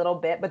like a little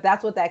bit, but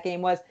that's what that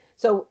game was.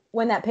 So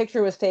when that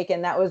picture was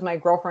taken, that was my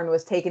girlfriend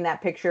was taking that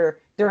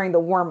picture during the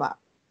warm-up.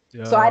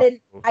 So I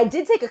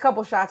did take a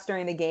couple shots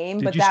during the game,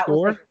 Did but you that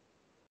score? was like,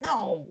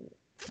 no.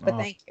 But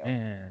thank you.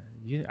 Man,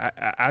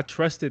 I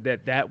trusted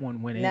that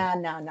one went in.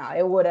 No.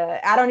 It would have.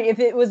 I don't. If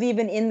it was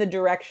even in the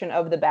direction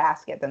of the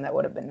basket, then that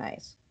would have been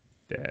nice.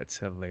 That's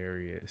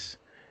hilarious.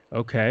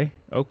 Okay.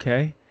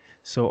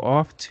 So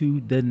off to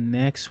the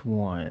next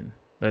one.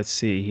 Let's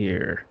see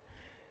here.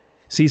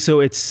 See, so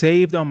it's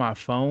saved on my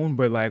phone,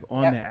 but like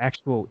on the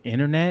actual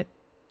internet,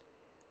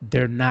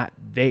 they're not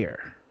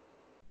there.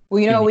 Well,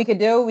 you know what we could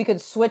do? We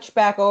could switch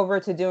back over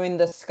to doing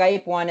the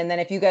Skype one, and then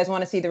if you guys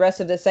want to see the rest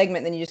of the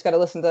segment, then you just got to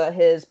listen to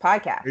his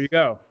podcast.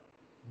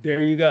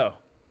 There you go.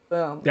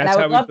 Boom. That's and I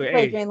would love to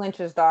play Jane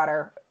Lynch's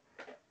daughter.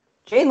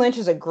 Jane Lynch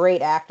is a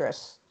great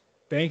actress.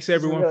 Thanks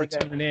everyone for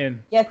tuning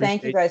in. Yeah,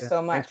 thank you guys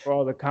so much. Thanks for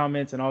all the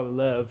comments and all the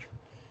love.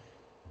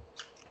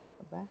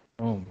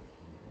 Boom.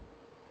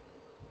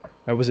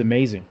 That was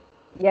amazing.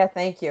 Yeah,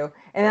 thank you.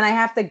 And then I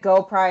have to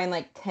go probably in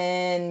like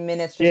 10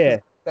 minutes.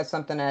 Just got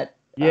something at.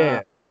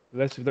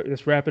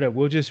 Let's wrap it up.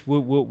 We'll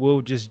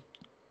just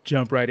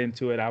jump right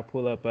into it. I'll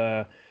pull up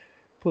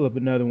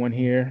another one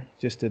here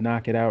just to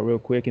knock it out real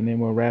quick, and then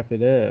we'll wrap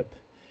it up.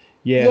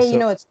 Yeah, you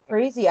know, it's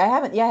crazy. I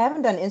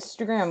haven't done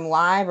Instagram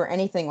Live or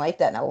anything like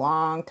that in a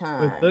long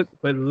time.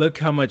 But look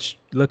how much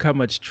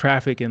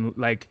traffic, and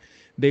like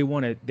they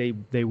want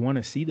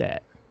to see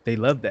that. They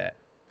love that.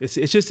 It's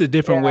just a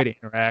different way to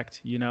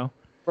interact, you know?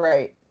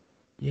 Right.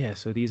 Yeah,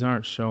 so these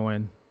aren't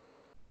showing.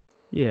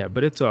 Yeah,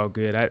 but it's all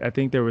good. I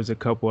think there was a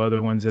couple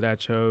other ones that I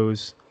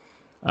chose.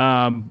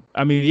 I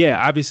mean,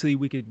 yeah, obviously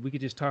we could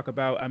just talk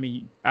about, I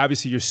mean,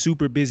 obviously you're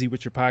super busy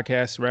with your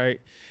podcast, right?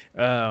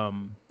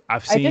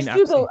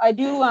 I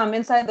do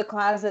Inside the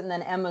Closet and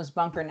then Emma's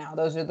Bunker now.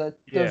 Those are the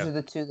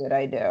two that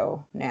I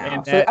do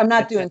now. So I'm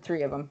not doing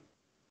three of them.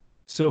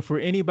 So for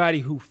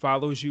anybody who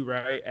follows you,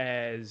 right,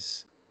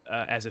 as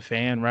a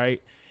fan,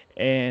 right,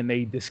 and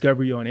they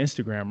discover you on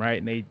Instagram,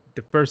 right, and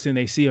the first thing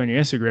they see on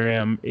your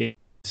Instagram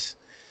is,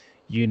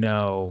 you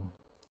know,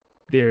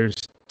 there's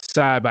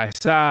side by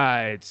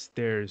sides,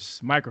 there's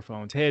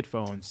microphones,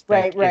 headphones,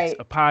 right. It's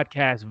a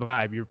podcast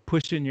vibe. You're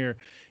pushing your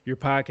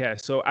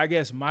podcast. So I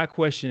guess my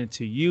question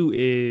to you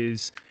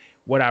is,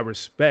 what I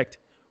respect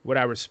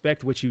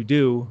what you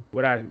do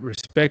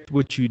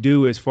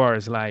as far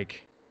as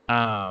like,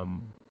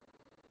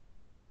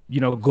 you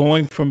know,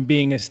 going from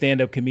being a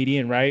stand-up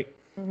comedian, right,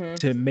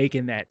 to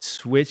making that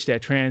switch, that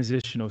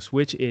transitional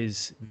switch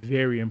is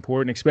very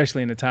important,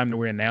 especially in the time that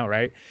we're in now,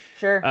 right?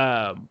 Sure.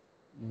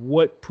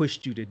 What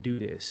pushed you to do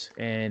this?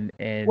 And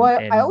I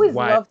always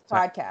loved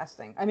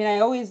podcasting. I mean, I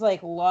always I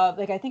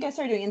think I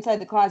started doing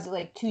Inside the Closet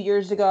like 2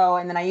 years ago,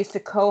 and then I used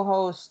to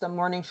co-host a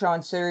morning show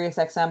on Sirius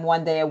XM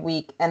one day a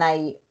week.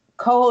 And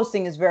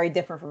co-hosting is very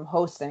different from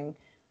hosting.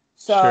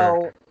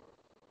 So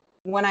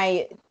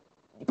when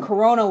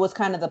Corona was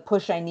kind of the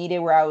push I needed,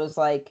 where I was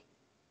like,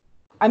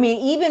 I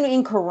mean, even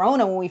in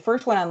Corona, when we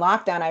first went on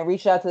lockdown, I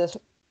reached out to this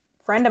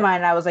friend of mine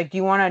and I was like, do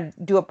you want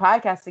to do a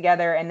podcast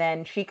together? And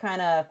then she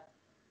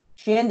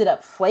ended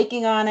up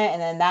flaking on it. And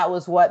then that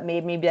was what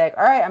made me be like,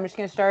 all right, I'm just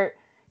going to start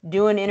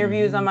doing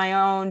interviews on my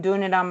own,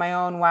 doing it on my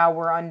own while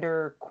we're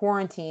under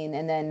quarantine.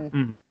 And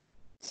then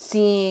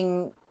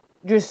seeing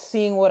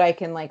what I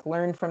can like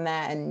learn from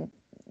that. And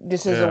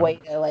just as a way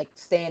to like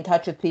stay in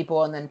touch with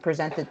people and then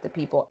present it to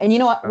people. And you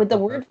know what, with the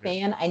word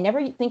fan, I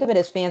never think of it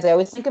as fans. I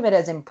always think of it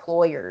as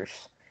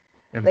employers.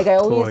 Like I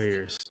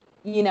always,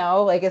 you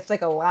know, like it's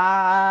like a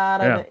lot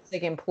of it's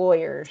like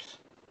employers.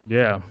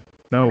 Yeah,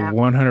 no,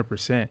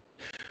 100%.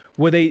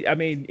 Well, I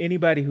mean,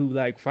 anybody who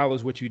like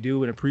follows what you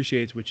do and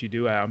appreciates what you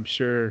do, I'm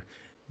sure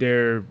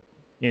they're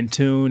in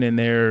tune and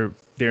they're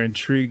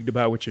intrigued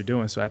about what you're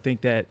doing. So I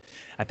think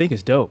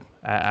it's dope.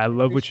 I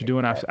love what you're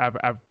doing.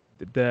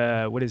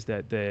 What is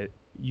that?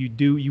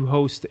 You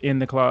host in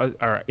the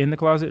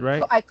closet,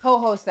 right? So I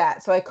co-host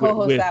that. So I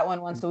co-host that one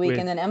once a week,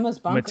 and then Emma's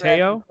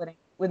Bunker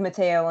with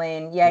Mateo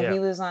Lane. Yeah, he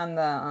was on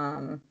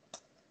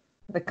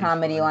the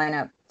comedy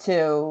lineup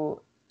too.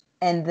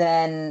 And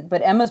then,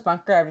 but Emma's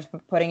Bunker, I've just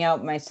been putting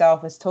out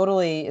myself. It's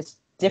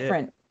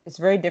different. Yeah. It's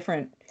very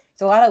different.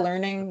 It's a lot of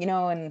learning, you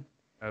know, and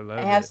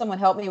I have someone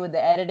help me with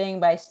the editing,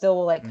 but I still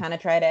will like kind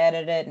of try to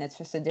edit it, and it's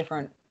just a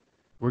different.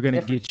 We're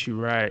gonna get you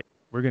right.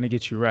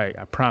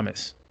 I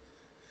promise.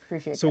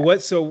 Appreciate so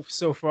that.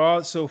 For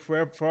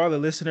all the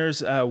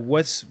listeners,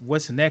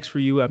 what's next for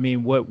you? I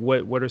mean,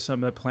 what are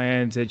some of the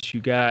plans that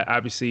you got?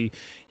 Obviously,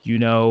 you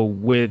know,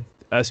 with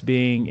us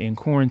being in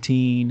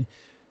quarantine,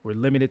 we're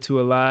limited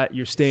to a lot.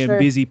 You're staying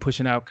busy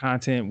pushing out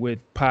content with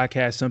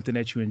podcasts, something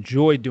that you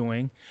enjoy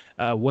doing.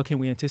 What can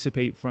we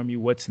anticipate from you?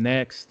 What's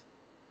next?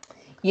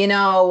 You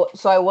know,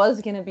 so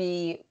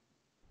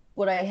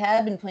what I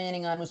had been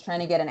planning on was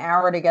trying to get an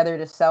hour together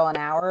to sell an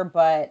hour,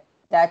 but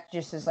that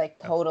just is like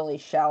totally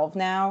shelved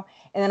now.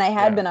 And then I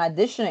had been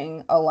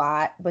auditioning a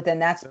lot, but then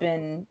that's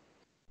been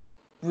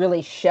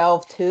really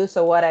shelved too.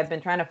 So what I've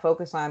been trying to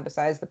focus on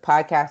besides the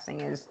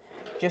podcasting is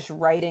just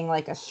writing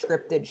like a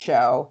scripted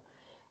show.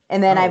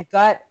 And then I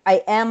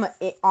am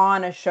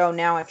on a show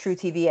now on True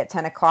TV at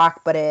 10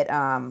 o'clock, but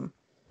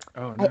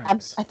Oh,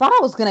 nice. I thought I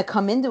was gonna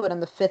come into it on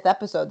the 5th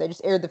episode. They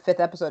just aired the 5th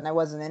episode, and I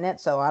wasn't in it,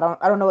 so I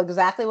don't know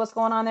exactly what's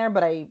going on there.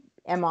 But I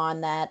am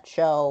on that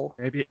show.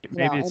 Maybe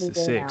it's the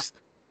 6th.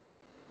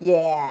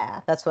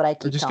 Yeah, that's what I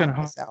keep telling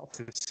myself.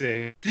 It's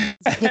the 6th.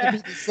 It's gonna be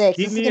the 6th.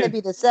 It's gonna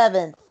be the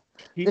 7th.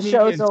 The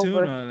show's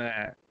over. On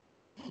that.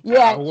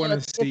 Yeah, I want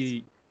to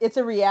see. It's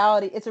a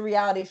reality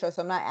show,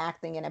 so I'm not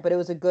acting in it. But that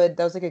was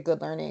like a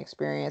good learning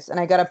experience, and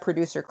I got a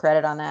producer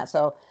credit on that,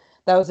 so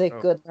that was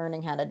good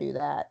learning how to do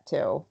that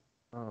too.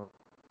 Oh.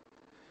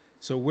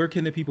 So where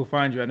can the people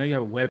find you? I know you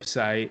have a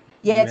website.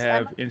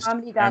 Yeah, it's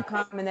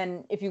emmacomedy.com, and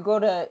then if you go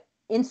to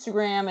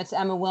Instagram, it's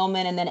Emma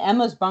Willmann, and then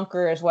Emma's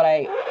Bunker is what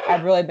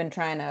I've really been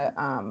trying to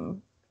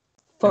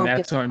focus on. And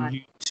that's on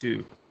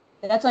YouTube.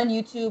 That's on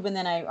YouTube, and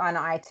then on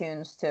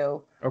iTunes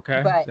too.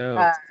 Okay. But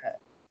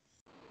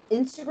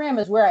Instagram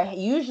is where I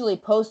usually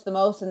post the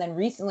most, and then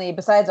recently,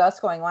 besides us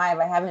going live,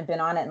 I haven't been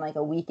on it in like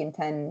a week and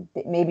 10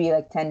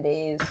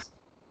 days.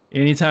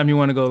 Anytime you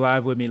want to go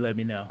live with me, let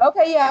me know.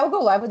 Okay, yeah, I will go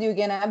live with you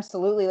again,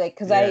 absolutely. Like,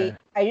 because I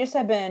just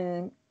have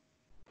been,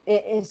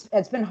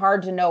 it's been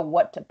hard to know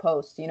what to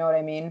post. You know what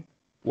I mean?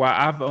 Well,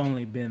 I've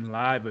only been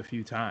live a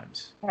few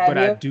times, but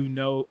I do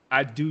know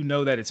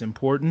that it's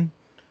important.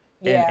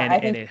 Yeah,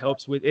 and it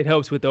helps with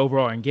the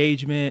overall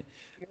engagement.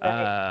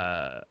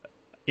 Right.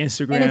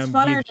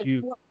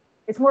 Instagram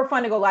it's more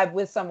fun to go live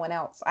with someone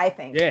else, I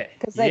think. Yeah.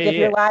 Because if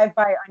you're live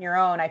on your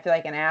own, I feel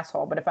like an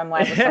asshole. But if I'm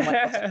live with someone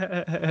else, you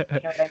know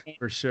what I mean?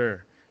 For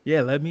sure.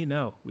 Yeah, let me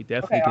know. We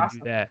definitely can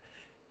do that.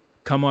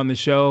 Come on the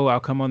show.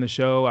 I'll come on the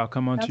show. I'll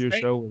come onto your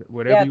show.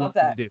 Whatever you want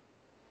to do.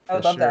 I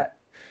would love that.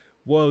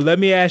 Well, let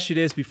me ask you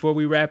this before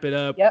we wrap it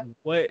up. Yep.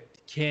 What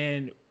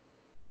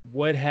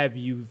have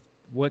you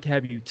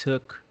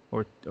took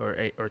or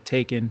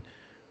taken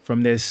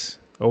from this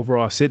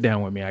overall sit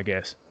down with me, I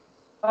guess?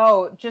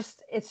 Oh,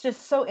 it's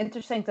just so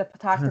interesting to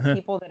talk to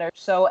people that are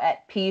so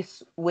at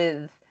peace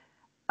with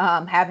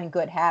having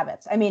good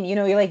habits. I mean,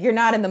 you're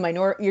not in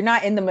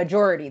the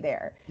majority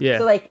there. Yeah.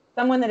 So like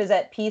someone that is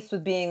at peace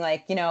with being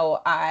like,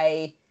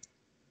 I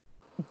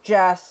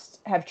just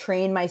have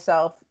trained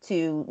myself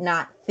to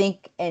not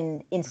think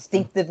and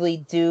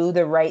instinctively do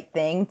the right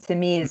thing, to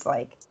me is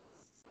like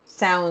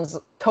sounds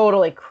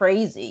totally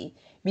crazy,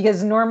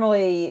 because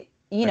normally,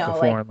 a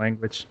foreign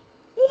language.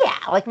 Yeah,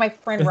 like my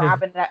friend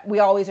Robin, we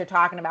always are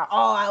talking about,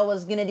 I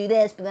was going to do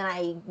this, but then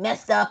I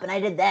messed up and I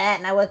did that.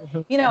 And I was,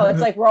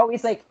 it's like, we're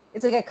always like,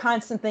 it's like a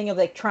constant thing of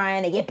like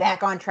trying to get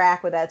back on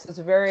track with that. So it's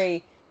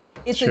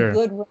a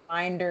good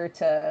reminder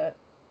to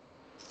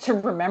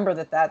remember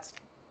that that's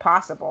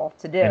possible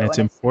to do. And it's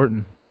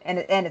important. And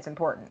it's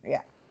important.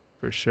 Yeah.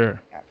 For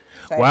sure. Yeah.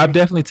 So well, I've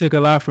definitely took a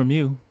lot from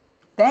you.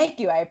 Thank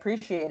you. I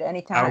appreciate it.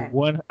 Anytime.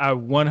 I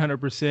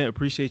 100%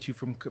 appreciate you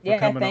for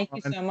coming on. Thank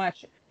you so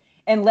much.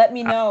 And let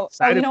me know.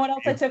 You know what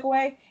else I took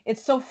away?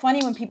 It's so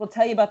funny when people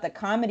tell you about the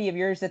comedy of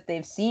yours that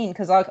they've seen,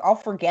 because I'll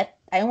forget.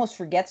 I almost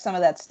forget some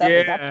of that stuff.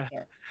 Yeah.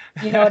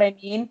 You know what I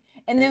mean?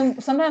 And then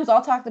sometimes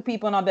I'll talk to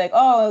people and I'll be like,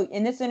 oh,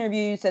 in this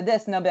interview you said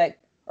this, and they'll be like,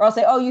 or I'll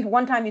say, oh,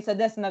 one time you said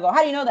this, and they'll go,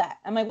 how do you know that?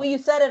 I'm like, well, you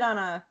said it on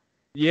a.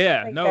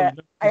 Yeah.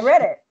 I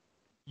read it.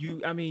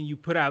 You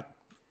put out.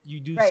 You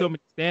do so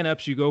many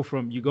stand-ups. You go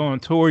on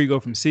tour. You go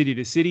from city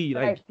to city.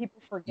 Right. Like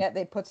people forget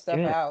they put stuff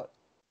out.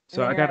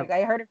 So I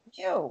heard it from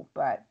you,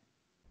 but.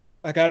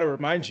 I got to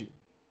remind you.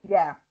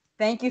 Yeah.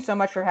 Thank you so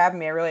much for having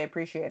me. I really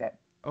appreciate it.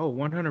 Oh,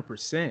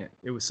 100%.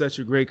 It was such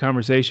a great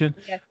conversation.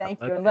 Yeah,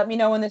 thank you. And let me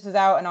know when this is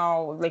out, and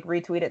I'll like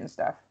retweet it and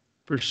stuff.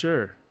 For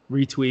sure.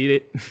 Retweet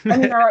it. I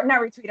mean, not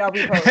retweet. I'll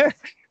repost.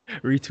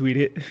 Retweet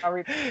it. I'll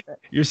repost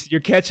it. You're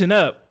catching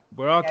up.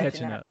 We're all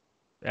catching up.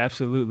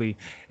 Absolutely.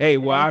 Hey,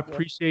 well, I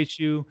appreciate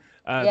you.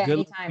 Good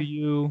luck to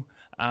you.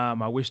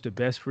 I wish the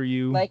best for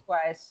you.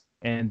 Likewise.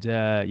 And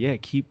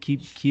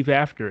keep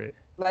after it.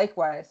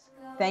 Likewise.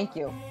 Thank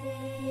you.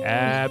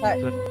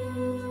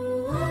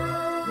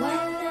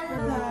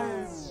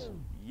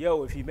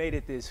 Yo, if you made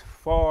it this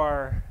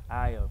far,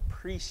 I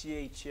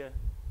appreciate you.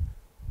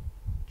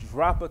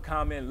 Drop a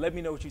comment. Let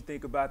me know what you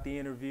think about the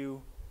interview.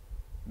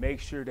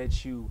 Make sure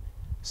that you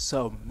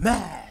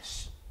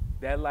smash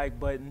that like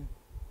button.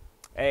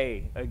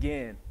 Hey,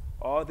 again,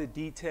 all the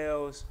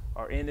details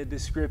are in the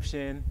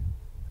description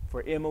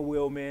for Emma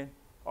Willmann.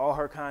 All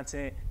her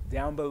content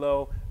down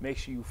below. Make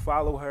sure you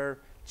follow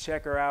her.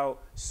 Check her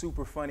out.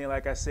 Super funny,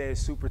 like I said,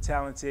 super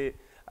talented.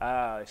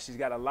 She's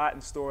got a lot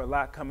in store, a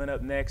lot coming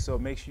up next, so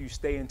make sure you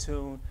stay in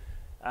tune.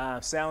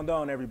 Sound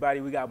on, everybody.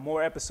 We got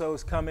more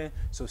episodes coming,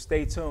 so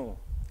stay tuned,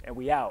 and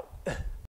we out.